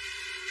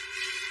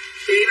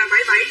 Chị mà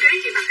 77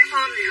 kg chị mặc cái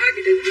form này hơi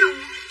bị đỉnh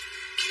luôn.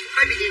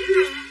 Hơi bị đỉnh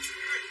luôn.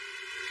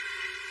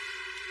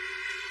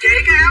 Chị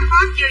cái áo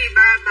khoác gì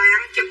bạn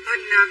chụp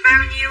hình bao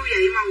nhiêu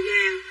vậy màu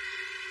vàng.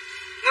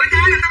 Người ta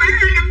là tao bán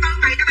 240,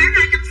 mày tao bán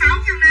 260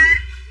 nha nè.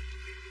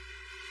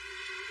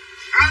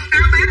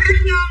 Tao bán áo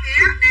nhôm vậy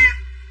á nè.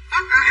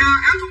 Khoác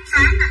áo thun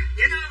xám nè,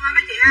 dễ thương hả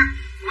mấy chị ha.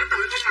 Mỗi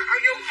tội không mặc áo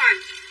vú thôi.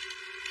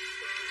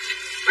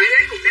 Phải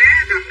lấy cục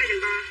đá đập nó cho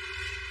con.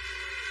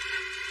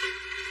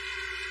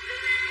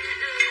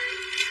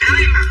 Áo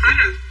em mặc hết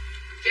rồi.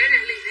 Chế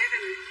lên ly thét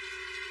này.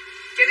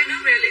 Chế cái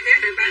nước lên ly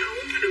thét để ba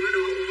uống cái đừng có đồ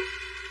uống.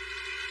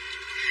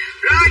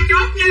 Rồi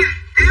chốt nha.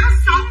 Áo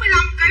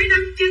 65kg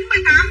đến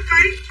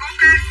 98kg.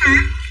 Ok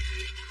sáng.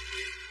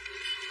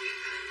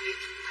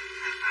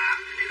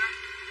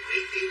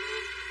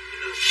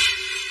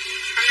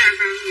 Anh Hà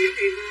Phạm Nguyễn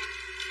Thị Hương.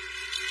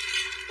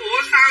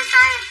 Ủa sao?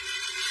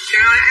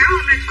 Trời ơi áo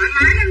hôm nay thoải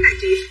mái lắm nè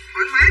chị.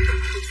 Thoải mái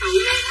thực sự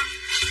luôn á.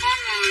 Con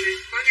ngồi nè.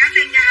 Con nhắn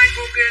tin cho hai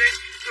cô kia đây.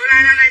 Tôi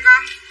ra đây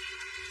con.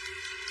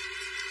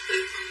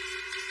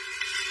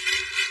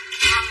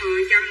 Con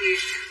người 100.000.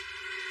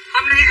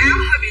 Hôm nay áo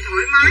hơi bị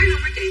thoải mái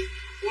luôn á chị.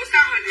 Ủa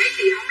sao hồi nãy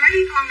chị không lấy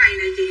cái con này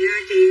nè chị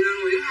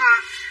Nguyễn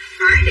Hoa.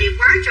 Vải đẹp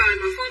quá trời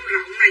mà phơm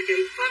rộng này chị.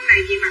 Phơm này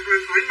chị mặc là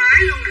thoải mái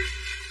luôn nè.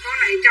 Con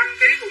này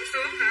 100kg cũng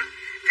sướng nữa.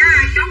 Các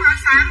ai chốt áo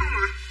xám không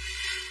ạ?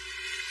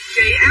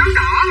 Chị áo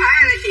đỏ hả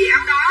hay là chị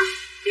áo đó?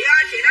 Chị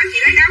ơi chị nói chị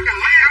lấy áo đỏ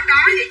hay áo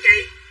đó vậy chị?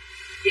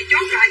 Chị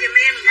chốt lại giùm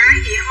em cái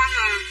chị Hoa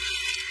ngờ.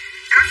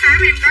 Áo xám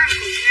em có một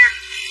cục nha.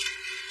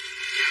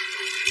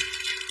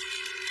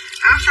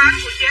 Áo xám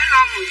của chế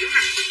Lo Nguyễn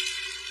nè.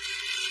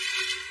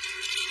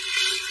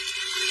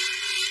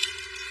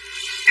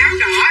 Áo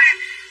đỏ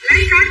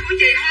lấy cái của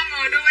chị Hoa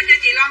ngờ đưa qua cho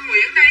chị Lo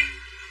Nguyễn đi.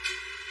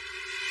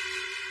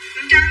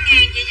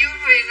 100.000 chị Dương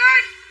Huyền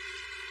ơi.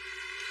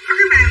 Có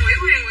cái bà Nguyễn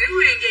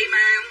Huyền gì mà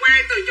hôm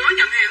qua từ chối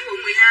nhận hàng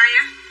quận 12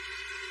 á.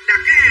 Đặt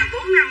cái hàng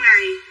 4-5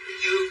 ngày.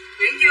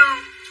 Nguyễn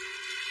Dương.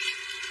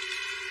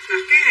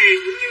 Đặt cái hàng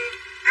cũng như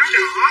áo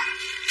đỏ.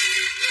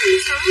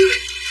 Nguyễn Sứ.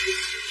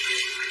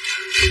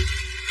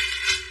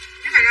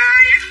 Nhất là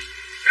ai á.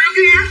 Đưa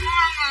cái áo của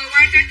Ngon Ngờ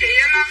qua cho chị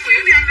Loan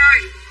Nguyễn đi anh ơi.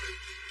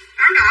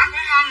 Áo đỏ của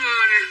Ngon Ngờ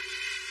nè.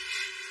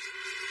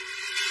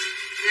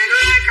 Nè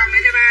đưa ai cầm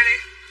lại cho ba đi.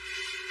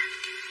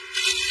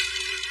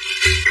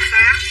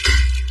 Sáng.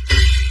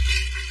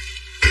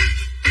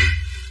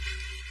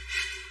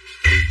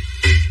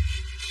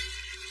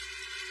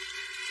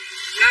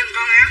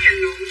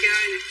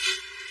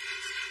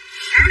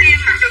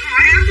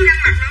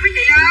 mấy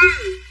chị ơi.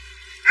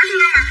 Áo tôi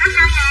đang mặc hết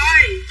năm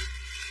rồi.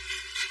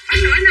 Hết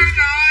nửa năm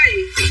rồi.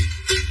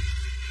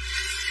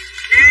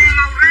 Nè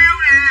màu rêu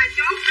nè,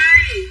 chốt đi.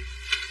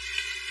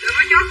 Đừng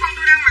có chốt con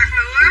tôi đang mặc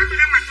nữa, tôi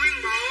đang mặc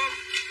nguyên bộ.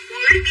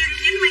 Quần legging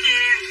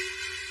 90.000.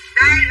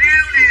 Đây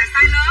rêu nè,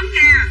 size lớn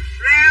nha.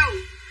 Rêu.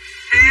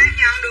 Hàng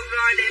nhận được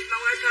rồi, đẹp mà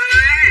ngoài trời.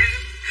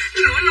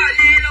 Lửa lòi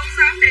le luôn,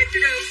 sao đẹp chứ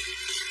được.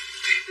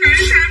 Nói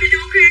sao đi vô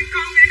khen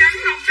con này đánh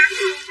lòng đánh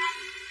luôn không.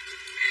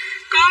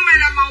 Con này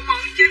là màu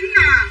mận chính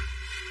nè.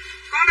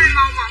 Con này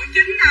màu mận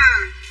chính nè.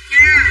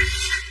 Nha.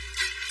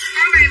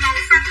 Con này màu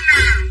xanh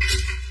nè.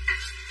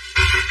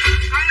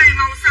 Con này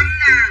màu xanh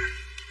nè.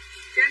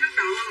 Chế nước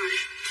đậu rồi.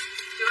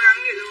 Chưa ăn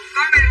gì luôn.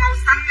 Con này màu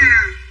xanh nè.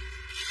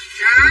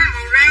 Đó,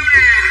 màu rêu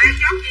nè. Ai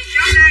chốt gì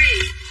chốt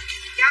đi.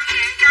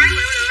 100.000 cái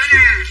quẹo lửa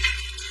nè.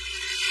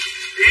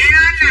 Lẹ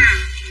lên nè.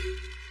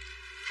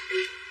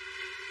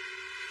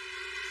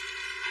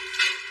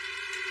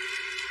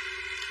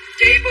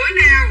 Chị bữa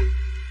nào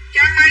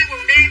cho may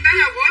quần đen đó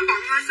là gối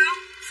bận hơi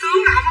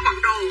sướng là không có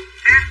bận đồ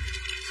ha.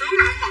 Sướng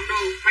là không bận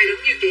đồ. Mày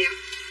đừng nhiều chuyện.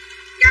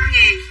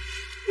 100.000.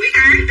 Quỷ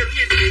ái đừng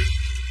nhiều chuyện.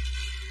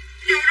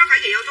 Vô đó phải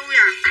dẹo tôi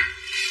à.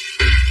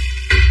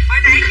 Hồi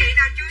nãy chị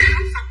nào chưa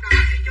chốt sọc đỏ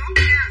thì chốt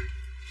nha.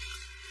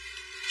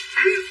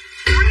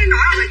 Nói cái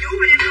nỗi mà chú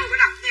phải đem đồ phải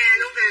đập nhà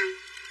luôn kìa.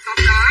 Sọc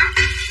đỏ.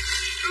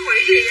 Cái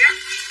quỷ gì á.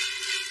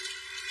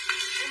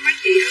 Ôi mấy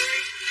chị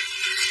ơi.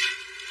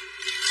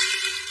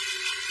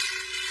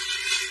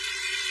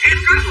 Em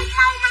có một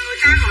màu mà người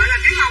ta gọi là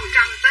cái màu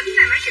trầm tính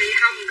này mấy chị,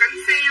 hồng cánh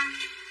sen.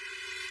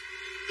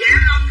 Dạ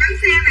hồng cánh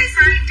sen này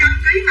size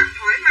 100kg mặc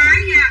thoải mái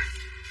nha.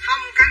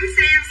 Hồng cánh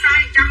sen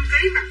size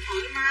 100kg mặc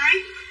thoải mái.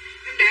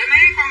 Em để mấy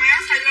con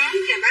áo size lớn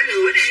kìa bả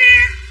lửa đi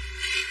ra.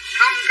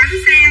 Hồng cánh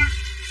sen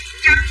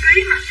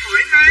 100kg mặc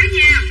thoải mái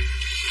nha.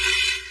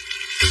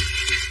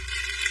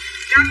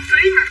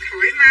 100kg mặc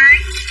thoải mái.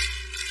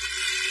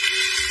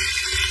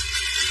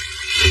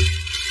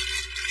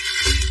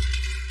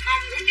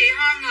 Hồng của chị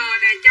Hoa ngờ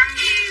nè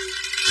 100.000.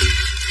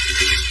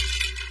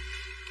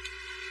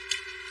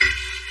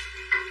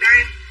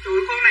 Đây,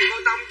 tụi con này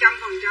cô tông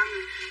 100%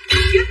 nè.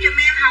 Giúp giùm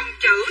em hồng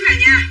chữ nè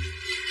nha.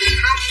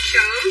 Hồng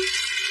chữ.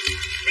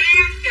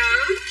 Đen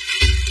chữ.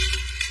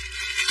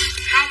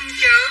 Hồng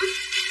chữ.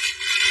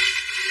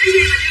 Cái gì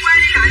mà đi qua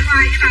đi lại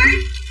hoài vậy vậy?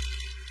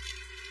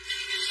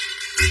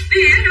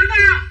 Đi hẻ nữa phải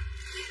không?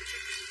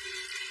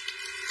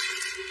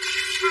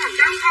 Hồng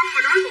trắng không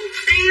mà đói bụng.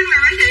 Đen nè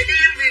mấy chị,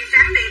 đen viền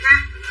trắng đẹp ha.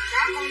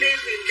 Có con đen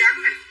viền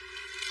trắng nè.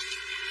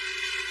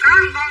 Có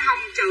một con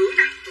hồng chữ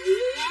nè.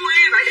 Ui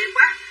vậy đẹp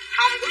quá.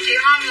 Hồng của chị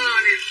Hoa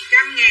ngờ nè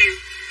 100.000.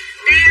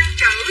 Đen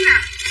chữ nè.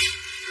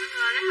 Hoa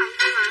ngờ lấy hồng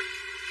không hả?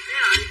 Lấy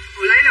rồi.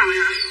 Ủa lấy rồi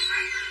hả?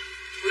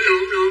 Ủa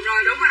lộn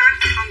rồi đúng rồi.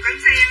 Hồng cánh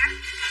sen á.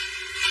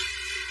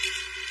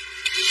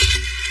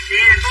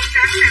 Nè con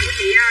trắng nè của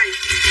chị ơi.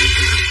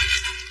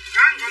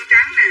 Có một con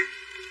trắng nè.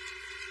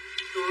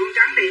 Tụi con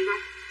trắng đẹp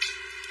không?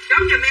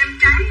 Chốt giùm em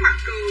trắng mặt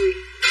cười.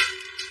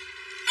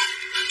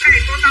 Cái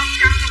này cô tông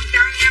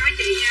 100% nha mấy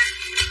chị nha.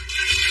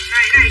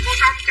 Này cô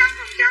tông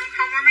 100%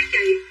 không á mấy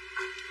chị.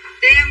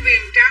 Đen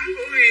viền trắng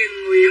của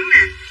Huyền Nguyễn nè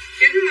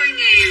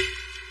 90.000.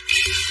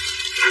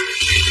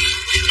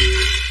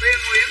 Huyền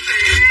Nguyễn Nghệ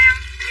An.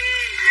 Nghe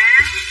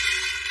An.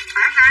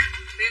 Phải ta?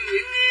 Huyền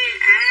Nguyễn Nghe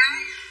An.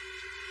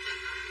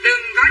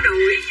 Đừng có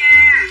đuổi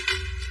nha.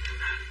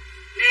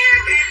 Nè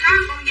cái em đó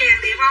con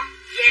vàng đẹp không?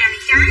 Vàng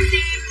trái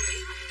tim.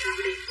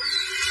 Đẹp quá.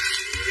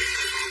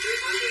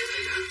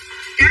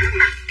 Trắng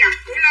mặt cặp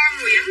của Lo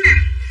Nguyễn nè.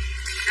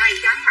 Đây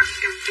trắng mặt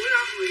cặp của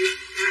Lo Nguyễn.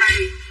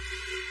 Đây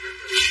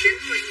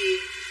 90.000.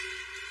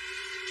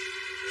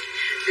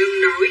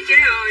 Đừng đổi chế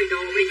ơi,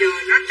 đồ bây giờ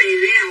nó tè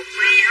le học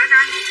me hết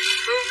á.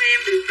 Thương em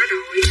đừng có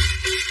đổi.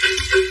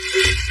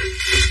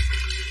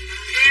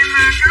 Em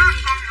có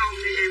một con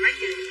hồng này nè mấy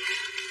chị.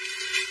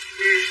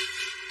 Nè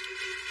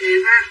đẹp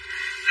ha.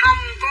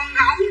 Hồng con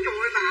gấu, trời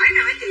ơi bãi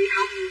nè mấy chị.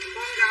 Hồng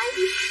con gấu.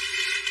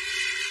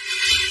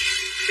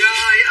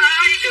 Trời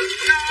ơi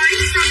đừng nói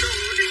sao đồ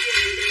nó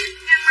về đẹp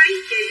nha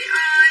mấy chị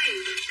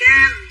ơi.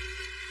 Cam.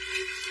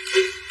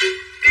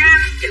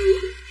 Cam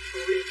chữ. Ồ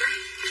đẹp quá.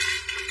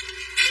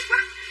 Đẹp quá.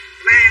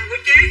 Vàng của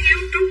chế Hiếu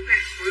Trúc nè.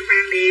 Ôi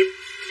vàng đẹp.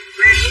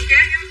 Vàng của chế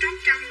Hiếu Trúc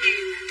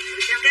 100.000 nè.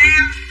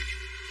 Cam.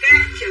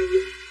 Cam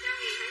chữ.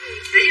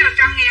 Nãy giờ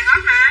 100.000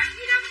 hết mà.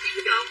 Gì đâu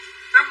 90.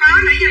 Đâu có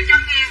nãy giờ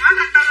 100.000 hết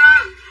anh Tư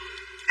ơi.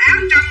 Áo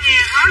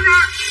 100.000 hết đó.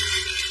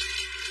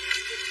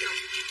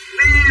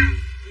 Vàng.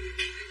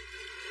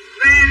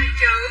 Vàng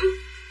chữ.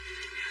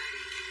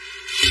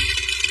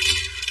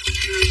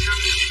 Rồi xong.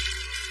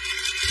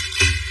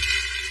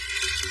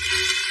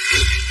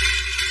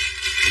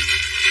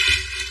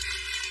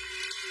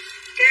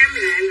 Cam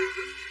lạ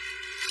lẫm.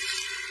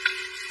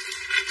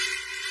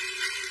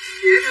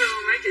 Dễ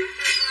thương mấy chị.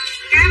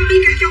 Cam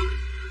Pikachu.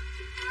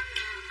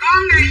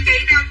 Con này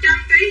chị nào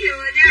 100kg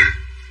vừa nha.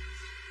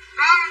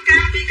 Con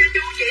cam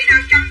Pikachu chị nào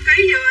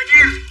 100kg vừa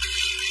nha.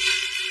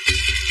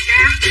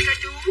 Cam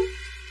Pikachu.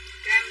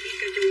 Cam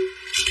Pikachu.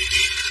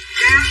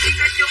 Cam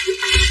Pikachu.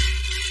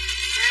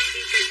 Cam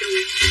Pikachu.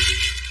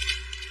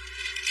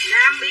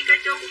 Cam Pikachu.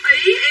 chú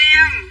Ý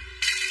Yên.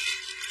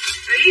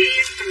 Ý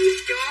Yên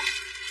từ chốt.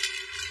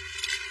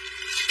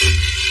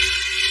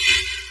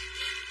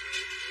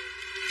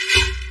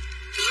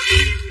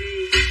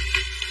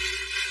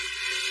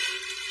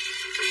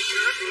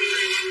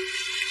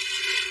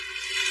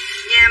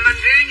 Nhà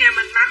mình riêng nhà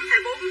mình mắm phải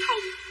 4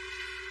 thùng.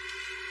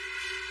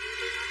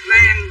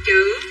 Vàng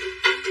chữ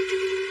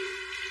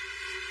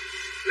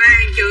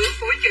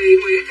của chị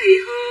Nguyễn Thị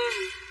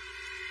Hương.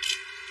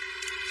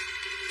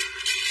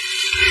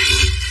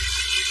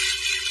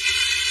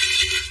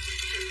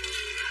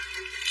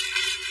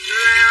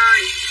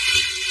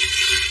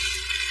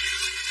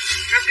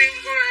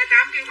 Rồi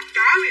tao kêu mặt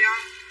chó mày đâu.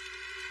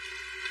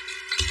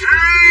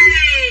 Ai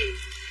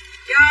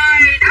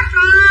trời đất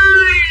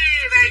ơi,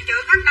 vàng chữ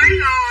khách đấy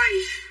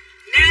rồi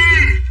nè,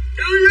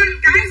 đưa lên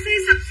cái xí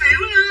sụp xỉu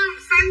luôn,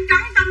 sang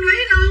trắng tâm lý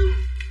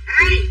luôn.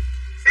 Đây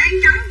sang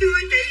trắng chưa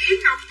chị Yến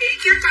Ngọc, chị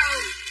Cát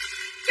Tường.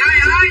 Trời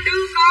ơi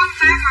đưa con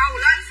ba màu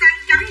lên sang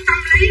trắng tâm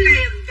lý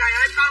liền. Trời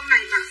ơi con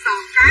này mặc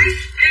sọt cái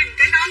thêm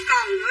cái nón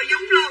cờ nữa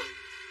giống luôn.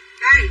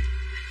 Đây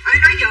ơi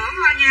nói giỡn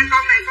thôi nha,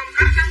 con này phong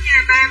cách lắm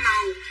nha, ba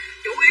màu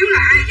chủ yếu là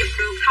ai giật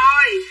được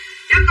thôi,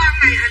 chứ con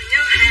này hình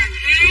như hàng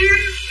hiếm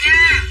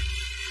nha.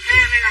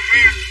 Hàng này là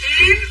hàng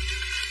hiếm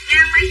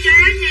nha mấy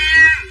chế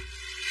nha,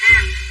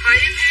 hàng thời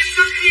im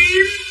rất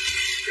hiếm.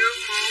 Được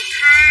 1,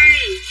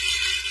 2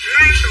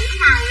 loan đủ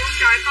màu luôn.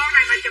 Trời con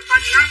này mà chụp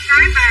hình lên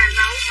cái bà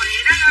nậu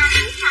mẹ nó loan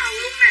đủ màu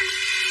luôn nè.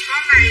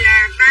 Con này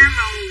là 3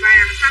 màu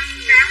vàng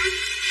xanh trắng.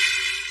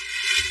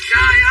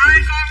 Trời ơi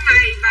con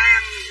này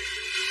vàng,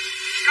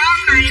 con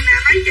này mà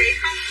mấy chị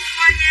không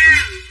mua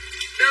nha,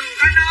 đừng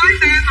có nói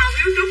 3 màu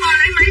Hiếu Trúc ơi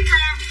lấy mấy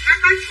con, nó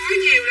có khối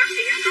nhiều lắm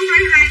chị Hiếu Trúc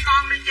lấy 2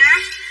 con đi chứ.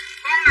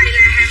 Con này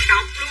là hàng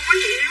độc luôn á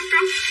chị Hiếu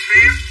Trúc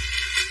thiệt.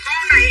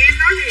 Con này em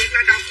nói thiệt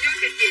là độc như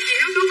chị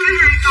Hiếu Trúc lấy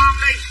 2 con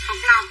đi, thật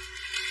lòng.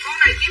 Con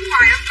này kiếm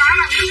hoài không có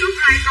đâu, Hiếu Trúc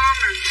 2 con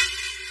nè.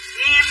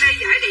 Nghe em đây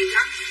giải đẹp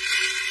lắm,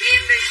 nghe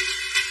em đi.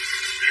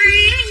 Hãy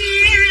nghe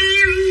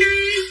em đi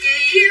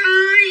chị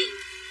ơi.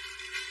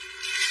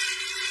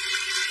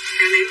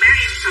 Hàng này bán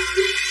em sợ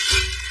luôn,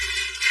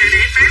 hàng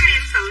này bán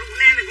em sợ luôn.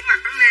 Nè này cũng mặc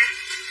lắm nè,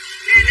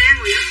 nè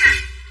Nguyễn nè,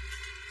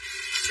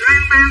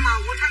 loan 3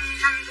 màu của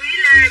Thanh Thúy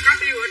Lê có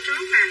bill ở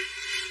trước nè.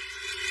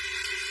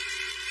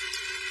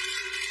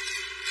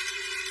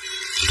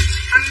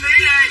 Thanh Thúy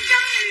Lê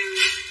 100.000.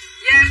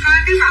 Về coi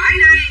cái vải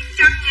đây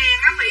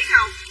 100.000 á Mỹ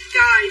Ngọc.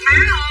 Trời má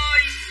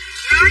ơi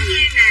nói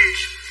nghe nè,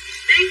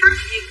 đi khắp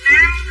Việt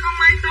Nam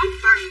không ai tốt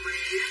bằng mẹ,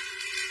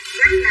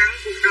 gánh nặng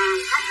cuộc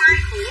đời không ai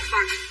khổ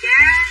bằng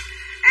cha.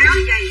 Áo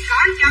giày có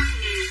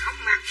 100.000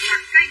 không mặc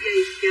cái gì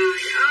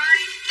trời ơi,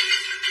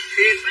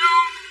 thiệt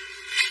luôn.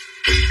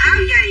 Áo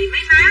giày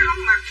mấy má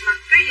không mặc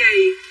cái gì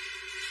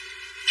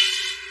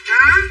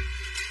đó,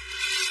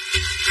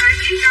 ai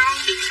biết đâu.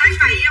 Thấy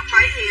bày ông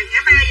bậy hiện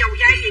ngã ba dầu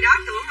dây gì đó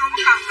tưởng không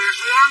có cần mặc.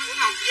 Loan của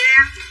Ngọc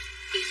Giang,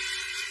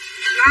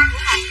 loan của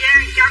Ngọc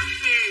Giang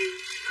 100.000.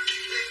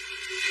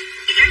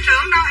 Em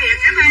tưởng đâu hiện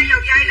ngã ba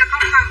dầu dây là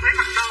không cần phải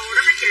mặc đồ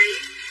đó mấy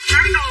chị.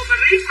 Bán đồ mà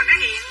riết mà nó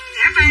hiện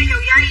ngã ba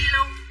dầu dây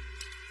luôn.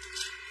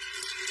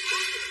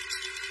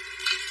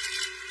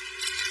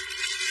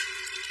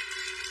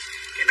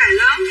 Cái bài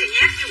lớn thì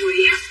nhát như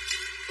quỷ á,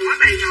 còn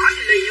bài nhỏ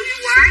thì lì như yêu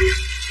quái.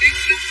 Kêu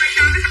dung quay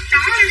cho cái thằng chó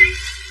đó đi.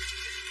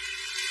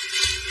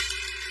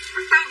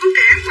 Mặt Tư cứ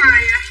kẻ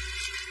hoài à.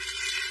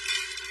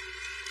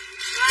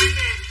 Đây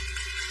nè.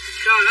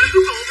 Trời ơi cứ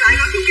cột lại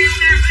rồi tôi kêu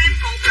nè, em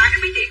cột lại cái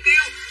mấy chị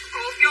kêu,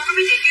 cột vô cái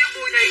mấy chị kêu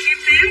Bùi Thị Kim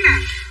Tiến nè.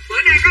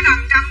 Bữa nay có đầm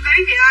 100 kg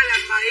chị ơi là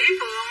Mỹ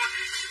Phượng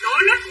đổi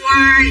nít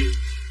hoài.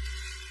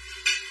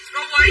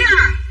 Đồ quỷ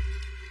à,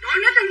 đổi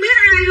nít không biết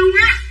ai luôn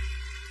á.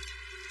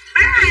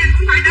 Bán hàng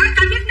cũng phải đỡ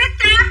ta biết nít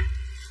cha.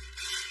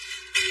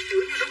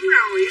 Chửi như đúng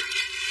rồi á,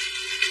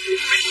 chửi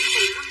như mấy con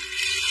khùng á.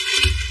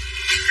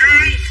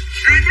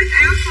 Ai thích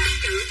áo phông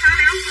chữ, có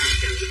áo phông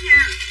chữ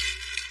nha.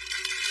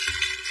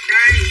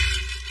 Đây,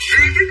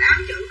 ai thích áo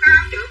chữ, có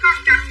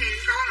 100.000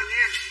 con à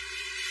nghe.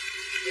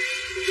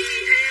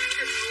 Vậy đi em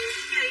đừng uống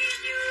dây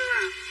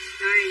dưa.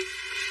 Đây.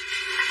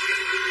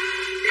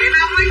 Đẹp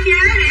không mấy chế,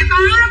 đẹp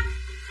không?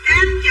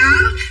 Cam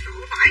chữ.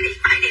 Trời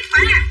vải đẹp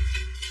quá.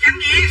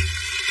 100.000.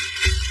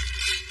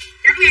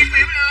 100.000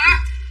 quẹo lửa.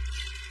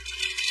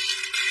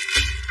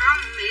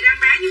 Không, mẹ đang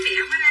bán với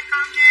mẹ mới ra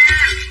con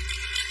nha.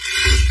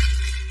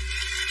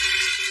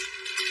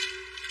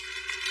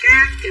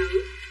 Cam chữ.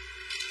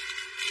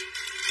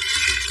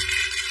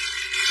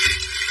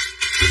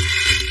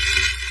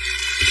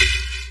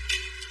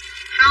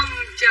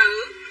 Hồng chữ.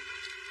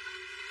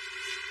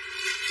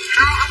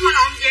 Không, ông có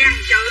lộn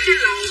vàng chữ chứ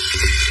lộn.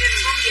 Nhìn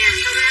con vàng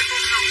sao ra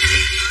con hồng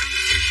đẹp nữa.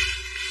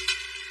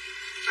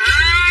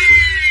 Ơi,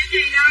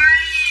 gì đây?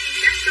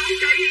 Chắc chú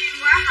trái yên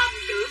quá. Hồng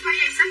chữ có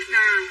dây xích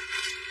nè.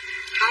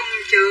 Hồng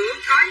chữ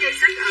có dây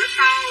xích ở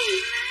sau.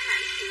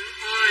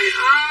 Trời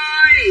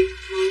ơi,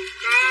 một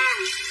con.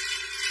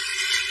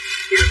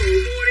 Giả bộ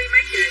mua đi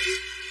mấy chị.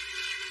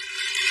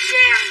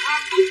 Vàng hoa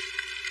cúc.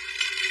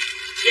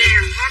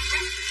 Vàng hoa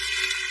cúc.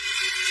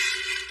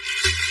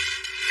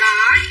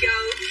 Đỏ chữ.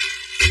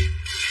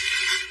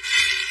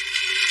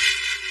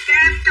 Cam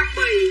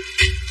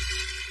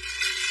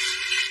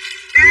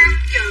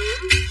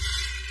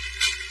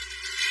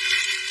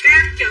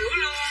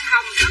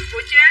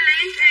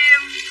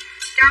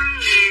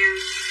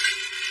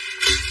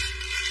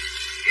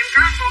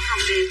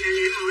hồng đẹp nè,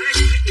 để mở ra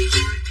cho mấy chị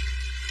coi.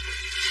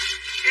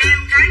 Em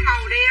cái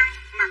màu đen,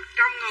 mặt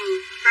trong người,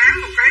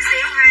 bán một cái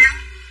xéo ha.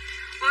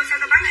 Ôi sao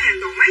tao bán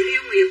hàng còn mấy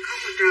yêu nghiệp không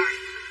mà trời.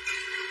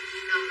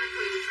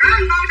 Có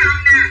một con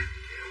đồng nè.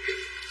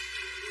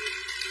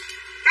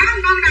 Có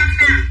một con đồng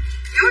nè,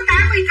 dưới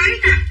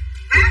 80kg nè,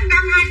 bán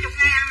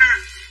 120.000 nè.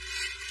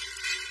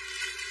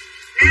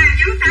 Nè,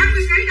 dưới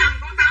 80kg đồng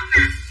của tao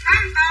nè, có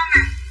một con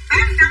nè,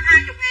 bán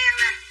 120.000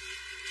 nè.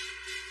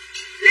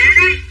 Lẹ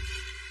đi,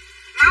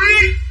 mau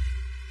đi,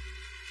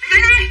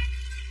 mày đi.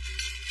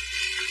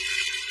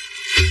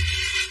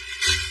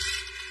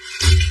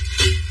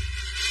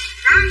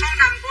 Có một con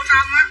đồng của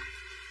tao á.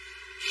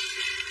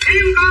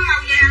 Thêm con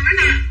màu vàng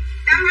nữa nè,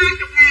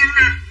 120.000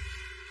 nè.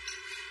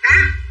 Đó,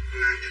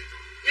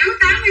 dưới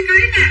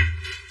 80kg nè.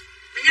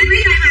 Mày nhanh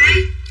lấy đây mày.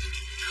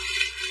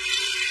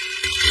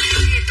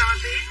 Nghe to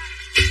tiếng.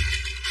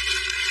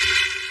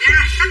 Nè,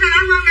 sắp ra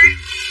lắm con đi.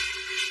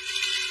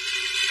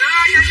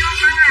 Rồi, cho vô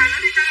con là nó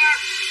đi cho con.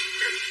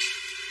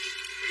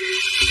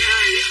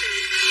 Rồi, biết rồi.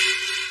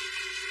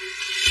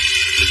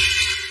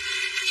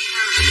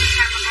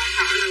 Sao mà con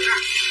thở được á?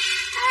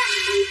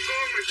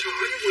 Con mà thở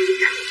như quỷ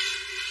vậy.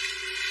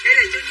 Đây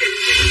là chương trình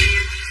với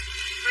hàng.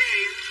 Với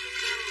hàng.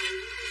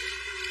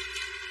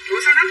 Ủa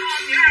sao nó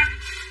thơm vậy anh?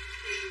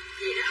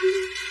 Gì đó?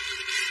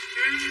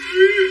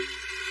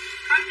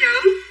 Thơm dữ.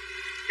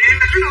 Nè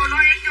mặc cái đồ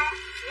Noel vô.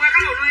 Qua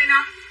cái đồ Noel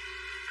không?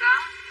 Có.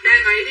 Đề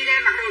nghị đi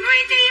đem mặc đồ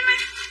Noel cho em ấy.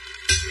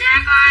 Ra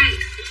coi.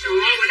 Trời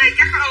ơi bữa nay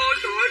chắc ơi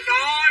trời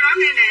ơi đó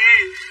nghe nè.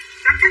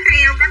 Cắt cái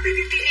eo, cắt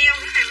cái eo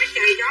cái này mấy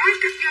chị đó,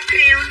 cắt vô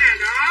cái eo nè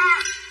đó.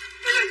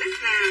 Đây là thích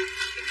nè.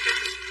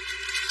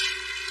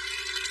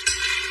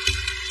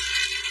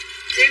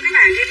 Đem cái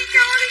bàn kia đi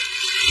cho đi.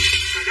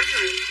 Trời đất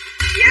ơi.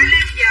 Dạ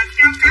lên dệt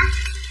cao cấp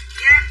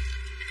nha.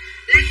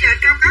 Lên dệt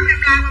cao cấp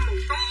em lao qua một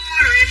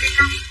tour rồi em đi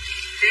không?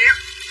 Thiệt.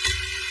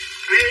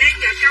 Rồi lên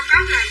dệt cao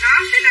cấp là nó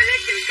sẽ là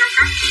lên dệt cao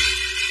cấp.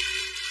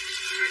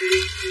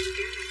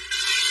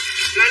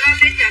 Rồi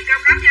lên dệt cao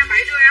cấp nha,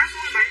 7 đưa áo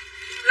xuống rồi 7.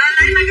 Lên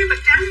lấy mấy cái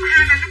bịch trắng,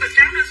 2-3 cái bịch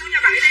trắng đưa xuống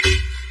cho 7 đi.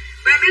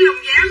 Về mấy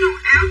lùng dáng luôn,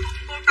 áo thun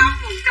cô tông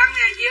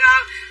 100.000 chị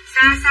ơi.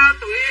 Sao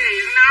tuổi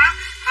hiện nó.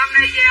 Hôm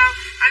nay giao,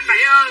 anh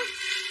 7 ơi.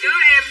 Chứ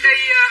em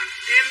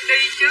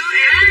đi chứ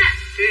em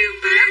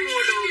truyền bả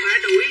mua đồ bả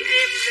đuổi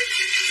em đi.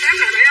 Xếp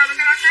lại 7 ơi, cái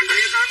đó xếp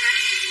lại cho con nha.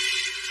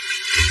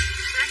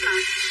 Xếp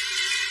lại.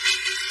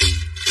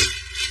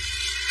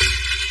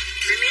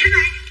 Mày miết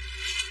đi.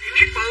 Mày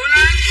miết bự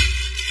lên.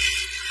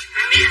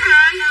 Mày miết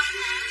lên.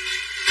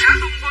 Áo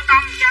thun cô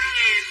tông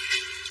 100.000.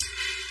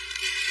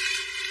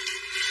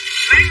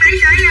 Mấy cái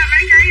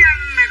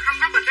mà không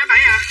có bịch đó 7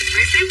 à.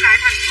 Phải xếp lại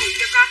thành cục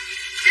cho con.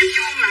 Xếp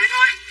vuông lại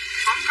thôi.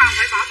 Không cần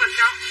phải bỏ bịch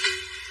đâu.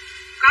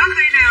 Có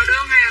khi nào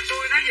đơn hàng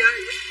tôi nó dở.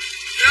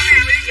 Đơn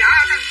hàng liên dở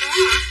ở thành phố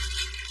hả?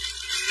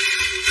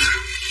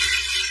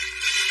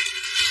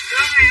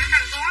 Đơn hàng ở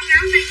thành phố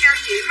nhắn đi giao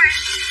diễm ấy.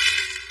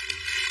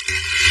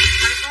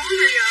 Thành phố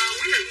thì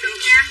quyết định được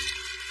nha.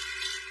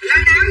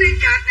 Lên áo liên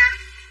dệt nè.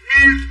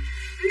 Nè.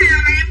 Cái nào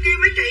mà em kêu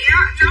mấy chị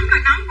á, nóng là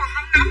nóng, còn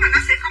không nóng là nó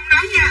sẽ không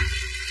nóng nha.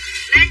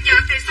 Lên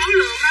dệt thì số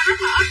lượng nó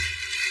rất là ít.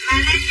 Mà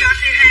lên dệt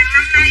thì hàng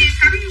năm nay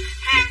cấm,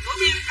 hàng của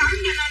biên cấm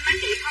cho nên mấy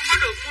chị không có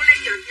được mua lên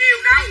dệt nhiều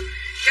đâu.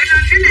 Cho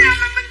nên cái nào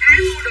mà mình thấy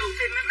mua được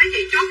thì mấy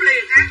chị chốt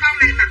liền ha. Con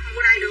này mặc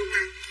mùa này được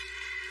nè.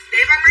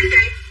 Đẹp không mấy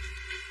chị?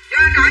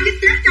 Rồi đỏ dít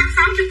chắc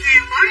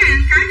 160.000. Mỗi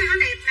hàng cái cho nó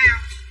đẹp nào.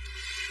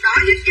 Đỏ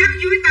dít chắc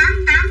dưới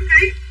 88kg.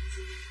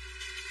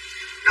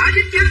 Đỏ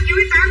dít chắc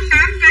dưới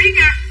 88kg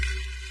nha.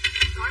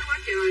 Nói quá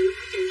trời luôn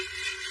mấy chị.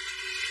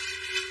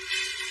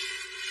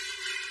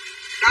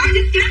 Đỏ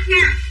dít chắc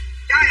nha.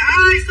 Trời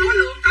ơi số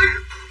lượng có.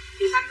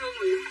 Chị Thanh Hương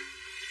Nguyễn.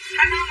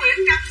 Thanh Hương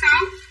Nguyễn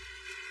 160.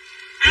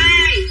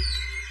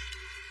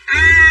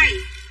 Ai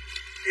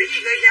để gì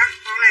ghi vậy?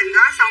 Con làm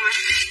đó xong rồi.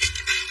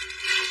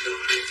 Không được,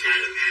 nó sai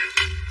được nha.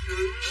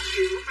 Quất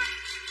gì quất á.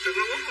 Đừng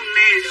có quất con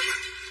nè được mà.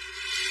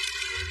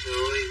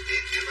 Thôi,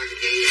 em bao nhiêu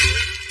giây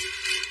rồi.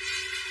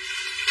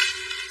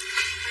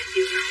 Phải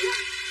chịu nổi á.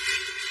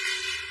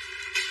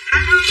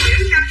 Thanh Hương Nguyễn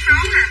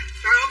 160 nè.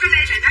 Trời ơi cái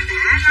len này nó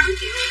đã lắm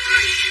chị Hương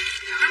ơi.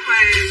 Nó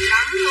mềm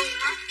lắm luôn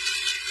á.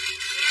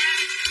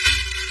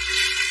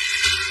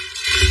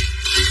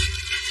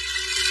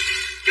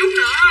 Chút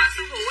nữa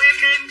sư phụ em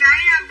đem cái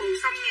bột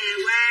xông nhà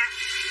qua.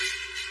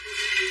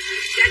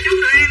 Dạ chút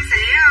nữa em sẽ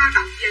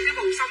đọc về cái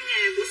bột xông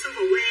nhà của sư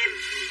phụ em.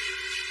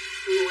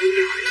 Sư phụ em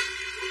giỏi lắm.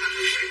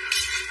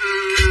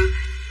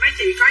 Mấy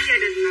chị có gia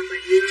đình mà bị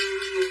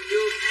người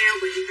dương theo,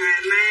 bị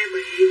tà ma,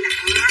 bị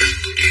nặng á,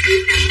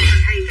 bị nặng mà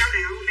thầy cao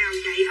đạo nào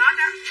chạy hết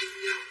á,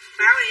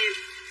 báo em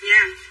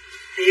nha.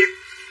 Thiệt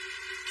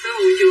sư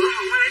phụ chữa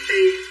không có lấy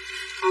tiền.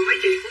 Còn mấy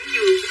chị cúng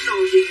dường cúng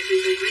đồ gì thì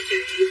tùy mấy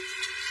chị.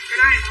 Cái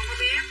đó em không có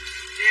biết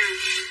nha.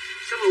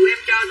 Sư phụ em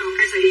chơi toàn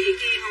ca sĩ diễn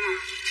viên không à.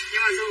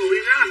 Nhưng mà sư phụ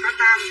em rất là có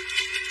tâm.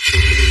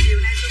 Chiều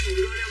nay sư phụ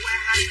đưa ra qua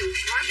 20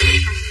 gói bột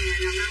trong nhà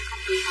làm ăn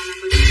không được, hoặc là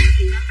mình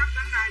thì bán đất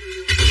bán đai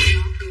được,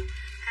 không được,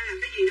 hay là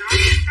cái gì đó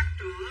cắt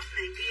trở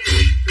này kia,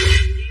 rồi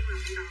tình duyên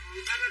lận đận,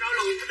 nó đổ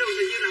lộn cái đường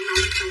tình duyên lận đận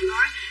tự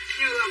nói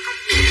như công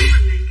việc của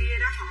mình này kia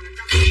đó, họ là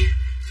trong nhà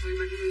người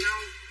bệnh người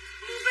nâu.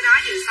 Mua cái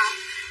đó về xong,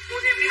 mua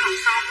thêm cái hộp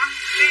xong á,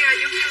 cái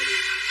giống như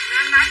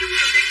nó giống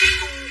như cái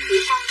bu của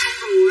con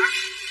rùa á,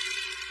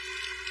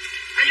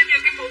 nó giống như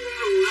cái bu con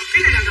rùa á.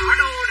 Cái này là đỏ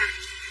đô nè,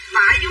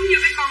 vải giống như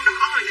cái con đỏ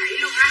hồi nãy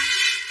luôn á.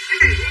 Cái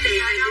này cũng đẹp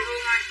này chị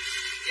Hương ơi,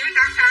 dưới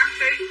 88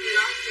 kg gì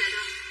đó.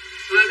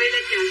 Rồi đi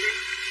lên chờ đi.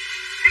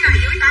 Cái này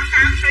dưới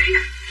 88 kg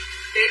nè,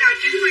 chị nào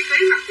 90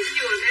 kg mà cũng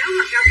vừa, nếu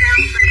mà cao cao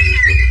một tí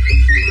nha.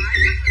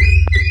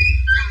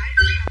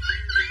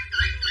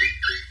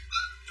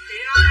 Chị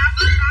ơi đó,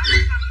 cũng có để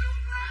bằng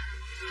nhung không?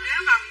 Nếu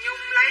bằng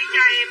nhung lấy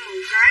cho em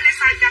một cái, lấy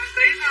size 100 kg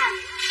phải không?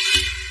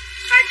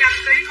 Size 100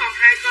 kg còn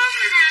 2 con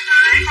nè.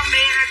 Lấy con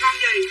đen hay con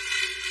gì?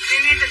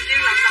 Nghe tình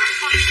duyên lặng lặng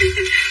thôi.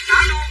 Đỏ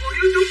đô của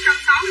Hiếu Trúc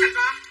 160 nè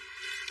con.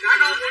 Đỏ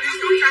đô của Hiếu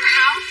Trúc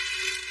 160.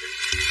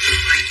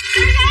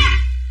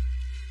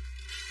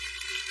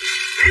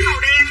 Cái màu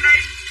đen đây.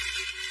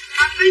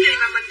 Không cái gì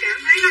mà mình cảm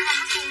thấy nó không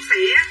có suôn sẻ.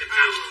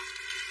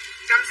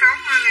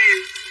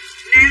 160.000.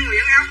 Nan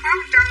Nguyễn áo khoác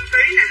 100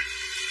 kg nè.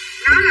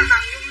 Nó là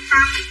bằng nhung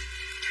tâm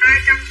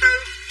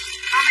 240.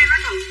 Không em nói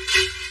thử.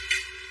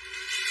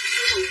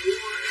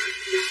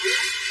 Giỏi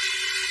lắm.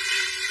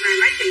 Này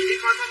mấy chị đi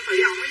coi phong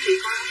thủy ổng, mấy chị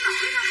coi không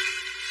nổi đâu.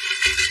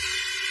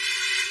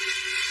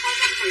 Coi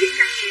phong thủy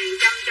căn nhà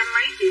trăm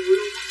mấy triệu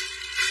luôn á.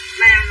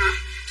 Vàng hả?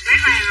 Lấy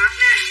vàng hả?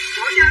 Nè,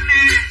 đổ cho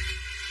nè.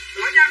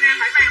 Đổ cho nè,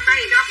 phải vàng bay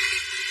gì đâu.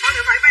 Coi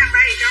thử phải vàng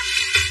bay gì đâu.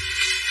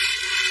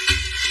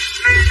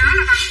 Mà nó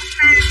là bằng quốc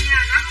nam nha,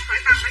 nó không phải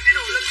bằng mấy cái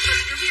đồ linh tinh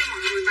giống như mọi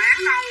người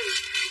bán đâu.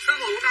 Sư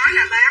phụ nói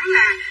là bán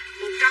là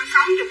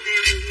 160.000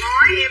 một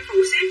gói, em phụ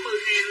ship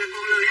 10.000 là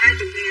còn lời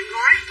 20.000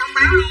 gói. Thông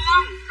báo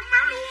luôn, thông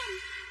báo luôn.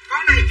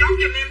 Con này chốt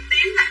giùm em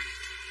tím nè,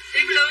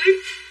 tím lưới.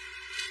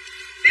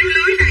 Tím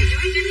lưới này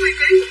dưới 90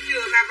 kg cũng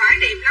vừa mà vải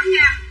đẹp lắm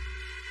nha.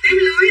 Tím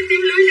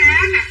lưới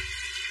đá nè.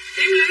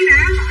 Tím lưới đá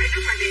vải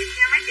rất là đẹp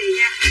nha mấy chị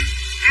nha.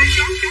 Ai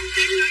chốt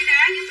tím lưới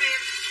đá giúp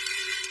em.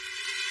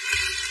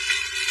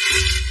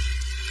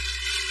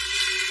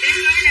 Tím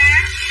lưới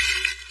đá,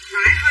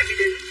 vải hơi bị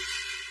đỉnh.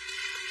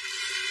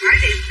 Vải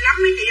đẹp lắm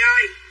mấy chị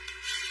ơi.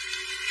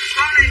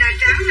 Con này là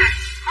trắng nè,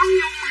 con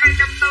nhung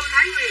 240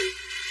 Thái Nguyên.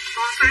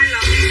 Còn size L,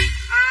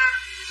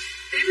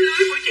 tím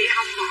lưới của chị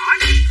Hồng Võ,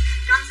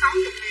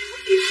 160.000 của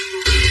chị Hồng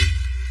Võ.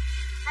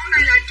 Con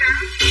này là trắng,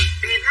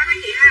 đẹp hả mấy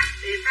chị ha,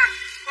 đẹp ha.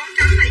 Con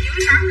trắng này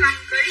dưới 85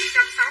 kg,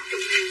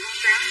 160.000 con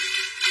trắng.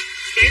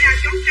 Chị nào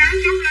chốt trắng,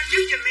 chốt lên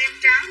giúp giùm em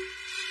trắng.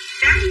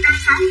 Trắng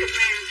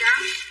 160.000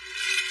 trắng.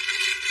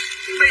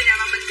 Cái bì nào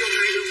mà mình dùng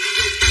lại được mình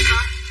dùng thôi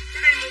con.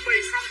 Cái đây mua bì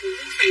xong cũng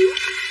muốn xỉu.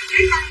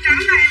 Cái con trắng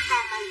đó em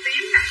còn màu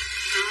tím nè.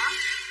 Đó.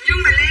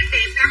 Nhưng mà len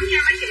đẹp lắm nha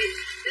mấy chị.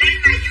 Len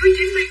này dưới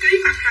 90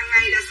 kg mặc hàng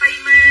ngày là say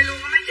mê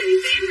luôn á mấy chị.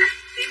 Tím nè,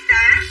 tím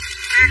đá.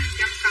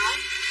 160.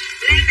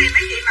 Len này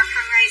mấy chị mặc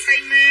hàng ngày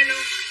say mê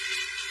luôn.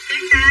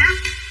 Tím đá.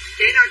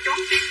 Chị nào chốt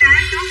tím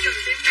đá, chốt giùm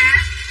tím đá.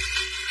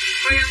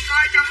 Quyền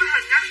coi trong cái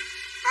hình đó.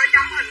 Coi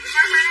trong hình cái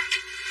phát đó.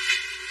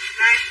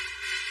 Đây.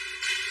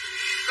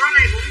 Con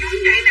này cũng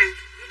giống vậy nè.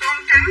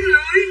 Con trắng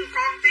lưới,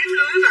 con tím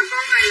lưới và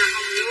con này là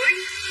hồng lưới.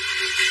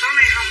 Con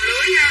này hồng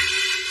lưới nha.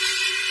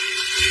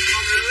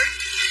 Hồng lưới.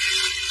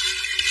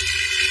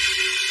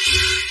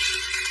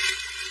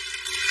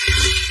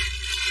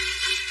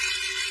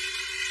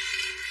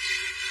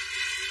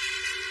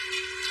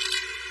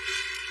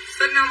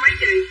 Xin không mấy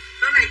chị?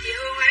 Con này chị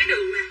Hương lấy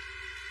được nè.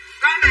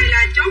 Con này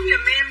là chốt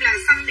giùm em là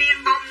xanh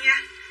đen bông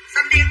nha.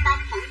 Xanh đen bông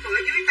khoảng cỡ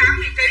dưới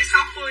 80 kg,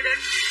 60 đến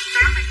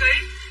 80 kg.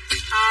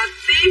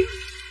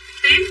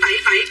 Tím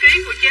 77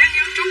 kg của chế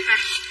Hiếu Trúc nè.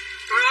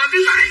 Trời ơi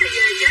cái vải này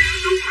về chế Hiếu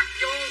Trúc mặc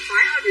vô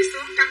vải hơi bị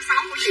sướng,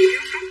 160 của chị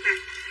Hiếu Trúc nè.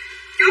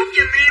 Chốt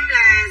giùm em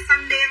là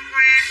xanh đen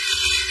hoa.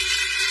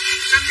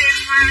 Xanh đen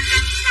hoa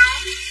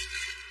 160.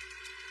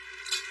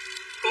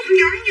 Cũng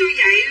giống như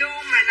vậy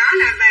luôn mà nó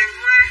là vàng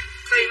hoa.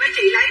 Tùy mấy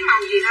chị lấy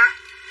màu gì ha.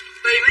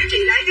 Tùy mấy chị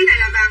lấy, cái này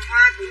là vàng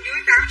hoa cũng dưới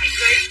 80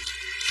 kg.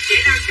 Chị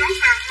nào chốt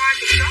vàng hoa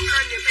thì chốt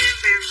lên giùm em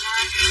vàng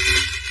hoa.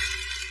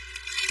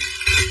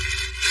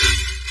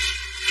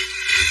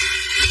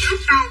 Lúc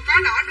đầu có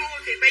đỏ đô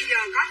thì bây giờ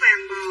có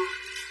vàng bò.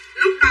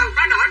 Lúc đầu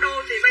có đỏ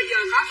đô thì bây giờ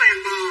có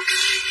vàng bò.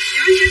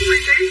 Dưới 90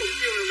 kg cũng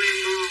vừa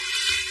vàng bò.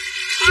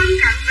 Bên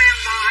cạnh vàng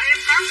bò em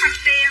có xanh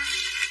đen.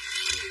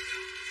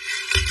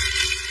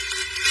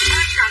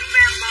 Bên cạnh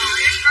vàng bò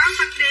em có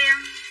xanh đen.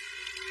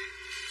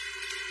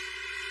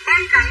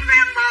 Bên cạnh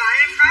vàng bò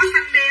em có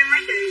xanh đen mấy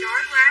chị,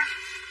 đói quá.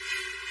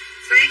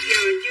 Sáng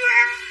giờ chưa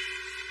ăn.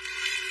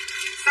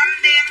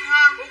 Xanh đen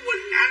hoa của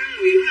Quỳnh Anh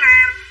Nguyễn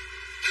Lam.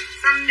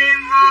 Xanh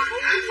đen hoa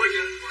của Quỳnh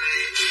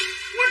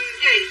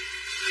gì?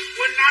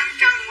 Quỳnh Anh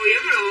Trần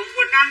Nguyễn lộn,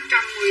 Quỳnh Anh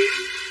Trần Nguyễn.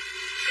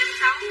 Trần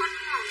Sáu đúng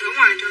không? Đúng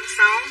rồi, Trần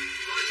Sáu.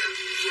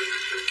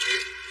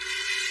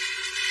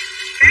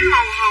 Cái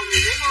màu hồng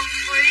của Vân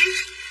Thúy.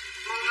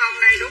 Màu hồng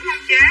này đúng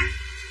không chế?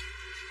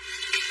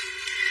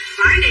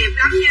 Vải đẹp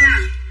lắm nha.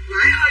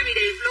 Vải hơi bị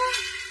đẹp luôn.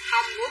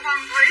 Hồng của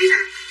Vân Thúy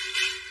nè.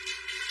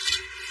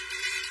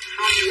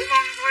 Hồng của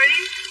Vân Thúy.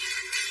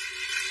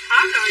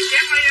 Hết rồi chế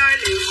Huy ơi,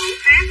 lựa mẫu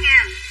khác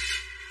nha.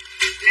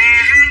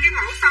 Nè, hai cái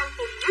mẫu sau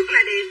cùng rất là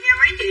đẹp nha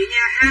mấy chị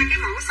nha. Hai cái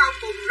mẫu sau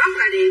cùng rất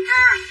là đẹp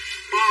ha.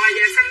 Bò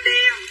và xanh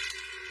đen.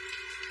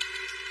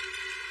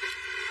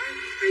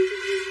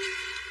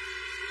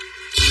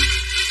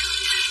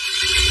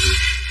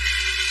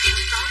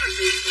 Sáu là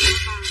tiền của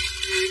con.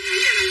 Nãy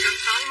giờ là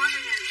 160 hết đó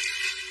nha.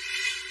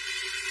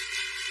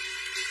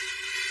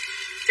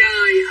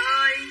 Trời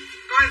ơi,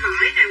 coi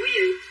vải nè quý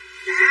vị.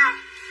 Đã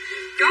không?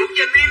 Chốt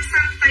giùm em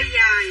xanh tay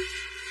dài.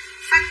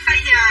 Xanh tay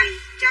dài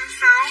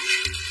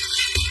 160.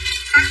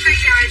 Xanh tay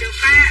dài được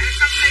 3,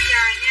 xanh tay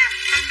dài nha.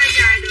 Xanh tay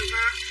dài được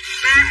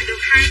 3, được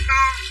 2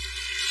 con.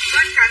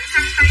 Bên cạnh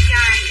xanh tay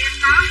dài em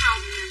có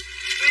hồng nè.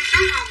 Em có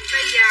hồng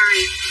tay dài.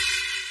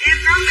 Em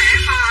có mã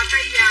bò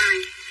tay dài.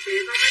 Chị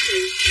con mấy chị.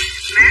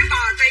 Mã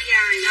bò tay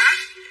dài đó.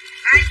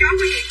 Ai chốt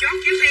cái gì chốt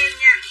giúp em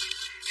nha.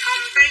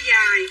 Hồng tay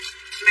dài.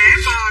 Mã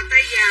bò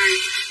tay dài.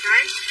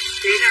 Đấy.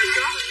 Chị nào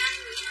chốt?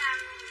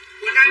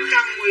 Quỳnh Anh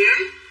Trần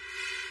Nguyễn.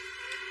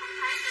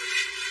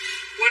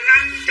 Quỳnh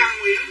Anh Trần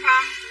Nguyễn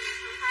không?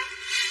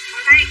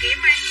 Con thấy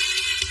kiếm đi.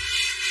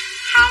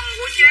 Hồng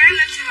của chế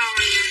Linh Hồi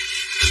nè.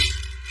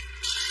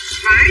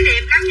 Vải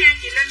đẹp lắm nha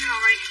chị Linh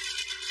Hồi.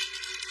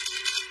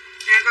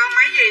 Nè con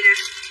mấy gì nè.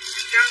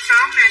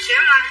 160 nè,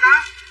 kéo lên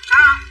đó. Có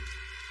không?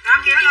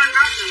 Đó kéo lên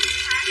đó.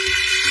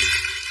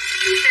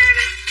 Xe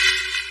đi.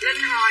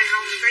 Linh Hồi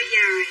hồng tay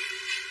dài.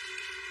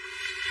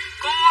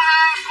 Cô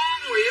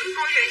Nguyễn,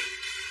 cô gì?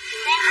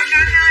 Cô Quỳnh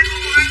Anh ơi, cô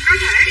Quỳnh Anh có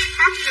thể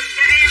inbox dùm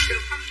cho em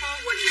được không cô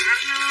Quỳnh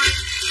Anh ơi?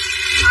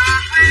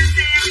 Hoa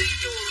sen đi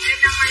chùa, em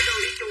đang may đồ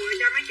đi chùa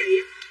cho mấy chị.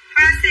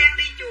 Hoa sen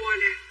đi chùa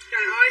nè,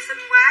 trời ơi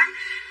xinh quá.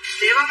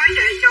 Chị có mấy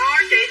chị cho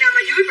chị nào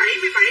mà dưới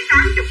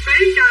 77-80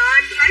 kg, trời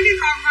ơi lấy cái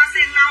con hoa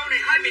sen nâu này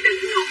hơi bị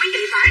đỉnh luôn mấy chị,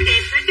 phải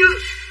đẹp nữa chứ.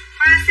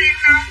 Hoa sen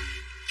nâu,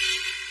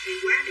 đẹp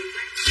quá đẹp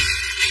quá.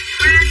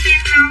 Hoa sen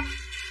nâu,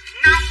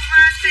 nâu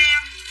hoa sen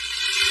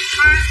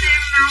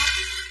nâu,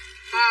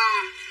 bò.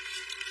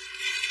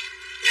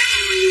 Đang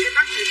ngồi gì cái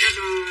bắt người ta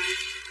bò.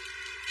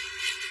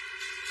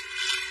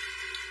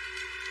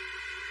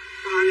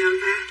 Bò nào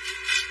ta?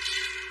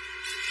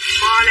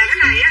 Bò là cái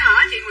này á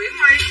hả chị Nguyễn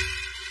My?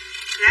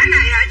 Là cái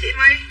này hả chị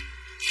My?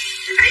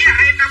 Cái nãy giờ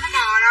em đâu có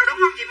bò đâu đúng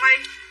không chị My?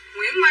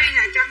 Nguyễn My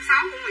nè,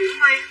 160 của Nguyễn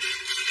My.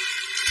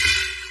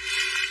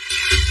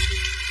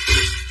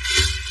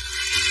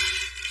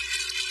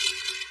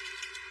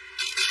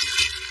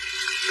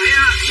 Thấy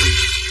không?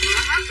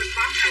 Mở hết bình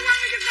bóng ra quăng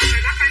cho con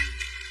này đất ấy.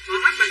 Mở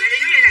hết bình này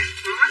giống như nè,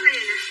 mở hết cái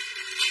gì nè.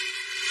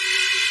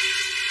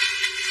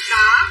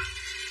 Đỏ.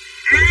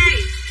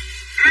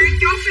 Ai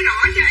chốt cái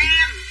đỏ cho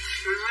em.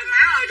 Trời ơi má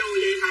ơi đồ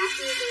vậy mà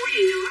không mua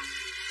gì nữa.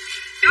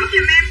 Chốt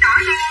giùm em đỏ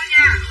đô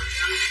nha.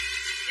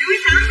 Dưới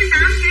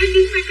 88kg,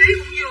 90kg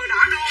cũng vừa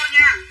đỏ đô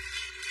nha.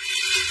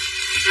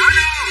 Đỏ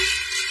đô.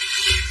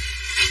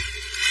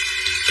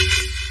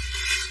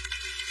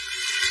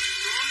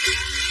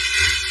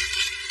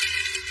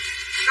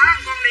 Có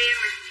một con đen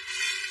nè.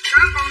 Có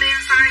một con đen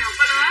size không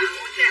có lớn.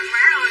 Ủa chàng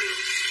má ơi.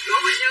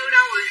 Đỗ Bình Như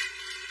đâu rồi?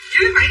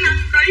 Dưới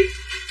 75kg.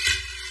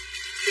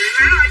 Trời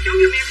má ơi chú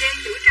giùm em đen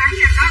chữ trắng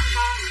nha. Có một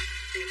con à.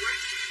 Đẹp quá.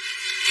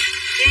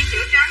 Đen chữ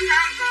trắng có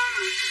một con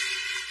à.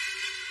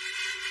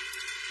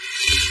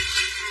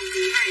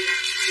 Chữ này là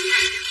chữ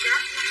này em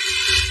chết quá.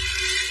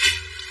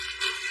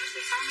 Nó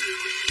sẽ sống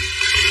nổi.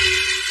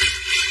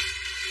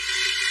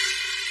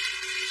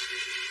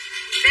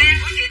 Đen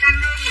của chị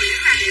Thanh Hương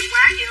Nguyễn là đẹp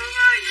quá chị Hương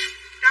ơi.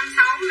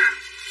 160 nè.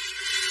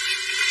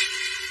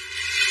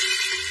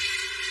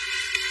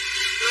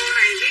 Lô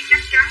này biết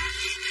chắc chắn.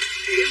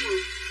 Hiểu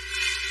mượt.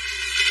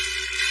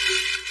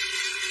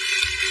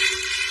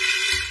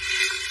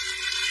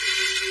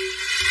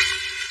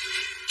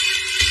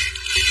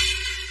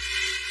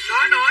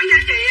 Đổi cho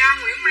chị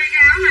Nguyễn My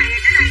cái áo này,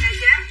 cái này nè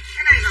chế.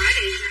 Cái này vải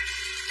đẹp nè.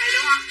 Đây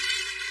đúng không?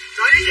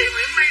 Đổi cho chị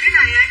Nguyễn My cái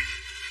này đây.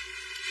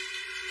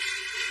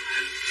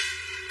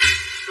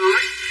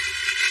 Rồi.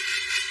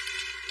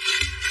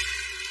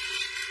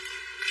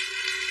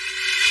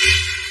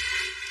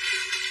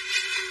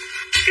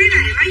 Cái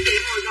này mấy chị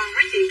ngồi gần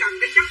mấy chị cầm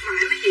cái chất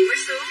vải mấy chị mới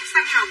sướng.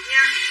 Xanh ngọc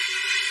nha.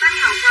 Xanh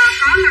ngọc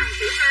có lần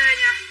chữ V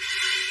nha.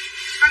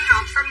 Xanh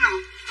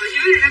ngọc. Ở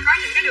dưới này nó có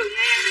những cái đường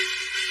ngang này.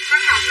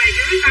 Xanh ngọc này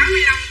dưới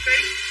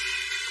 85kg.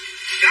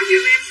 Chốt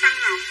giùm em xanh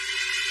ngọc.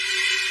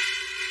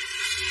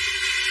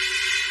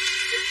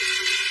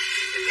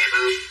 Đẹp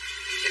không?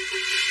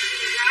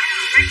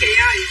 Mấy chị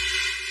ơi.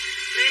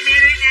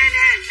 Mary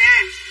nè.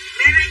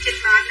 Mary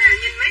chịch mệt nè.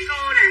 Nhìn mấy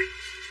cô nè.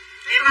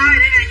 Em ơi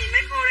đây nè, nhìn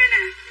mấy cô đây nè.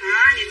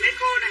 Đó, nhìn mấy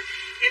cô nè.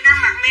 Em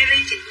đang mặc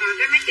Mary chịch mệt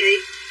đó mấy chị.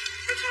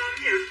 Sao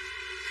thơm vậy?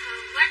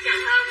 Quá trời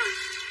thơm rồi.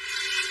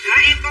 Đó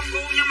em con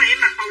cu nhưng mà em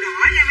mặc màu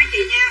đỏ nha mấy chị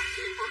nha.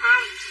 Màu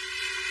hồng.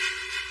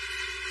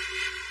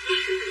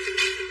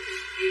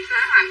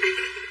 Đó mặt.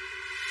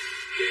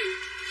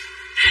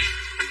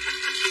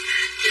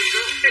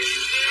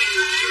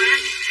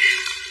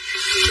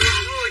 Tôi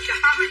không mua chó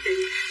mấy chị.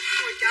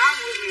 Mua chó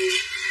mua mèo.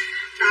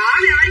 Đỏ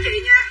nha mấy chị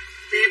nha.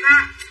 Đẹp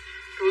ha.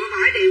 Trời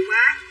vải đẹp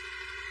quá.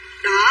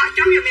 Đỏ,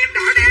 chốt giùm em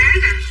đỏ đá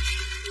nè.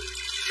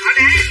 Đỏ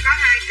đá em có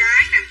 2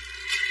 cái nè.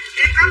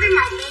 Em có cái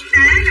màu bông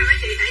đá nè mấy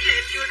chị. Nãy giờ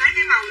em chưa chưa thấy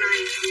cái màu này.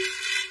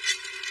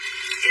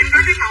 Em có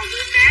cái màu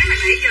môn đá mà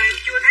nãy giờ em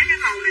chưa thấy cái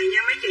màu này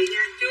nha mấy chị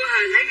nha. Chưa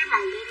hề thấy cái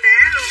màu môn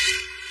đá luôn.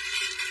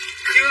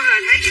 Chưa hề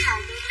thấy cái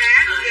màu môn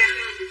đá luôn nha.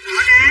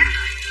 Đỏ đá.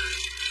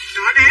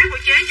 Đỏ đá của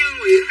chế Như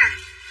Nguyễn nè.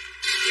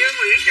 Như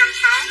Nguyễn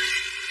 160.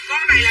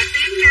 Con này là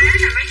tím đá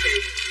nè mấy chị.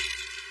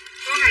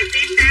 Con này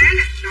tím đá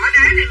nè. Đỏ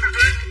đá này mặc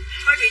lên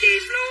hơi bị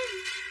đẹp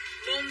luôn.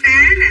 Môn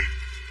đá nè.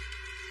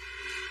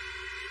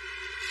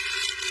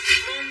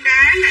 Môn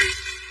đá nè.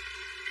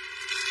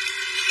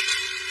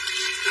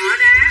 Đỏ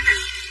đá nè.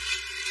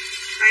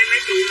 Đây mấy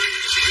chị ơi.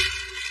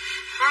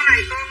 Con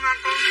này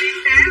con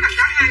tím đá mà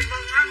có hai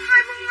vân á,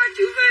 hai vân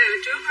chữ V ở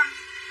trước á.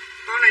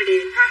 Con này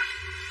đẹp ha.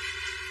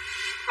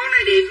 Con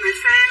này đẹp mà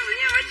sang nữa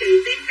nha mấy chị,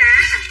 tím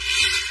đá nè.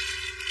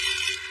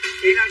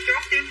 Chị nào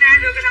chốt tím đá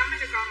đưa cái đấm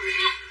cho con này.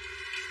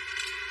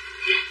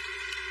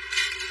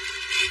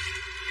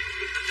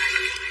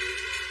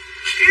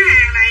 Cái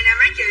hàng này nè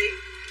mấy chị.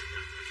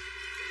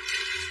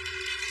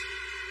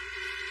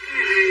 Cái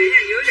hàng này để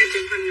nhà dưới để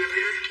chụp hình nè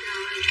bạn ơi.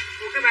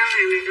 Ủa cái bao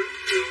hàng này đúng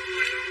lộn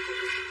mà lộn cục.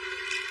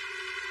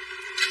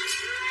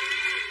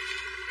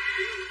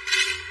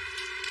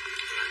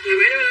 Là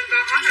phải đưa lên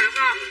con hết rồi đúng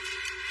không?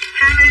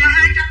 Hàng này là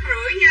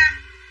 250 nha.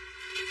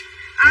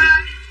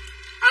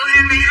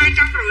 Hàng này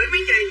 250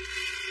 mấy chị.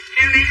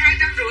 Hàng này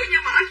 250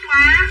 nhưng mà ít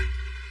quá.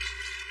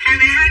 Hàng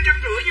này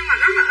 250 nhưng mà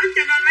rất là ít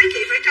cho nên mấy chị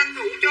phải tranh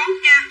thủ chốt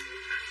nha.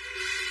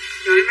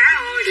 Trời má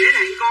ơi, để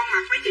lại con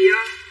mặt mấy chị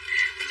ơi.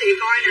 Mấy chị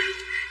coi nè,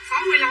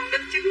 65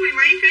 đến 90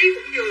 mấy ký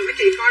cũng vừa mấy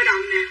chị coi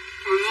đầm nè.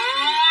 Trời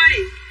ơi,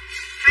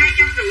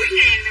 250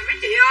 ngàn nè mấy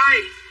chị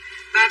ơi.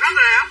 Bà có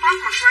về áo khoác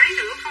mặc váy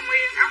nữa không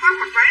yên. Áo khoác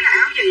mặc váy là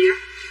áo gì vậy?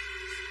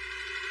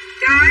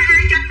 Trời,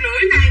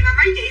 250 này mà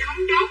mấy chị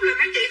không chốt là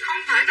mấy chị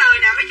không thể đời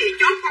nào mấy chị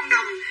chốt con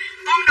đầm.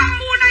 Con đầm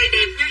mùa này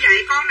đẹp như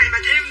vậy. Con này mà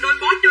thêm đôi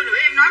bốt cho nữa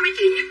em nói mấy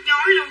chị nhức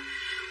nhói luôn.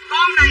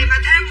 Con này mà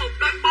thêm một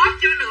đôi bốt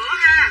cho nữa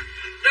ha.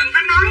 Đừng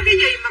có nói cái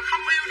gì mà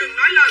không yêu, đừng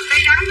nói lời cay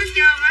đắng hết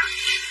trơn á.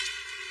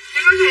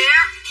 Em nói thiệt.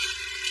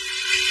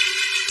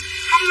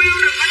 Không yêu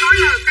đừng có nói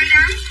lời cay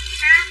đắng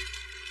ha.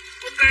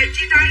 Ok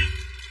chia tay.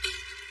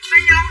 Tay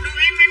nhau đừng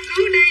em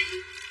cứ đi.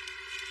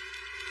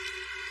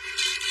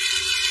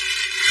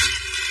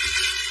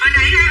 Hồi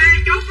nãy ai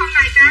chốt con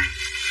này ta?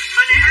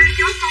 Hồi nãy ai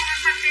chốt con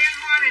xanh đen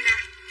hoa này nè?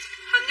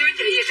 Hình như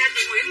chị gì ta,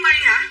 chị Nguyễn My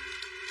hả?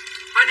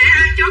 Hồi nãy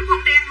ai chốt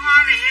con đen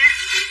hoa này ha?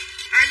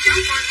 Ai chốt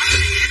con mắt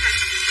này nè?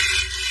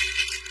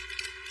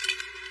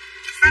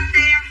 Xanh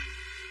đen.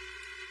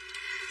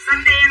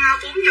 Xanh đen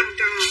 4 vòng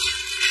tròn.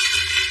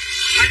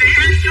 Hồi nãy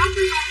ai chốt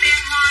cái con đen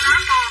hoa đó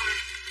còn nè.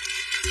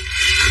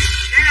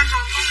 Đây là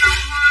còn con nâu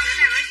hoa nữa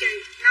nè mấy chị.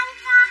 Nâu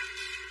hoa.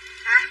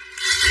 Hả?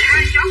 Để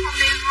ai chốt con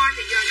đen hoa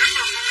thì giờ nó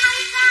còn con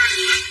nâu hoa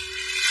nữa.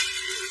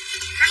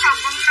 Nó còn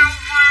con nâu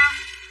hoa.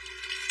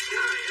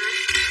 Trời ơi.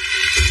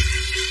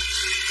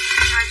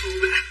 Hai phụ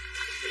nữa.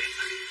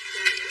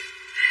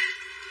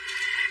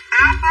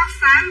 Áo khoác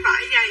xám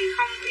vải dày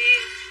không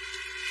yên.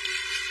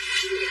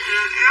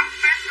 Áo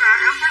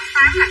khoác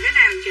xám là cái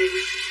nào chị?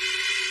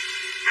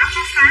 Áo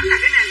khoác xám là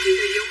cái nào chị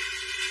Thùy Dung?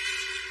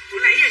 Bữa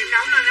nãy giờ em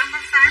nấu lên áo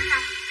khoác xám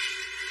không?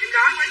 Em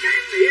đói quá chắc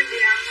em nghĩ em đi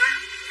ăn quá.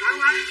 Đói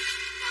quá.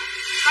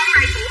 Con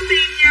này củ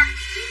tim nha.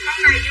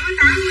 Con này dưới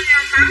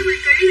 80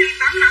 kg đi,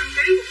 85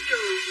 kg cũng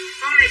vừa.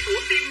 Con này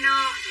củ tim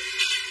nơ.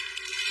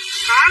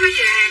 Có nó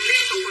về hàng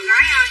liên tục mà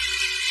gái ơi.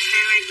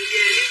 Hàng này chị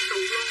về liên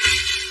tục luôn.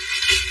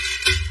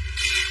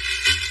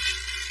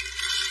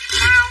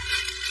 Sao?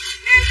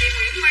 Nè chị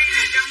Nguyễn My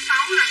nè,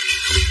 160 nè.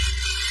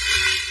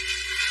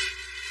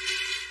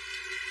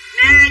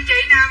 Nè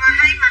chị nào mà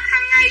hay mặc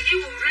hàng ngày với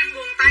quần rin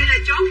quần tây là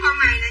chốt con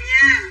này nè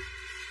nha.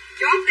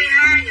 Chốt đi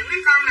ha, những cái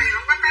con này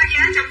không có giá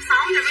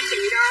 160 cho mấy chị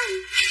đâu.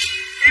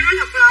 Em nói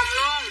thật lòng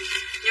luôn.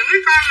 Những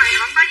cái con này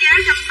không có giá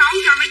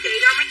 160 cho mấy chị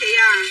đâu mấy chị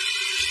à.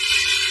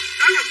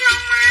 Nói thật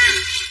lòng mà.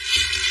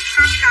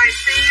 Xăm đài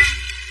sen.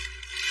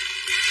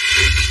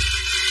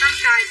 Xăm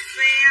đài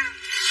sen.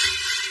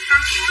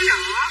 Xăm phối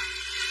đỏ.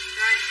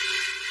 Đây.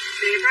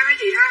 Đẹp ha mấy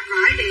chị ha,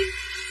 vải đẹp.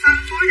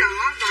 Xăm phối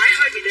đỏ, vải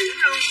hơi bị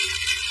đỉnh luôn.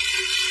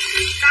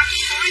 Xăm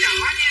phối đỏ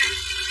nha.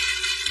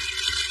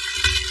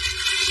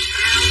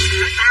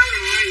 Để tao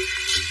rồi.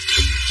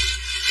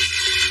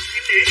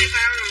 Em để cho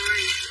tao rồi.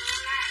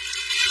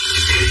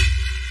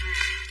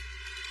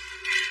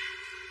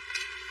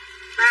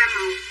 Ba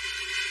màu.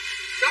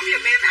 Chốt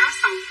giùm em áo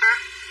sọc ha.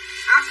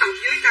 Áo sọc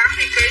dưới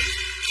 80 kg.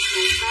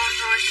 Một con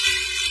thôi.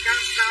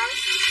 160.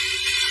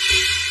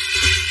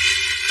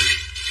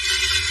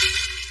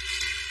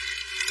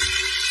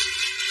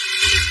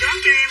 Chốt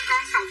cho em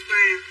con sọc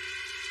vàng.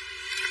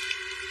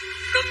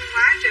 Cưng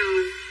quá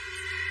trời.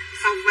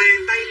 Sọc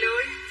vàng tay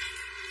lưới.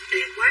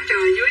 Đẹp quá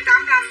trời, dưới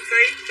 85 kg,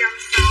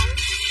 160.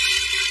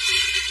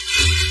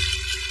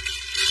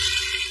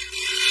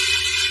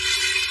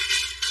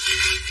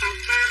 Sọc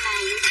 3 màu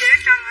của chế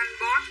Trân Anh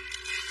Boss.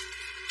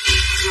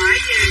 Vải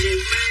về đẹp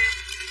mê.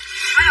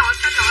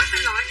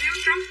 Xin lỗi,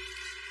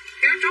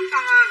 Hiếu Trúc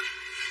con ơi.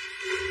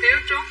 Hiếu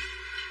Trúc.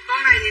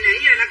 Con này thì nãy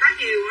giờ nó có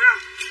nhiều rồi.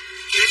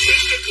 Để kiếm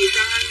cho chị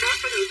Trân Anh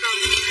Boss có được không?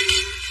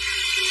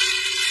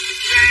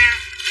 Ra.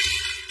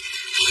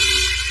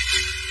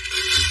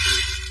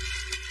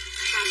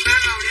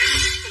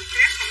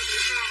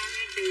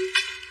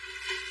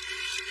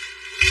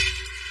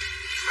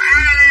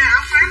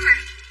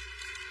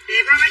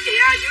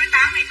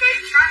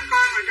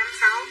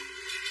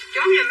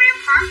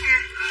 khoác nha.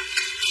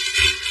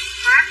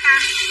 Khoác ha.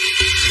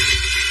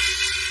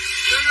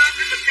 Đưa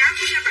cái bịch cám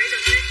của cái 7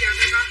 đợt lên giờ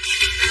đây con.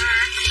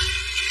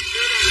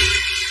 Đưa rồi.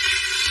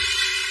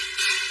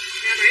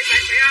 Nè 7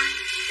 ơi.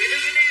 Để đưa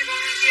cái đi con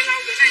kia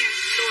lâu chỗ này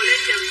lùa lên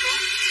giờ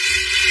xuống.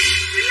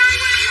 Để lai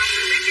qua lòng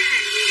để biết cái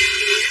hàng gì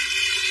á.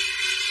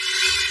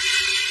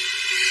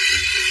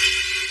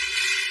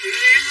 Để nó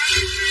ráng hết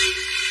được này.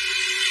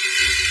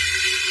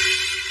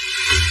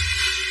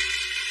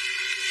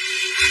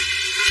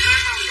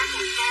 Có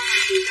một con mà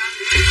chị cho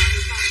để cho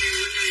một con này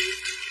bên này.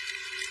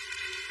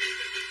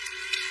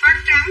 Phát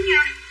trắng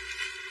nha.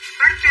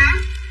 Phát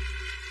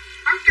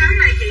trắng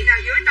này chị nào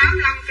dưới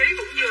 85kg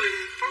cũng vừa nè.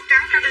 Phát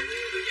trắng cá đinh.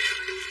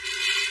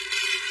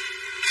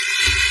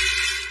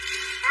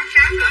 Phát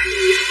trắng loại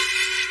gì luôn.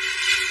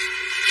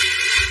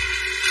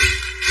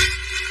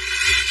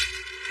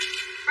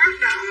 Phát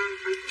đỏ.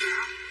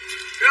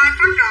 Rồi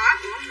phát đỏ.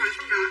 Ủa không phải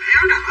phát đỏ.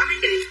 Áo đỏ mấy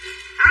chị.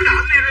 Áo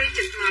đỏ Mary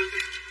chịch mật nè.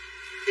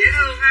 Dễ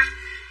thương ha.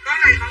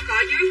 Con này khoảng cỡ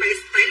dưới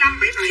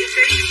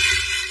 75-77kg.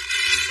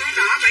 Con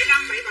đỏ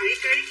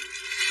 75-77kg.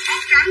 Ốc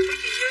trắng của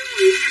chị Như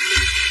Nguyễn nè.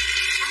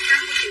 Ốc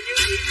trắng của chị Như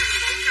Nguyễn thành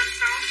phố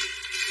 160.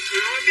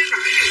 Trời ơi cái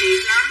vải này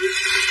đẹp lắm.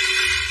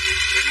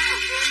 Cái nó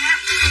một luôn á.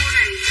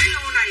 Cái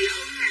lô này là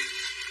ưng nè.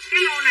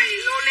 Cái lô này,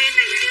 lô len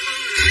này là em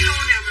ưng nè. Cái lô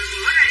nào mà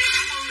mở ra em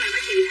không ưng là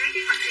mấy chị thấy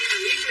cái mặt em là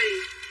biết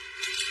liền.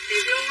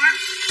 Đẹp luôn á.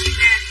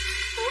 Nè.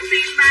 Cổ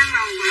tim 3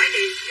 màu vải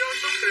đẹp vô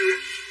số kể.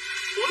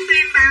 Cổ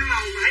tim 3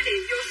 màu vải đẹp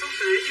vô số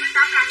kể dưới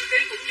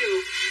 85kg cũng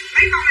vừa.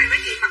 Mấy con này mấy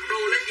chị mặc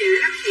đồ lên dễ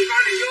lắm. Chị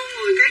coi là vô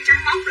người cái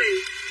trắng bóc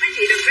liền. Mấy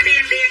chị đừng có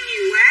đen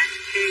nhiều quá.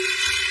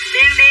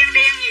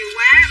 Đen nhiều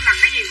quá. Mặc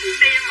cái gì cũng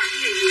đen, mặc cái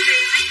gì cũng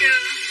đen hết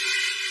trơn.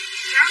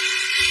 Đó.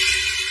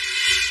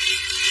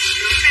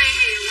 Đừng đen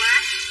nhiều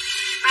quá.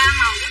 3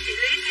 màu của chị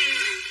Lý Thiên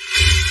nè.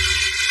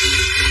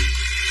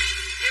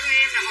 Nhưng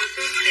em là hồi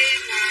xưa có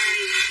đen hoài.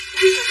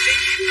 Cuối cùng đi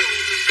kiếm đồ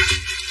mà sắp.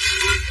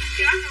 Rồi muốn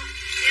chết luôn.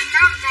 Em có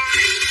một con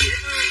này cũng dễ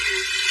thương nè.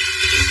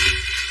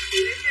 Chị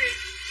Lý Thiên.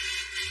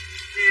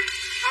 Nè.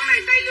 Con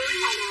này tay lưới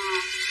màu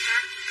bò.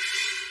 Ha.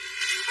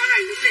 Con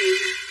này cũng đẹp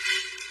nè.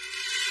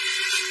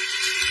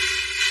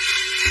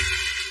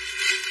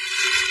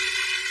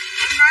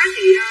 Không có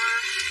chị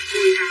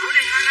Bùi Thảo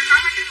đây ha. Nó có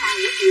mấy cái màu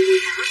của chị Bùi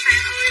Thảo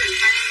sang ơi là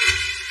sang luôn.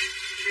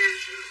 Nè.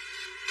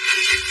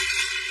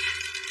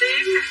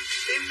 Tím nè.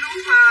 Tím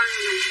rút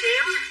mình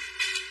chéo nè.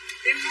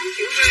 Tím rút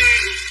kiểu V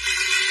nè.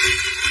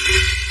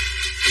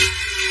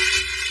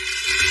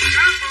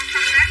 Đó con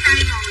xanh lá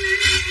cây màu lẹ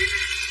lẹ nè.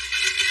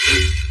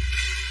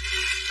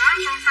 Đó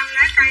con xanh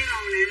lá cây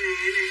màu lẹ lẹ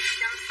nè.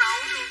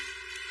 160 luôn.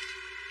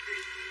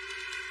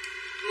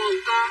 Một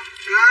con.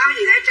 Đó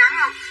chị thấy trắng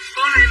không?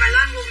 Con này mà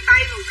lên quần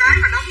tay một cái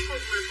mà đóng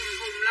khùng mà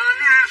khùng lên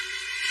ha.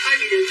 Hơi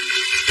bị đỉnh.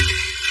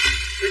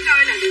 Đỉnh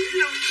ơi là đỉnh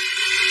luôn.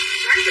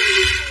 Quá trời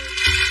đỉnh luôn.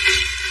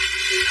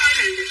 Đỉnh ơi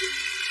là đỉnh.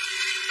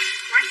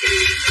 Quá trời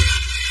đỉnh luôn.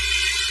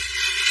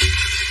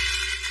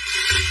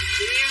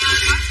 Chị Yên ơi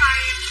có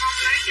tay em không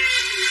lấy cho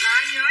em một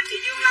cái nhớ chị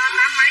Dương Lan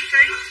 8 mấy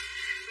ký.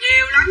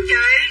 Nhiều lắm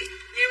chị.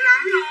 Nhiều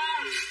lắm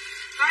luôn.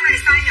 Con này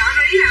size nhỏ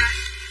rí à.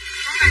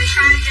 Con này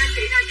size cho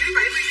chị nào dưới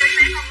 70kg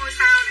mấy con ngôi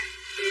sao nè.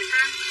 Đẹp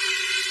ha.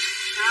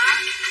 Đó.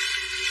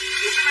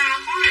 Một cái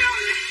bao có này đâu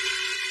nè.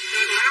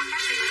 Rồi bỏ ống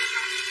tóc này luôn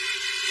không.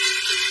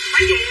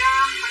 Mấy chị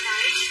hồi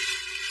nãy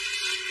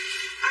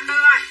anh Tư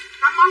ơi,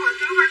 có món ở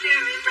trước hết cho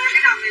em 3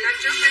 cái đầm này lên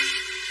trước đi.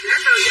 Để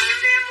từ giờ em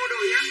đem mua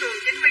đồ dán tường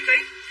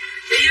 90kg.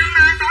 Chị Dương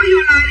tối vô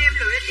live đi em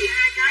lựa cho chị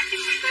 2 cái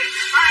 90kg.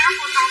 Có áo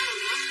cô tông rồi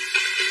nữa.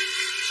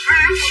 Có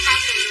áo cô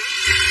tông rồi nữa.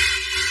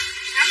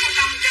 Áo cô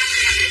tông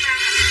 100.000 để bao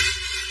nè.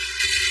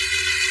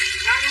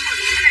 Đó đúng rồi,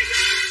 bỏ cái này vô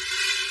nè.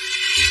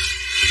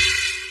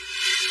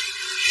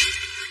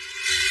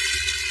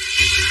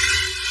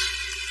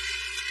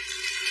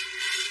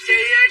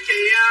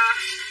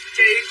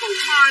 Chị cũng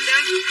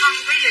đến không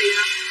cái gì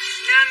ạ.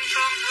 Nên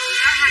con Thư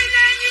nó hay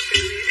la như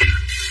chị vậy đó.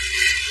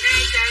 Nè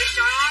chị,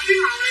 trời ơi cái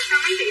màu này sao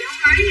mấy chị không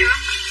lấy vậy?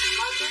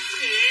 Màu muôn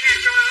nhẹ nè,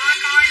 trời ơi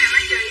coi nè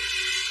mấy chị.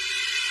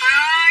 Trời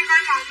ơi coi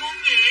màu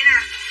muôn nhẹ nè.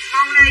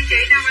 Màu này chị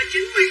nào mà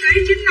 90kg,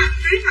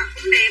 95kg mặc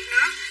cũng đẹp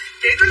nữa.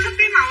 Chị có thích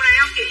cái màu này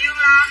không chị Dương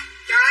Lo?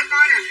 Trời ơi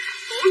coi nè,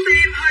 cổ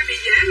tim hơi bị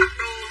dễ mặc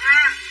đồ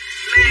ha.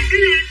 Mà cái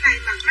len này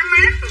mặc nó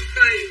mát cực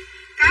kỳ.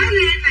 Cái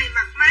len này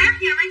mặc mát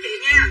nha mấy chị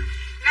nha.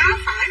 Nó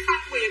phải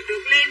phân biệt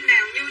được len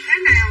nào như thế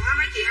nào ha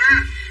mấy chị ha.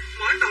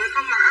 Mỗi tội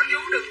không mặc áo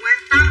vú đừng quan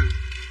tâm.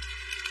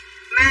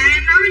 Mà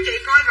em nói với chị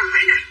coi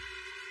vải nè.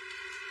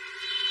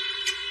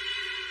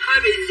 Hơi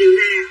bị dịu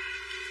dàng.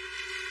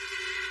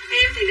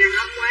 Em thì đàn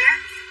ông quá.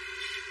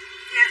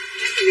 Nha,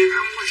 em thì đàn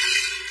ông quá.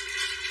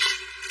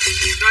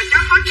 Rồi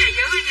chắc hết nhà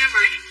dưới nha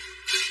vậy.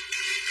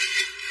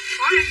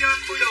 Có em vô em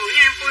khui đồ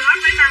nha, em khui hết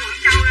mấy bao Quảng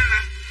Châu đây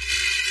mà.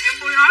 Em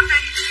khui hết đi.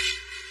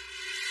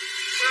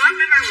 Khui hết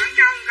mấy bao Quảng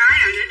Châu một cái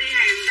à, để đi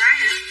hàng một cái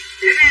hả?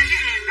 Để ra cái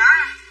hàng đó.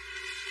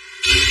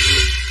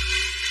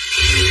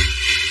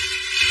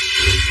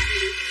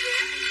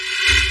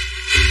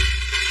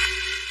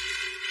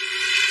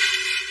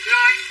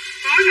 Rồi,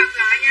 có lặp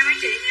lại nha mấy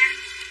chị nha.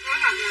 Có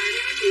lặp lại đi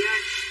mấy chị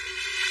ơi.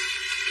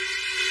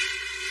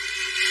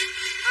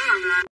 làm